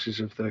and boxes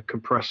of the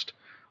compressed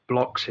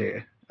blocks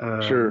here.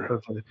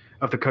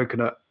 Of the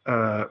coconut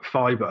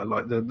fiber,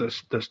 like the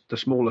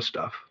smaller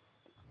stuff.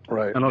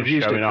 Right. And I've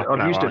used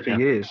it for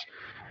years.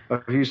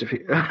 I've used it for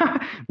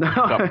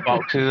got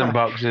boxes and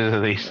boxes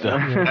of these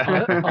stuff.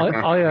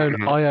 I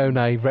own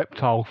a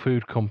reptile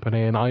food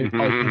company, and I can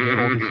get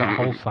all this at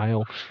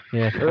wholesale.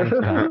 Yeah,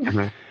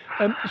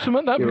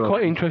 something that'd be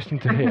quite interesting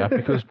to hear,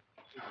 because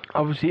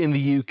obviously in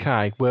the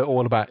UK we're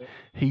all about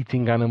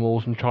heating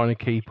animals and trying to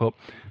keep up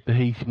the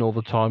heating all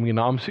the time.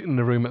 I'm sitting in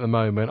the room at the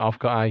moment. I've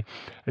got a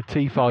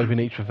T5 in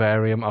each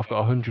vivarium. I've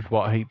got a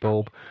 100-watt heat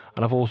bulb,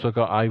 and I've also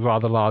got a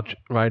rather large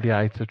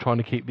radiator trying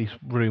to keep this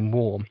room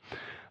warm.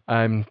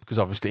 Because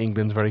obviously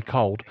England's very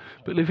cold.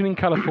 But living in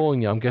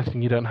California, I'm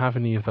guessing you don't have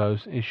any of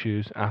those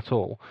issues at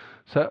all.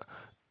 So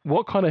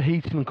what kind of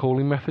heating and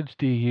cooling methods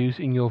do you use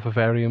in your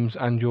vivariums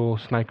and your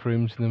snake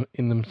rooms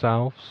in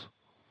themselves?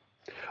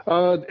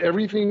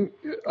 Everything.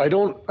 I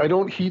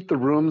don't heat the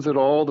rooms at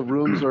all. The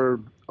rooms are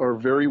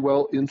very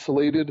well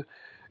insulated,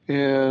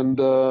 and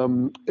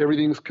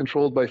everything's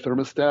controlled by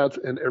thermostats,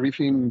 and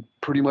everything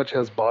pretty much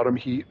has bottom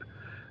heat.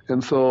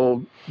 And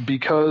so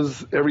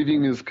because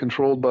everything is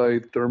controlled by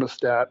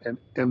thermostat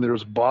and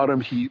there's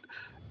bottom heat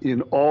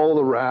in all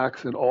the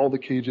racks and all the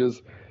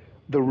cages,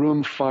 the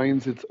room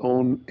finds its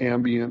own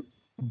ambient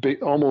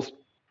almost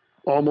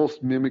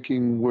almost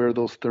mimicking where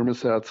those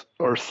thermostats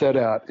are set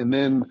at. And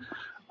then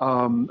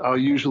I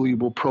usually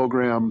will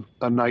program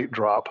a night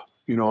drop,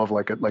 of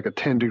like a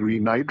 10-degree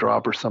night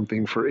drop or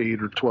something for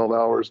 8 or 12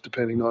 hours,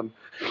 depending on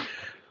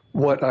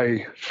what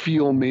I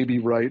feel may be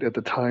right at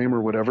the time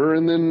or whatever.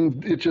 And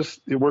then it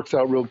works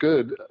out real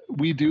good.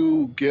 We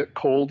do get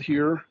cold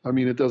here. I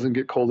mean, it doesn't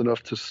get cold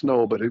enough to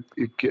snow, but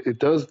it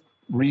does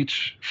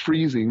reach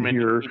freezing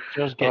here. It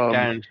does get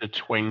down to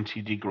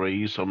 20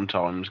 degrees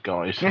sometimes,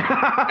 guys. That's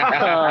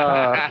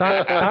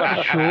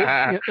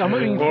short. I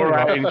mean, we're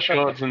out in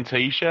shorts and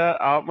t-shirt,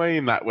 aren't we,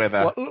 in that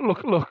weather? Well,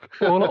 look.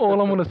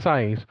 All I'm going to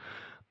say is,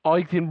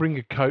 I didn't bring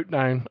a coat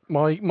down.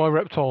 My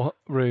reptile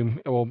room,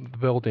 or the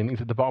building, is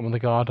at the bottom of the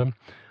garden.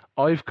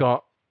 I've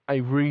got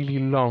a really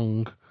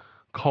long,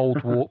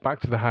 cold walk back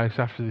to the house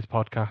after this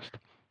podcast.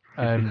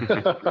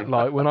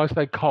 Like, when I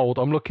say cold,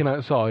 I'm looking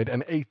outside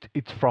and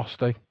it's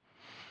frosty.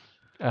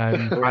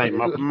 Mate,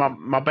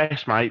 my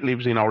best mate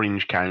lives in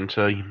Orange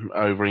County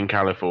over in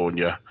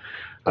California.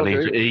 And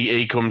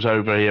he comes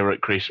over here at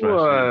Christmas.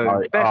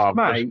 Whoa, best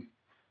mate?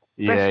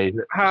 Yeah,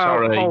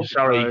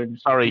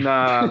 sorry.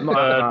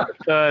 Nah,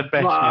 third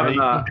best mate.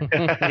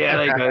 Yeah,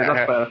 there you go.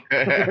 That's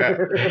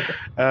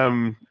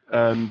better.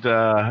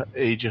 And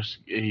he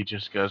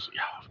just goes,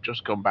 I've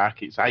just come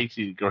back. It's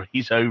 80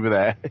 degrees over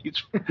there.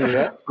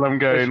 I'm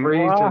going,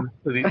 freezing.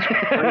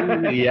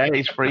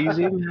 It's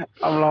freezing.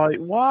 I'm like,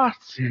 what?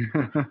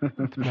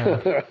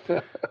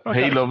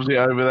 He loves it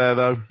over there,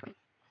 though.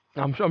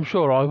 I'm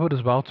sure I would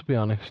as well, to be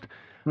honest.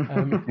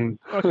 Okay,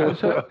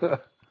 so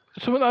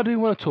something I do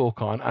want to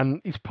talk on,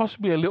 and it's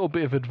possibly a little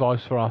bit of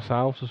advice for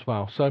ourselves as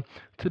well. So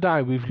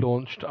today we've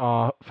launched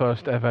our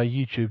first ever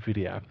YouTube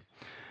video,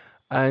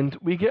 and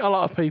we get a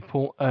lot of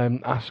people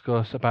ask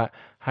us about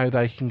how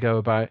they can go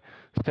about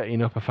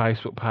setting up a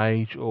Facebook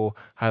page or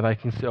how they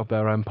can set up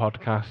their own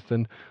podcast.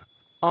 And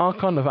our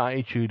kind of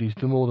attitude is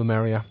the more the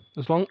merrier.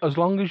 As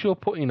long as you're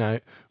putting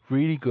out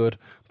really good,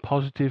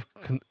 positive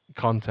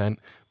content,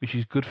 which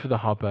is good for the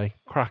hobby,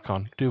 crack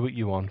on, do what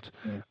you want,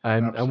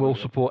 and we'll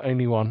support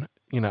anyone.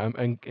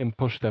 And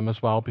push them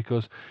as well,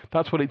 because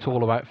that's what it's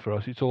all about for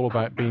us. It's all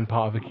about being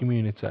part of a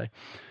community.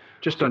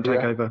 Just don't take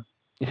over.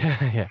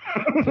 Yeah.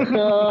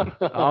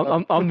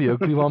 I'm the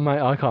ugly one,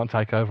 mate. I can't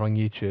take over on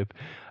YouTube.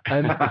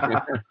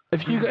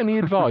 Have you got any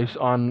advice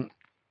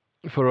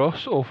for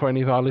us or for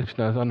any of our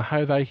listeners on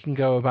how they can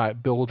go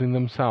about building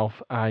themselves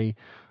a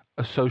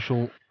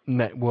social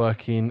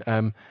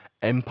networking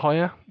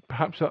empire?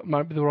 Perhaps that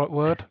might be the right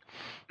word.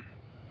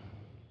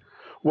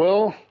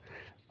 Well,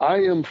 I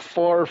am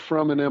far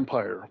from an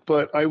empire,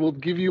 but I will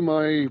give you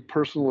my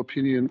personal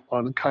opinion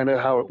on kind of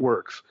how it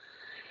works.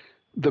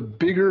 The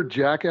bigger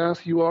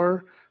jackass you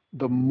are,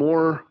 the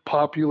more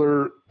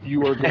popular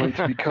you are going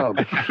to become.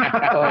 We're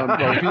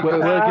going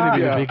to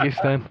be the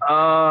biggest then.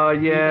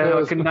 Yeah,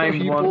 I can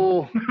name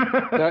one.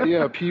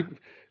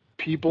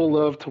 People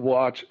love to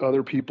watch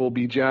other people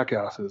be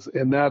jackasses,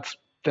 and that's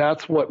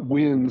what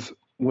wins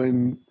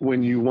when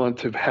you want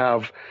to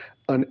have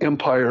an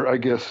empire, I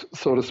guess,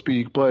 so to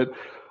speak. But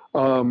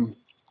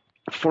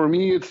for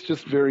me, it's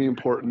just very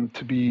important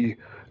to be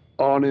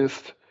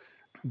honest,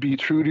 be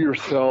true to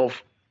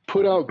yourself,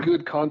 put out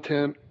good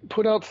content,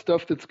 put out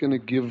stuff that's going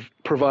to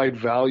provide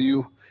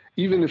value,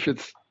 even if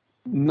it's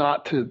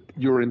not to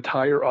your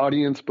entire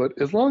audience. But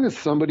as long as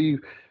somebody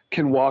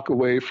can walk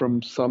away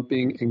from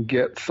something and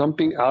get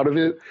something out of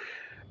it,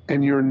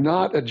 and you're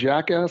not a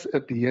jackass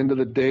at the end of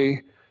the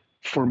day,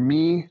 for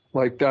me,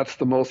 like, that's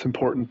the most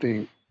important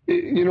thing.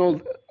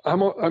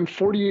 I'm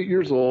 48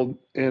 years old,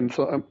 and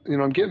so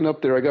I'm getting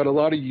up there. I got a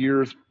lot of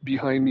years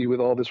behind me with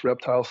all this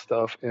reptile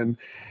stuff, and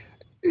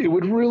it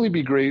would really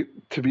be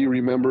great to be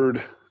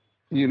remembered,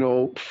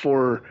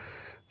 for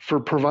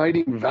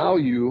providing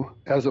value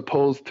as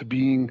opposed to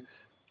being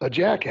a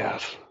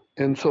jackass.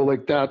 And so,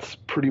 like, that's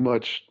pretty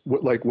much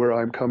where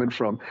I'm coming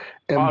from.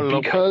 And I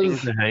love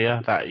to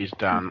hear that is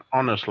done,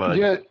 honestly.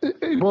 Yeah,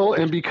 well,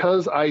 and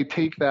because I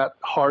take that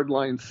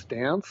hardline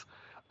stance,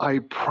 I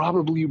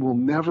probably will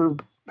never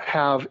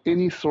have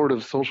any sort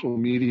of social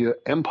media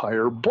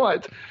empire,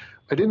 but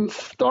I didn't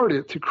start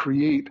it to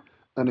create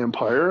an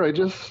empire. I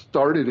just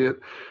started it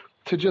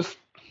to just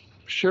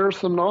share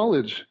some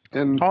knowledge.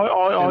 And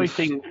I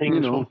think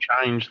things will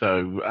change,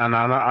 though, and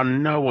I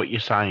know what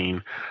you're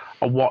saying.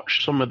 I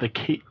watch some of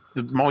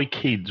my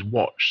kids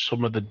watch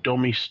some of the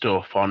dummy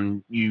stuff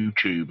on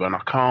YouTube, and I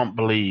can't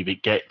believe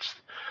it gets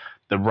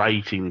the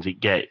ratings it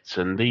gets,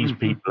 and these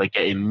people are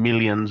getting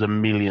millions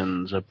and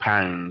millions of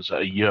pounds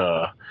a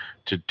year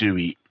to do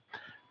it.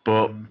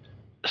 But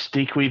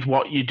stick with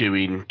what you're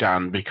doing,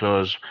 Dan,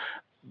 because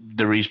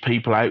there is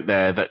people out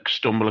there that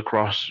stumble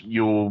across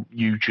your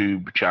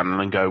YouTube channel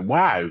and go,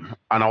 wow.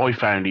 And I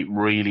found it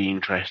really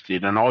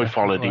interesting, and I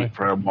followed it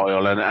for a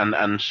while,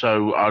 and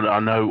so I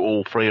know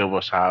all three of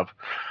us have.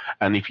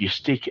 And if you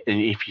stick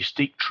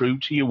true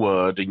to your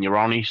word and you're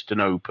honest and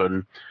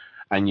open,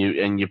 and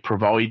you're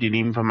providing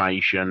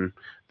information,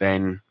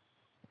 then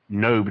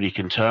nobody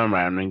can turn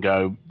around and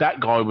go,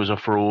 that guy was a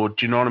fraud.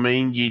 Do you know what I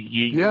mean?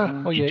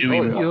 You're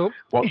doing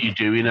what you're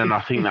doing, and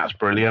I think that's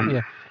brilliant.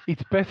 Yeah.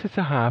 it's better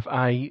to have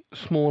a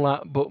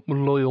smaller but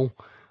loyal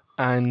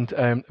and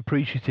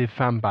appreciative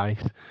fan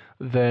base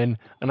than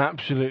an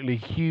absolutely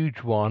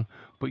huge one,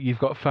 but you've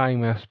got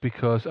famous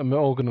because, and we're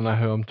all going to know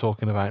who I'm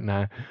talking about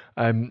now,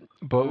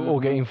 but all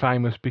getting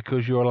famous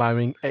because you're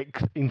allowing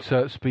X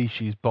insert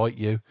species bite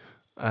you,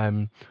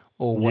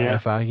 or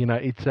whatever. You know,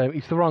 it's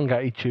the wrong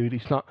attitude.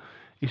 It's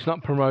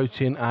not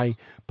promoting a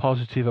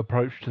positive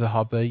approach to the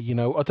hobby. You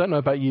know, I don't know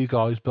about you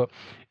guys, but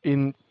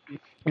in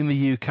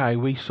the UK,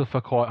 we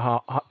suffer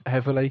quite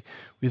heavily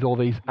with all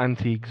these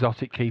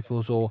anti-exotic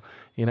keepers or,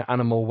 you know,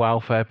 animal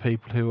welfare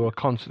people who are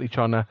constantly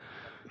trying to,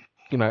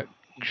 you know,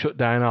 shut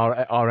down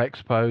our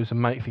expos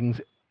and make things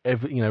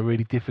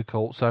really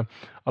difficult. So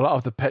a lot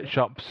of the pet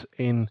shops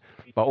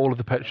all of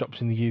the pet shops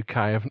in the UK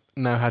have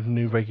now had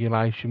new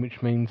regulation,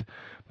 which means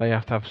they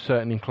have to have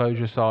certain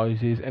enclosure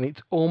sizes, and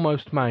it's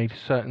almost made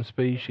certain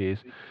species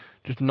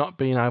just not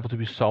being able to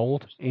be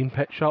sold in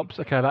pet shops.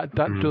 Okay, that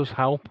does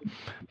help,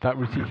 that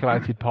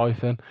reticulated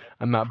python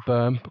and that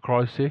berm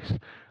crisis.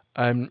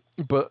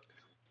 But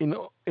in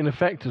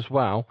effect as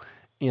well,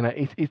 you know,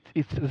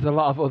 there's a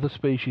lot of other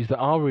species that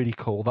are really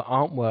cool that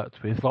aren't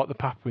worked with, like the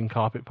Papuan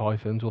carpet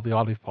pythons or the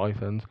olive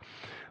pythons,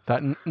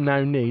 that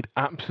now need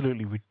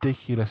absolutely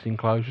ridiculous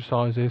enclosure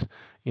sizes.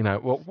 You know,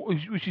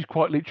 which is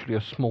quite literally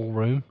a small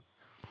room.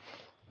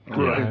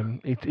 Right.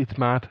 It's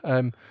mad.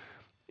 I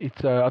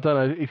don't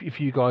know if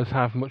you guys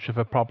have much of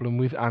a problem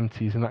with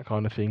antis and that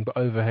kind of thing, but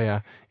over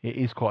here it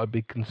is quite a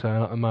big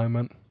concern at the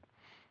moment.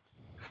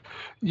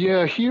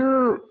 Yeah,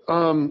 here,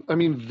 I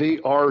mean, they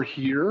are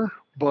here,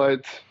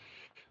 but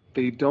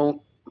they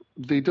don't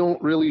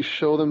really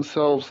show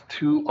themselves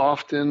too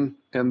often,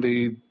 and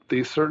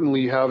they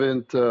certainly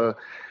haven't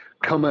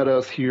come at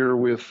us here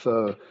with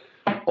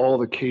all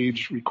the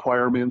cage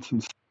requirements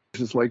and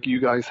sizes like you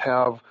guys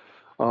have.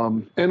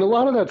 And a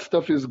lot of that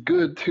stuff is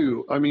good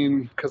too. I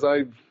mean, because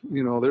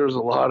there's a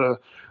lot of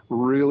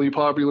really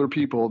popular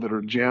people that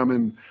are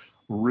jamming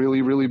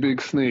really, really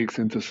big snakes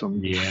into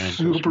some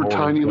super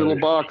tiny little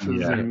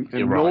boxes, and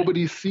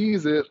nobody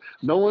sees it.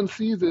 No one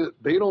sees it.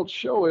 They don't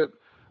show it,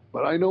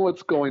 but I know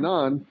what's going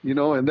on, you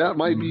know, and that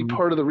might be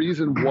part of the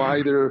reason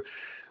why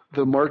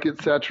the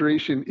market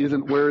saturation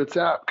isn't where it's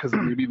at, because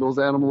maybe those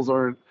animals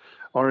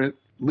aren't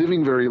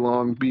living very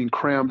long, being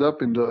crammed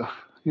up into,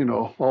 you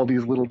know, all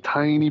these little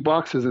tiny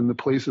boxes in the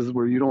places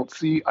where you don't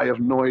see. I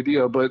have no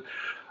idea. But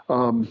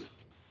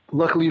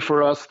luckily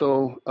for us,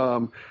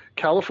 though,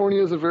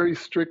 California is a very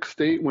strict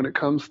state when it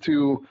comes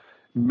to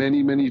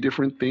many, many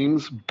different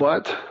things.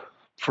 But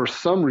for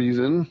some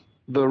reason,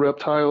 the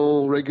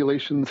reptile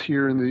regulations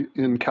here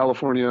in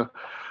California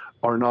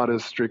are not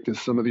as strict as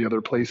some of the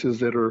other places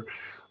that are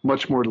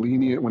much more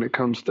lenient when it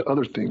comes to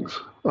other things,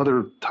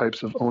 other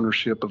types of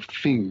ownership of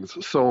things.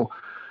 So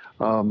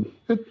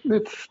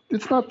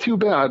it's not too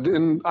bad.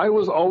 And I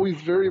was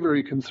always very,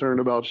 very concerned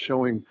about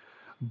showing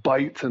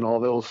bites and all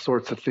those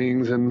sorts of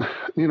things. And,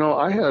 you know,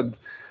 I had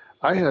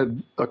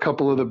a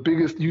couple of the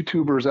biggest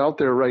YouTubers out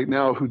there right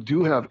now who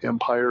do have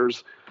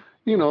empires,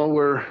 you know,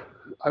 where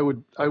I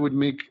would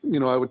make, you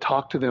know, I would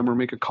talk to them or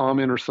make a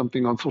comment or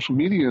something on social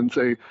media and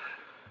say,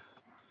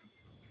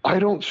 I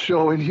don't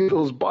show any of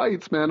those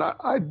bites, man.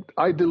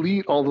 I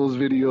delete all those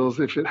videos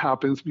if it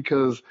happens,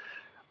 because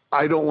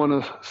I don't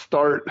want to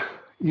start,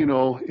 you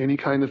know, any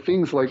kind of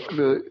things like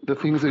the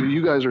things that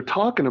you guys are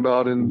talking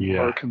about and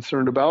are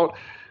concerned about.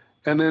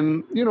 And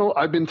then, you know,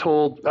 I've been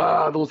told,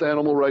 those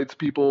animal rights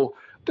people,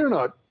 they're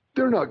not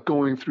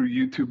going through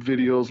YouTube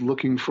videos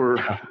looking for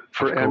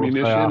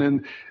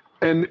ammunition.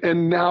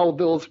 And now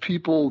those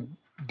people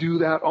do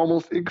that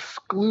almost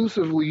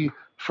exclusively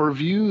for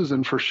views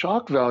and for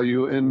shock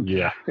value. And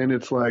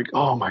it's like,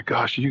 oh my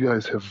gosh, you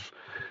guys have,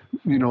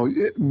 you know,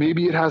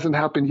 maybe it hasn't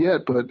happened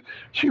yet, but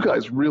you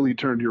guys really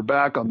turned your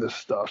back on this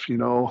stuff, you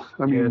know?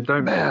 I mean,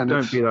 don't be that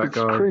guy.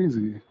 It's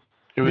crazy.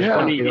 It was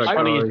funny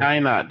you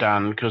saying that,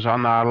 Dan, because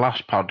on our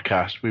last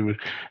podcast, we were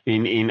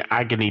in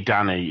Agony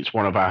Danny. It's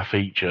one of our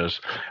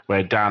features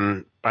where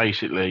Danny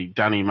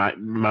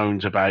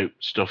moans about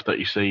stuff that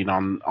he's seen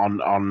on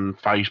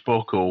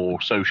Facebook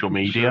or social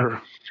media.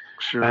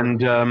 Sure. And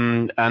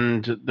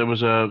there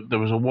was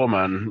a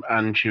woman,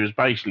 and she was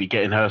basically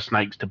getting her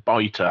snakes to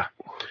bite her,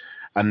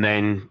 and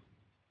then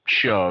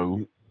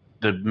show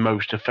the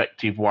most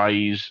effective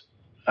ways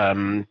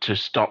to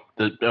stop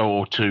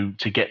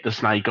to get the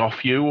snake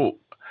off you.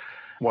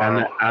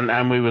 Wow.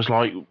 And we was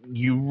like,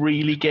 you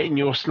really getting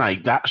your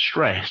snake that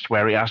stressed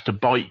where it has to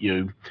bite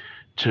you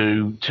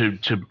to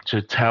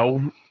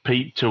tell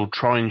people, to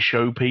try and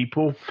show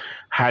people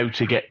how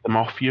to get them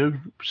off you.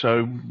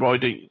 So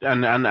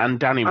and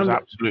Danny was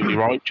absolutely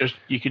right.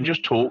 You can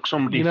just talk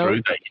somebody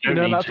through that. You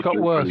don't need that's to got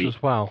worse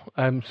as well.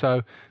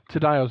 So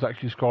today I was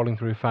actually scrolling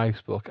through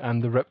Facebook,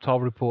 and the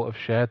Reptile Report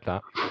have shared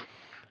that.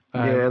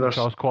 Which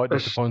I was quite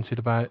disappointed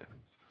about.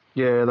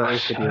 Yeah, that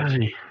is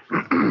hideous.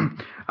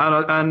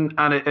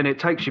 and it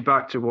takes you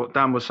back to what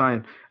Dan was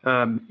saying.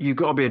 You've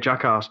got to be a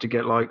jackass to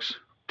get likes,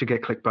 to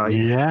get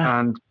clickbait. Yeah.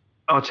 And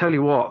I'll tell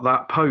you what,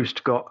 that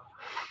post got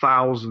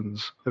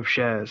thousands of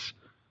shares.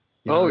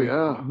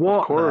 Yeah.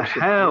 What the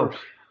hell?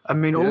 I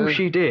mean, Yeah.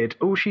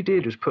 all she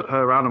did was put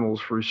her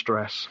animals through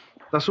stress.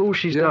 That's all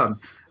she's done.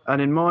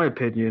 And in my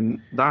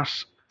opinion,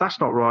 that's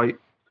not right.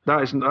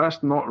 That's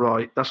not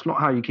right. That's not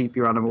how you keep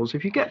your animals.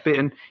 If you get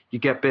bitten, you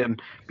get bitten.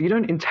 But you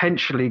don't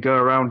intentionally go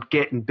around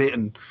getting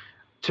bitten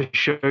to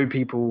show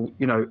people,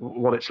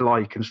 what it's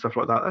like and stuff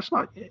like that. That's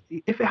not.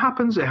 If it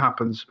happens, it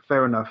happens.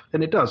 Fair enough,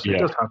 and it does. Yeah. It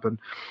does happen.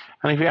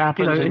 And if it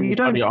happens and you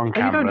don't, it on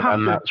camera, then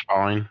to, that's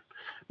fine.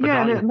 But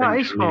yeah, not that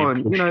is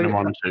fine. pushing them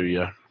onto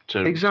you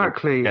to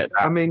exactly. get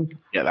that,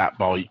 get that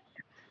bite.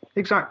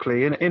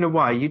 Exactly. In a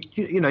way,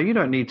 you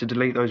don't need to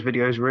delete those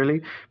videos.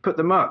 Really, put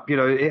them up.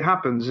 It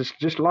happens. It's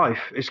just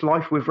life. It's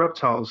life with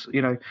reptiles.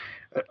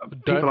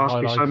 People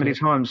ask me so many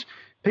times.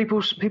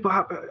 People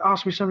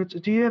ask me so many.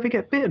 Do you ever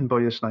get bitten by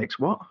your snakes?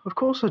 What? Of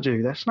course I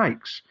do. They're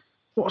snakes.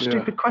 What a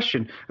stupid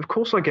question. Of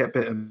course I get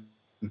bitten.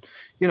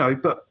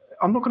 But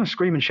I'm not going to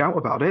scream and shout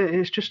about it.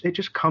 It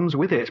just comes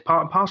with it. It's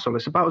part and parcel.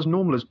 It's about as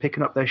normal as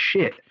picking up their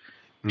shit.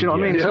 Do you know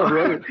what I mean?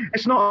 Right.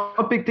 It's not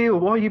a big deal.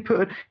 Why you've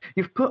put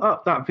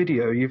up that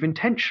video, you've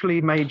intentionally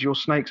made your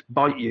snakes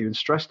bite you and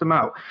stress them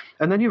out,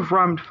 and then you've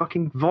rammed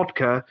fucking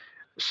vodka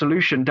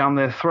solution down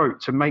their throat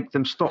to make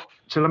them stop,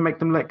 to make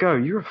them let go.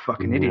 You're a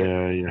fucking idiot.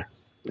 Yeah.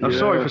 I'm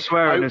sorry for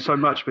swearing so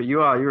much, but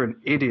you're an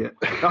idiot.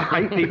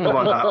 I hate people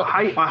like that.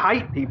 I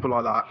hate people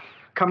like that.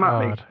 Come at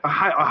me.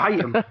 I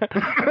hate them.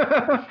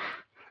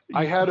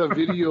 I had a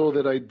video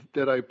that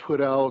I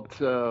put out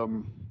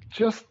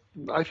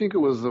I think it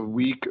was a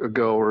week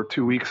ago or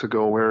 2 weeks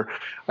ago, where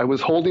I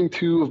was holding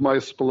two of my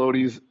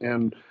Spilotes,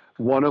 and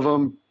one of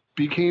them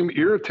became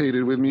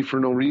irritated with me for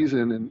no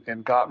reason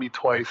and got me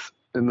twice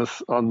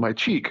on my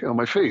cheek, on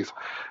my face.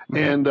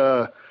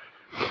 Mm-hmm.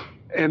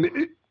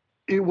 And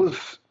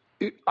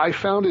I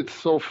found it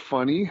so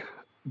funny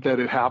that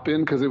it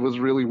happened, because it was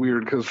really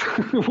weird, because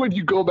when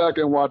you go back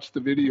and watch the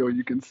video,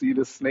 you can see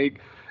the snake.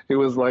 It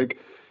was like,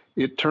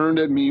 it turned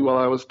at me while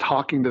I was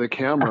talking to the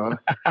camera,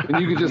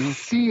 and you could just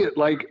see it,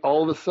 like,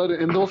 all of a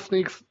sudden. And those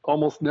snakes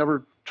almost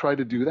never try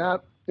to do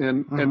that.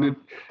 And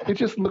it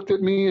just looked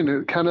at me, and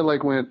it kind of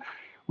like went,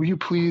 "Will you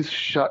please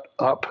shut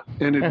up?"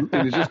 And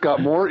it just got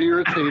more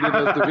irritated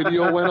as the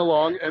video went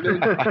along, and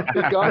then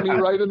it got me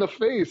right in the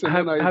face. And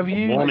have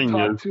you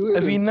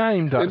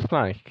named that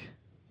snake?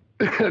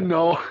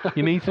 No.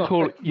 You need to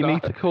call it. You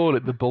need to call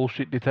it the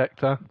bullshit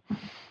detector.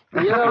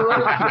 Yeah,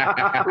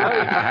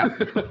 right.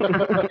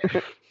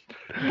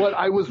 But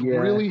I was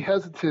really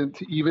hesitant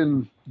to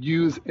even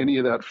use any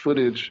of that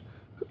footage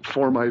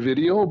for my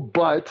video.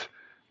 But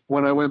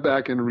when I went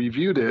back and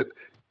reviewed it,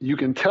 you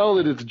can tell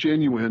that it's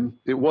genuine.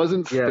 It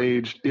wasn't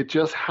staged. It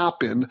just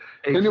happened.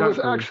 Exactly. And it was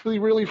actually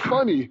really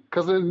funny,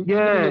 because in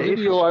the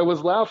video I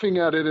was laughing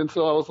at it. And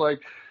so I was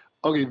like,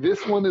 okay,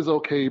 this one is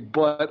okay.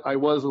 But I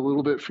was a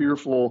little bit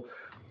fearful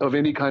of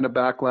any kind of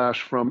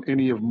backlash from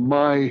any of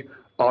my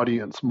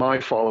audience,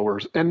 my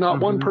followers. And not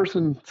one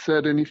person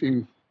said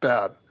anything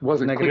bad. It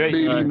wasn't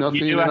clickbaity,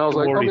 nothing. And I was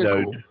like,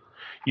 okay, cool.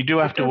 You do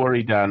have to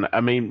worry, Dan.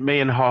 I mean, me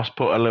and Hoss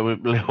put a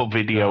little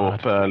video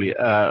up earlier,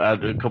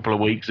 a couple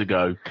of weeks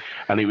ago,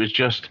 and it was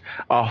just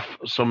off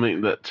something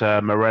that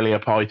Morelia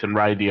Python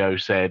Radio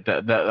said,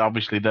 that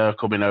obviously they're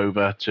coming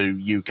over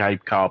to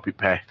UK Carpet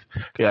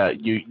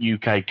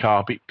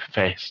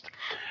Fest,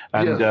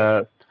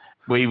 and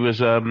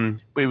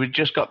we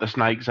just got the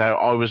snakes out.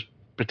 I was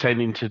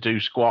pretending to do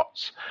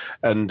squats,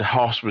 and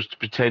Hoss was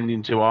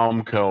pretending to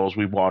arm curls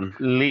with one,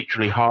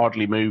 literally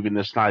hardly moving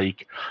the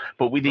snake.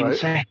 But within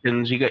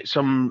seconds, you get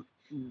some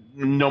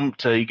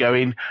numpty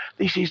going,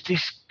 "This is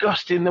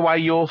disgusting the way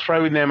you're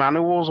throwing them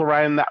animals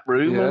around that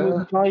room." Yeah.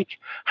 And it's like,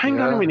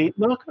 hang on a minute,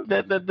 look,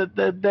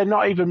 they're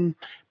not even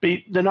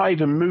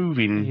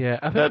moving. Yeah,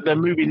 I think they're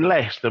moving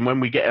less than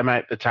when we get them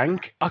out the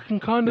tank. I can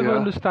kind of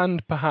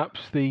understand perhaps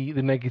the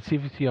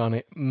negativity on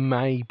it,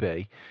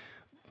 maybe.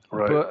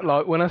 Right. But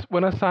like when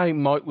I say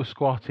Mike was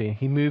squatting,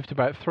 he moved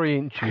about 3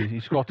 inches. He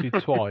squatted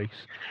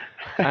twice,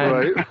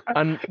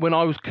 and when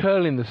I was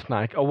curling the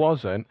snake, I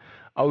wasn't.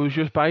 I was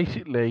just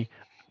basically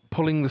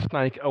pulling the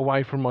snake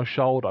away from my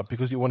shoulder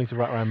because it wanted to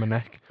wrap around my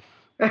neck.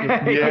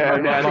 If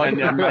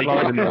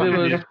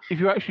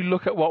you actually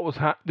look at what was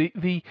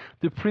the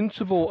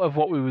principle of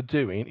what we were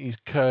doing is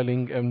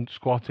curling and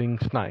squatting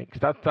snakes.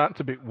 That's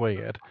a bit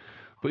weird.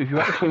 But if you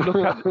actually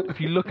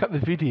look at the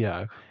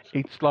video,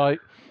 it's like,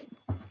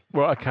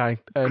 right, okay,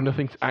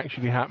 nothing's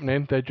actually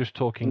happening. They're just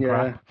talking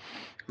crap.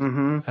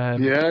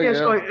 Mm-hmm.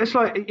 It's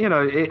like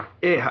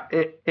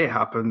it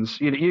happens.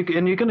 And you're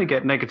going to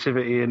get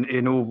negativity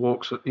in all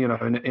walks.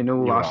 In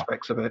all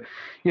aspects of it.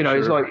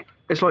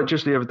 It's like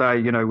just the other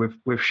day.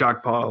 With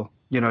Shagpile.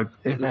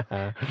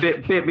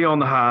 It bit me on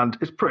the hand.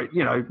 It's pretty.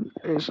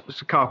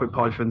 It's a carpet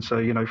python.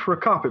 So for a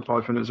carpet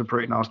python, it was a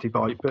pretty nasty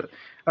bite. But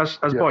as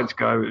bites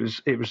go,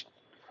 it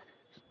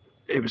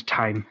was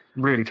tame,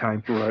 really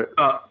tame. Right.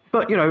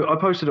 But I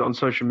posted it on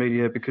social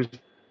media because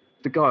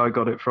the guy I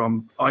got it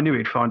from, I knew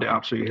he'd find it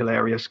absolutely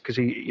hilarious because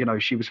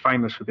she was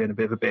famous for being a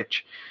bit of a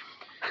bitch.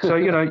 So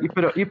you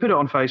put it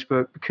on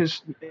Facebook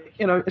because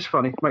it's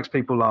funny, it makes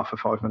people laugh for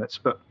 5 minutes.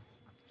 But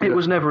it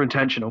was never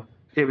intentional.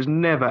 It was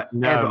never,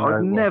 No, ever. no,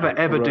 I'd never, right,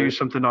 ever do right.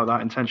 something like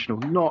that intentional.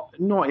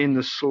 Not in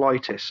the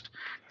slightest.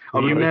 I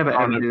would You was never,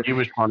 trying ever to- do that. You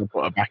was trying to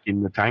put her back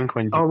in the tank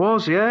when I you.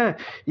 was, yeah.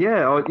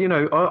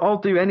 I'll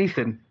do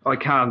anything I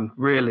can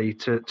really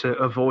to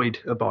avoid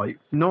a bite.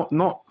 Not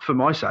for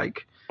my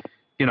sake.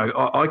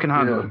 I can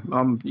handle Yeah. them.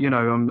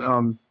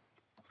 I'm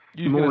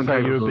You're more going to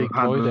than say you're a capable big of boy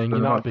handling then. You're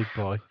them. not a big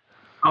boy.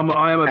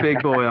 I am a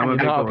big boy. I'm a You're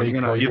big not a boy. big boy,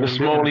 Yeah. You're the You're a little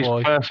smallest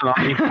boy. person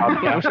on this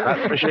podcast,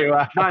 that's for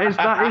sure.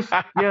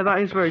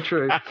 That is very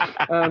true.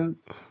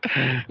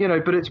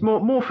 But it's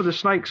more for the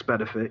snake's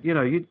benefit.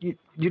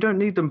 You don't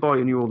need them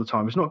biting you all the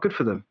time. It's not good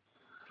for them.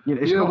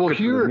 It's not good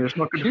for them. It's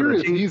not good for here their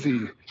it's teeth. easy.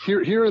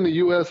 Here in the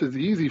U.S. it's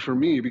easy for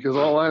me because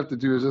all I have to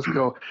do is just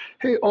go,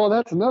 hey,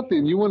 that's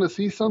nothing. You want to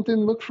see something?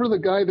 Look for the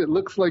guy that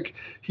looks like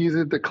he's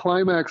at the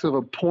climax of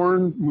a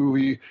porn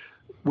movie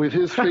with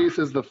his face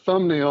as the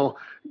thumbnail.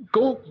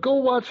 Go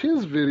watch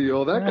his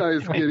video. That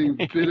guy's getting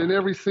bit in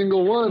every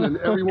single one, and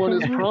everyone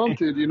is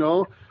prompted.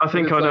 I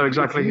think And I it's know like,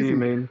 exactly it's who you easy.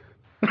 mean.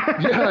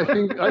 Yeah,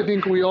 I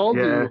think we all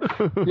Yeah.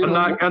 do.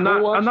 And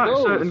go watch that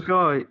those. certain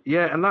guy,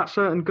 and that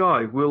certain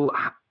guy will,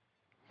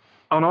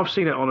 and I've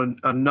seen it on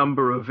a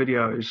number of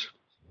videos.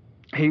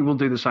 He will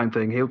do the same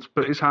thing. He'll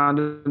put his hand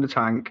in the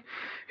tank.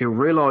 He'll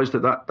realise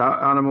that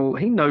animal.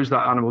 He knows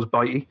that animal's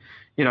bitey.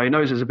 He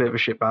knows it's a bit of a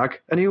shitbag,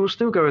 and he will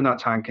still go in that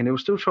tank and he will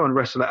still try and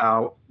wrestle it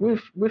out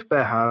with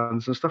bare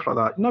hands and stuff like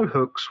that. No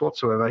hooks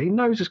whatsoever. He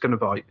knows it's going to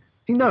bite.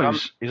 He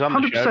knows. He's on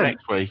the show 100%.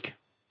 next week.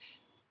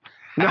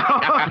 No.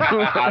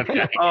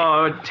 Okay.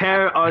 Oh,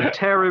 I'd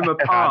tear him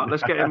apart.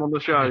 Let's get him on the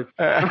show.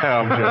 I'm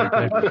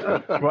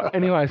joking. Right,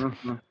 anyways,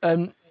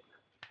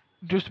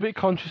 just a bit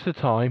conscious of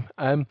time.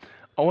 I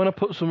want to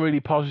put some really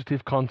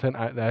positive content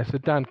out there. So,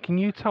 Dan, can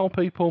you tell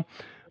people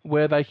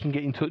where they can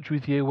get in touch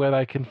with you, where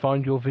they can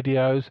find your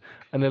videos,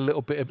 and a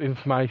little bit of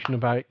information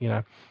about,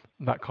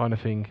 that kind of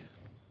thing?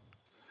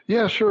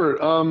 Yeah, sure.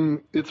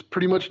 It's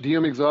pretty much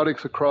DM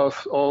Exotics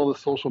across all the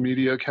social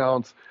media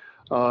accounts.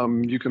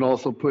 You can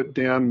also put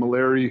Dan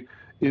Malari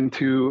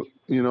into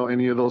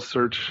any of those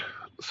search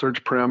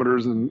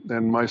parameters,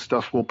 and my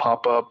stuff will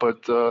pop up.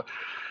 But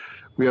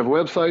we have a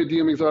website,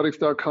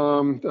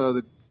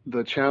 dmexotics.com.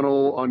 The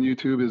channel on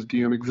YouTube is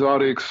DM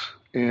Exotics,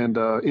 and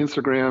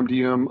Instagram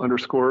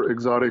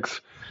DM_exotics.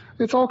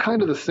 It's all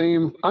kind of the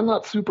same. I'm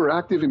not super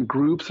active in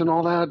groups and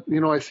all that.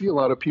 I see a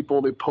lot of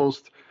people, they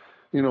post,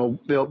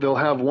 they'll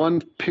have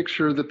one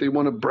picture that they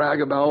want to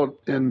brag about,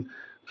 and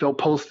they'll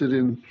post it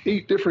in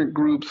 8 different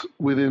groups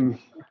within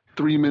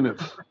 3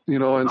 minutes,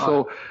 and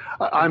so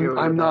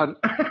I'm not,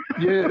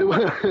 yeah,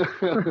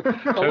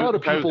 a lot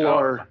of people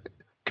are.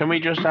 Can we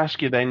just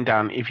ask you then,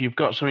 Dan, if you've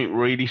got something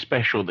really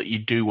special that you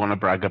do want to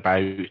brag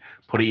about,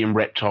 put it in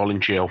Reptile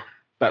and Chill.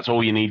 That's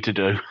all you need to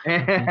do.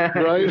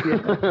 Right?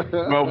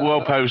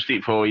 We'll post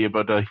it for you,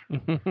 buddy.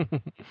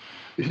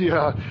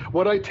 Yeah.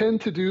 What I tend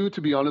to do,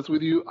 to be honest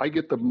with you, I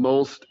get the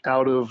most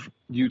out of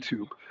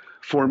YouTube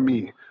for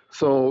me.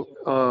 So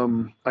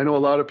I know a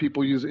lot of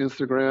people use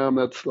Instagram.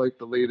 That's like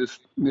the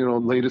latest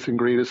and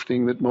greatest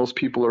thing that most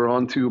people are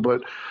onto.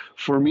 But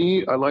for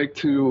me, I like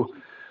to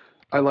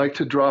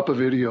drop a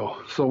video.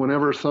 So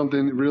whenever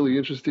something really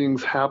interesting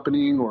is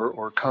happening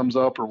or comes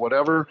up or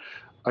whatever,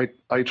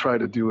 I try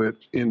to do it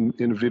in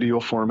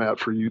video format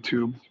for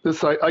YouTube.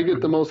 I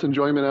get the most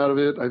enjoyment out of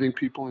it. I think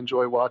people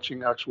enjoy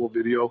watching actual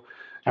video,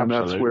 and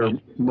Absolutely. that's where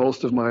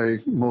most of my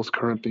most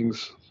current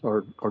things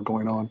are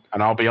going on.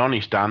 And I'll be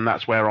honest, Dan,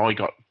 that's where I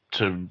got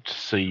to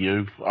see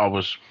you. I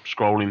was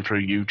scrolling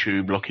through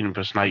YouTube looking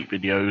for snake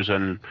videos,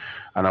 and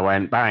I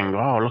went, bang,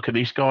 oh, look at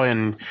this guy.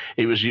 And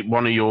it was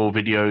one of your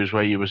videos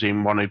where you was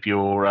in one of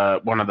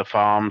the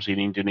farms in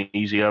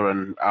Indonesia,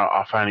 and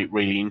I found it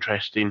really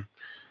interesting.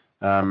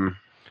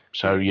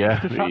 So yeah,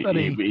 The fact that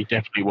it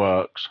definitely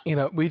works.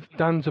 With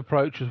Dan's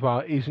approach as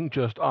well, isn't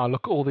just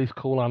look at all these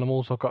cool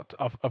animals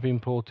I've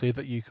imported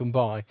that you can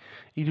buy.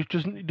 He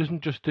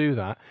doesn't just do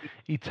that.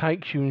 He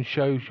takes you and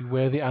shows you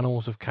where the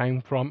animals have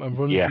came from and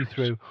runs you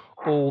through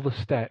all the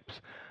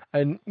steps.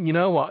 And you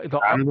know what?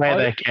 And where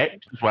they're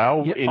kept as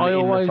well in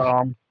the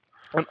farm.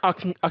 And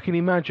I can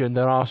imagine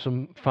there are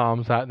some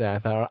farms out there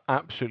that are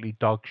absolutely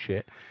dog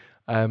shit.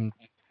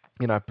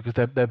 Because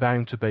they're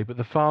bound to be. But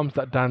the farms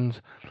that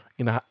Dan's,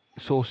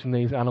 sourcing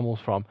these animals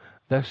from,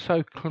 they're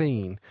so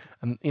clean,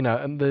 and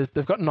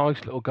they've got nice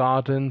little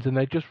gardens, and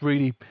they're just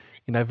really,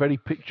 very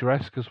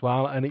picturesque as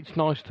well. And it's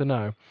nice to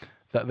know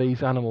that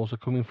these animals are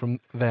coming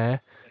from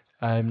there.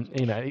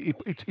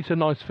 It's a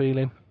nice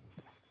feeling.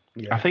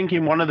 Yeah. I think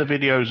in one of the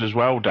videos as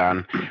well,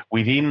 Dan,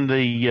 within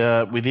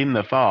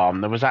the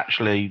farm, there was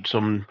actually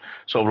some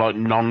sort of like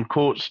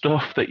non-caught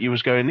stuff that you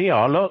was going,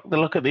 yeah,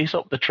 look at this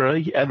up the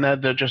tree, and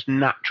they're just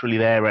naturally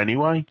there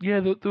anyway.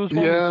 Yeah, there was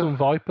one with some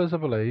vipers, I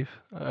believe.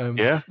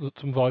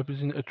 Some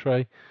vipers in a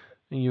tree,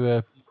 and you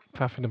were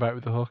faffing about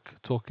with the hook,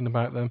 talking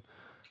about them.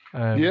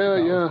 That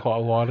was quite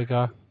a while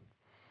ago.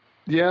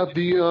 Yeah,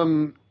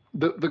 the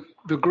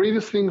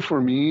greatest thing for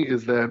me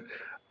is that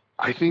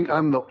I think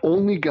I'm the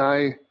only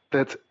guy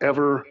that's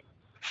ever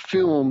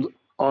filmed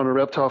on a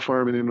reptile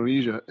farm in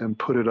Indonesia and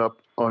put it up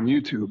on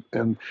YouTube.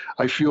 And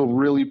I feel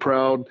really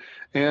proud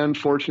and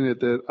fortunate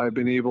that I've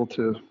been able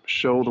to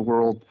show the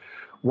world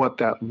what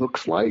that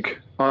looks like.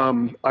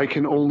 I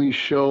can only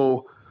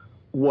show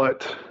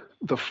what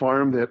the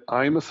farm that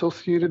I'm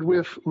associated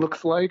with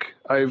looks like.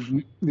 I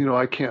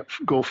can't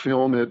go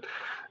film it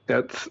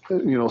at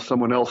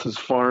someone else's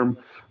farm,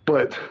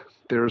 but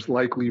there's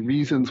likely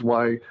reasons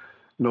why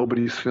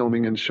nobody's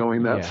filming and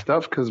showing that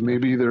stuff, because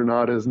maybe they're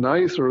not as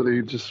nice, or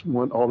they just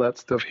want all that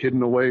stuff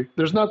hidden away.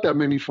 There's not that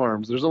many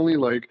farms. There's only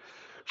like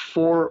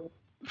four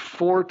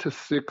to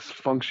six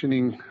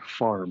functioning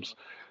farms,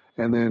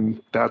 and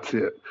then that's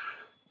it.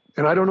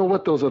 And I don't know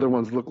what those other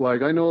ones look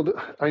like. I know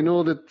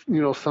that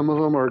some of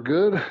them are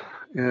good,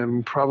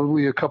 and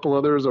probably a couple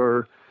others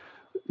are,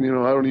 I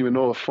don't even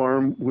know if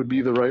farm would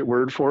be the right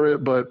word for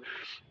it, but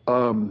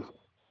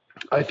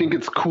I think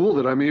it's cool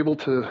that I'm able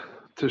to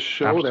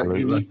show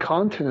Absolutely. That unique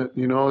content.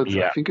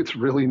 I think it's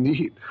really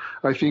neat.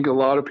 I think a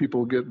lot of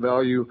people get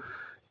value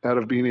out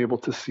of being able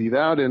to see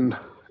that, and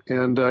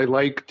I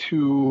like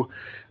to.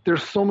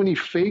 There's so many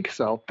fakes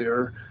out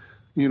there,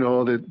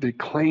 that they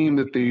claim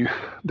that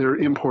they're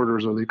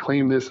importers, or they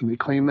claim this and they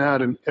claim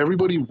that, and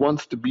everybody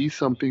wants to be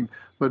something,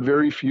 but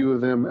very few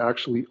of them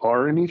actually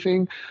are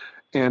anything.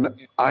 And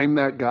I'm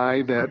that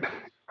guy that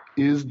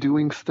is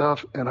doing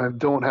stuff, and I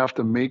don't have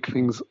to make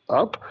things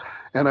up.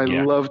 And I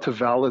love to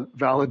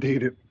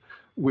validate it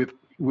with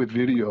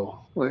video,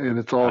 and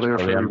it's all there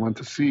for everyone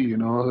to see,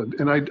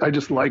 And I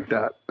just like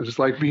that. I just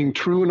like being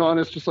true and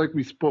honest, just like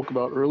we spoke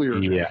about earlier.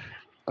 Yeah.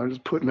 I'm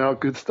just putting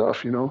out good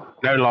stuff, No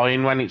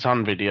lying when it's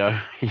on video.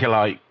 You're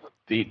like,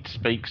 it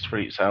speaks for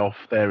itself.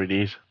 There it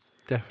is.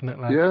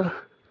 Definitely. Yeah.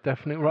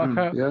 Definitely. Right.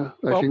 Okay. Yeah,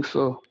 I think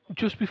so.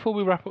 Just before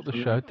we wrap up the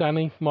show,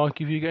 Danny, Mike,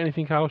 have you got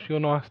anything else you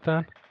want to ask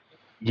Dan?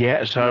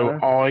 Yeah, so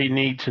I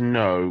need to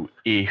know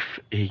if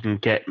he can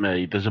get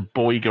me. There's a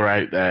Boiger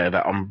out there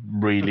that I'm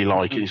really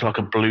liking. It's like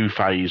a blue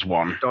phase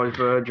one.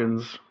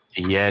 Divergens.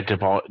 Yeah,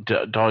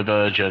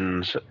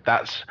 Divergens.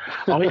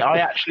 I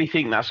actually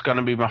think that's going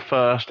to be my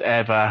first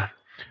ever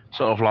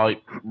sort of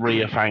like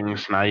rear fang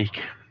snake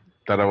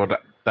that I would,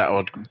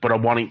 but I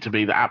want it to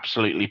be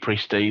absolutely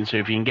pristine. So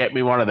if you can get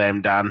me one of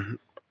them, Dan.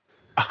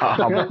 We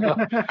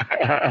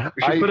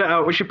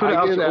should put it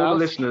out to all the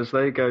listeners.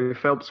 There you go.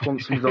 Phelps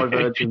wants some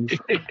Divergens.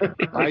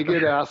 I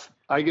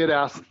get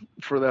asked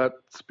for that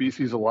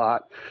species a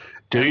lot.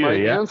 Do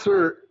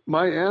you?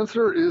 My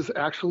answer is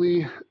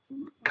actually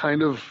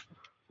kind of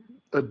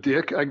a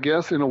dick, I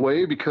guess, in a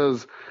way,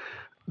 because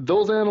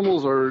those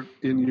animals are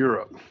in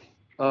Europe.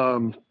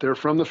 They're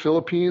from the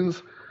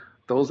Philippines.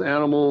 Those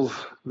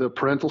animals, the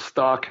parental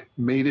stock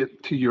made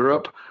it to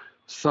Europe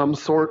some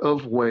sort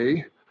of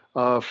way.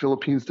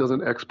 Philippines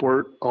doesn't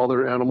export. All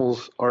their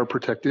animals are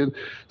protected.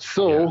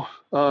 So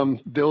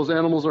those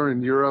animals are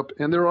in Europe,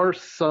 and there are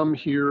some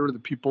here.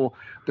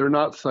 They're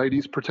not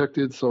CITES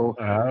protected. So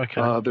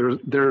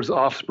there's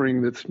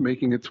offspring that's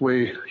making its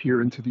way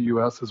here into the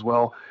U.S. as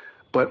well.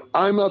 But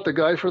I'm not the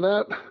guy for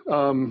that.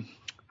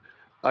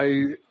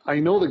 I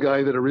know the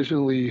guy that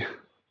originally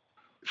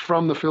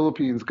from the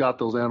Philippines got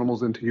those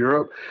animals into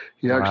Europe.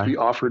 He actually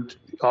offered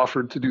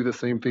to do the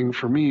same thing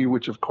for me,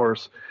 which of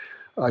course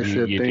I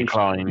said thanks.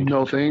 Declined.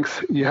 No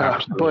thanks. Yeah,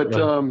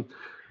 Absolutely.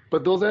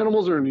 But those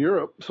animals are in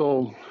Europe,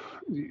 so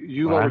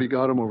you've already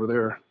got them over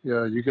there.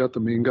 Yeah, you got the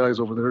main guys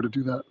over there to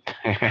do that.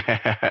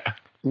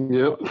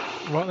 Yep.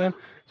 Right then.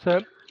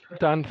 So,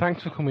 Dan,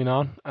 thanks for coming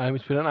on.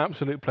 It's been an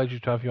absolute pleasure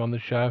to have you on the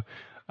show.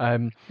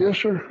 Yeah,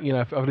 sure.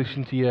 I've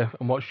listened to you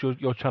and watched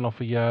your channel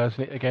for years,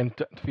 and again,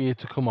 for you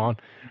to come on,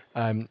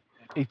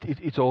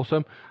 it's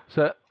awesome.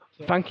 So,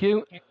 thank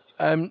you.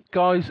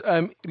 Guys,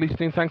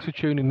 listening, thanks for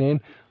tuning in.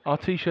 Our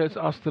t-shirts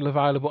are still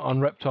available on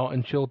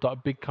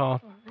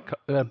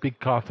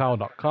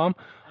reptileandchill.bigcartel.com.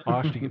 I'll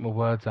actually get my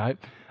words out.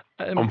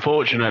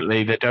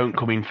 Unfortunately, they don't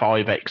come in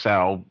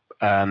 5XL,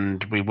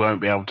 and we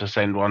won't be able to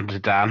send one to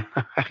Dan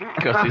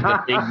because he's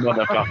a big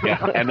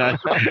motherfucker.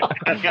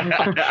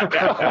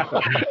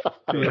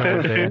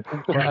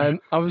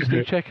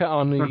 Obviously, check out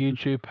on the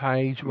YouTube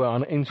page. We're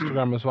on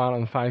Instagram as well,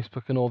 and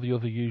Facebook, and all the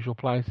other usual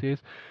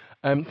places.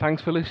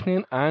 Thanks for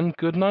listening, and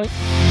good night.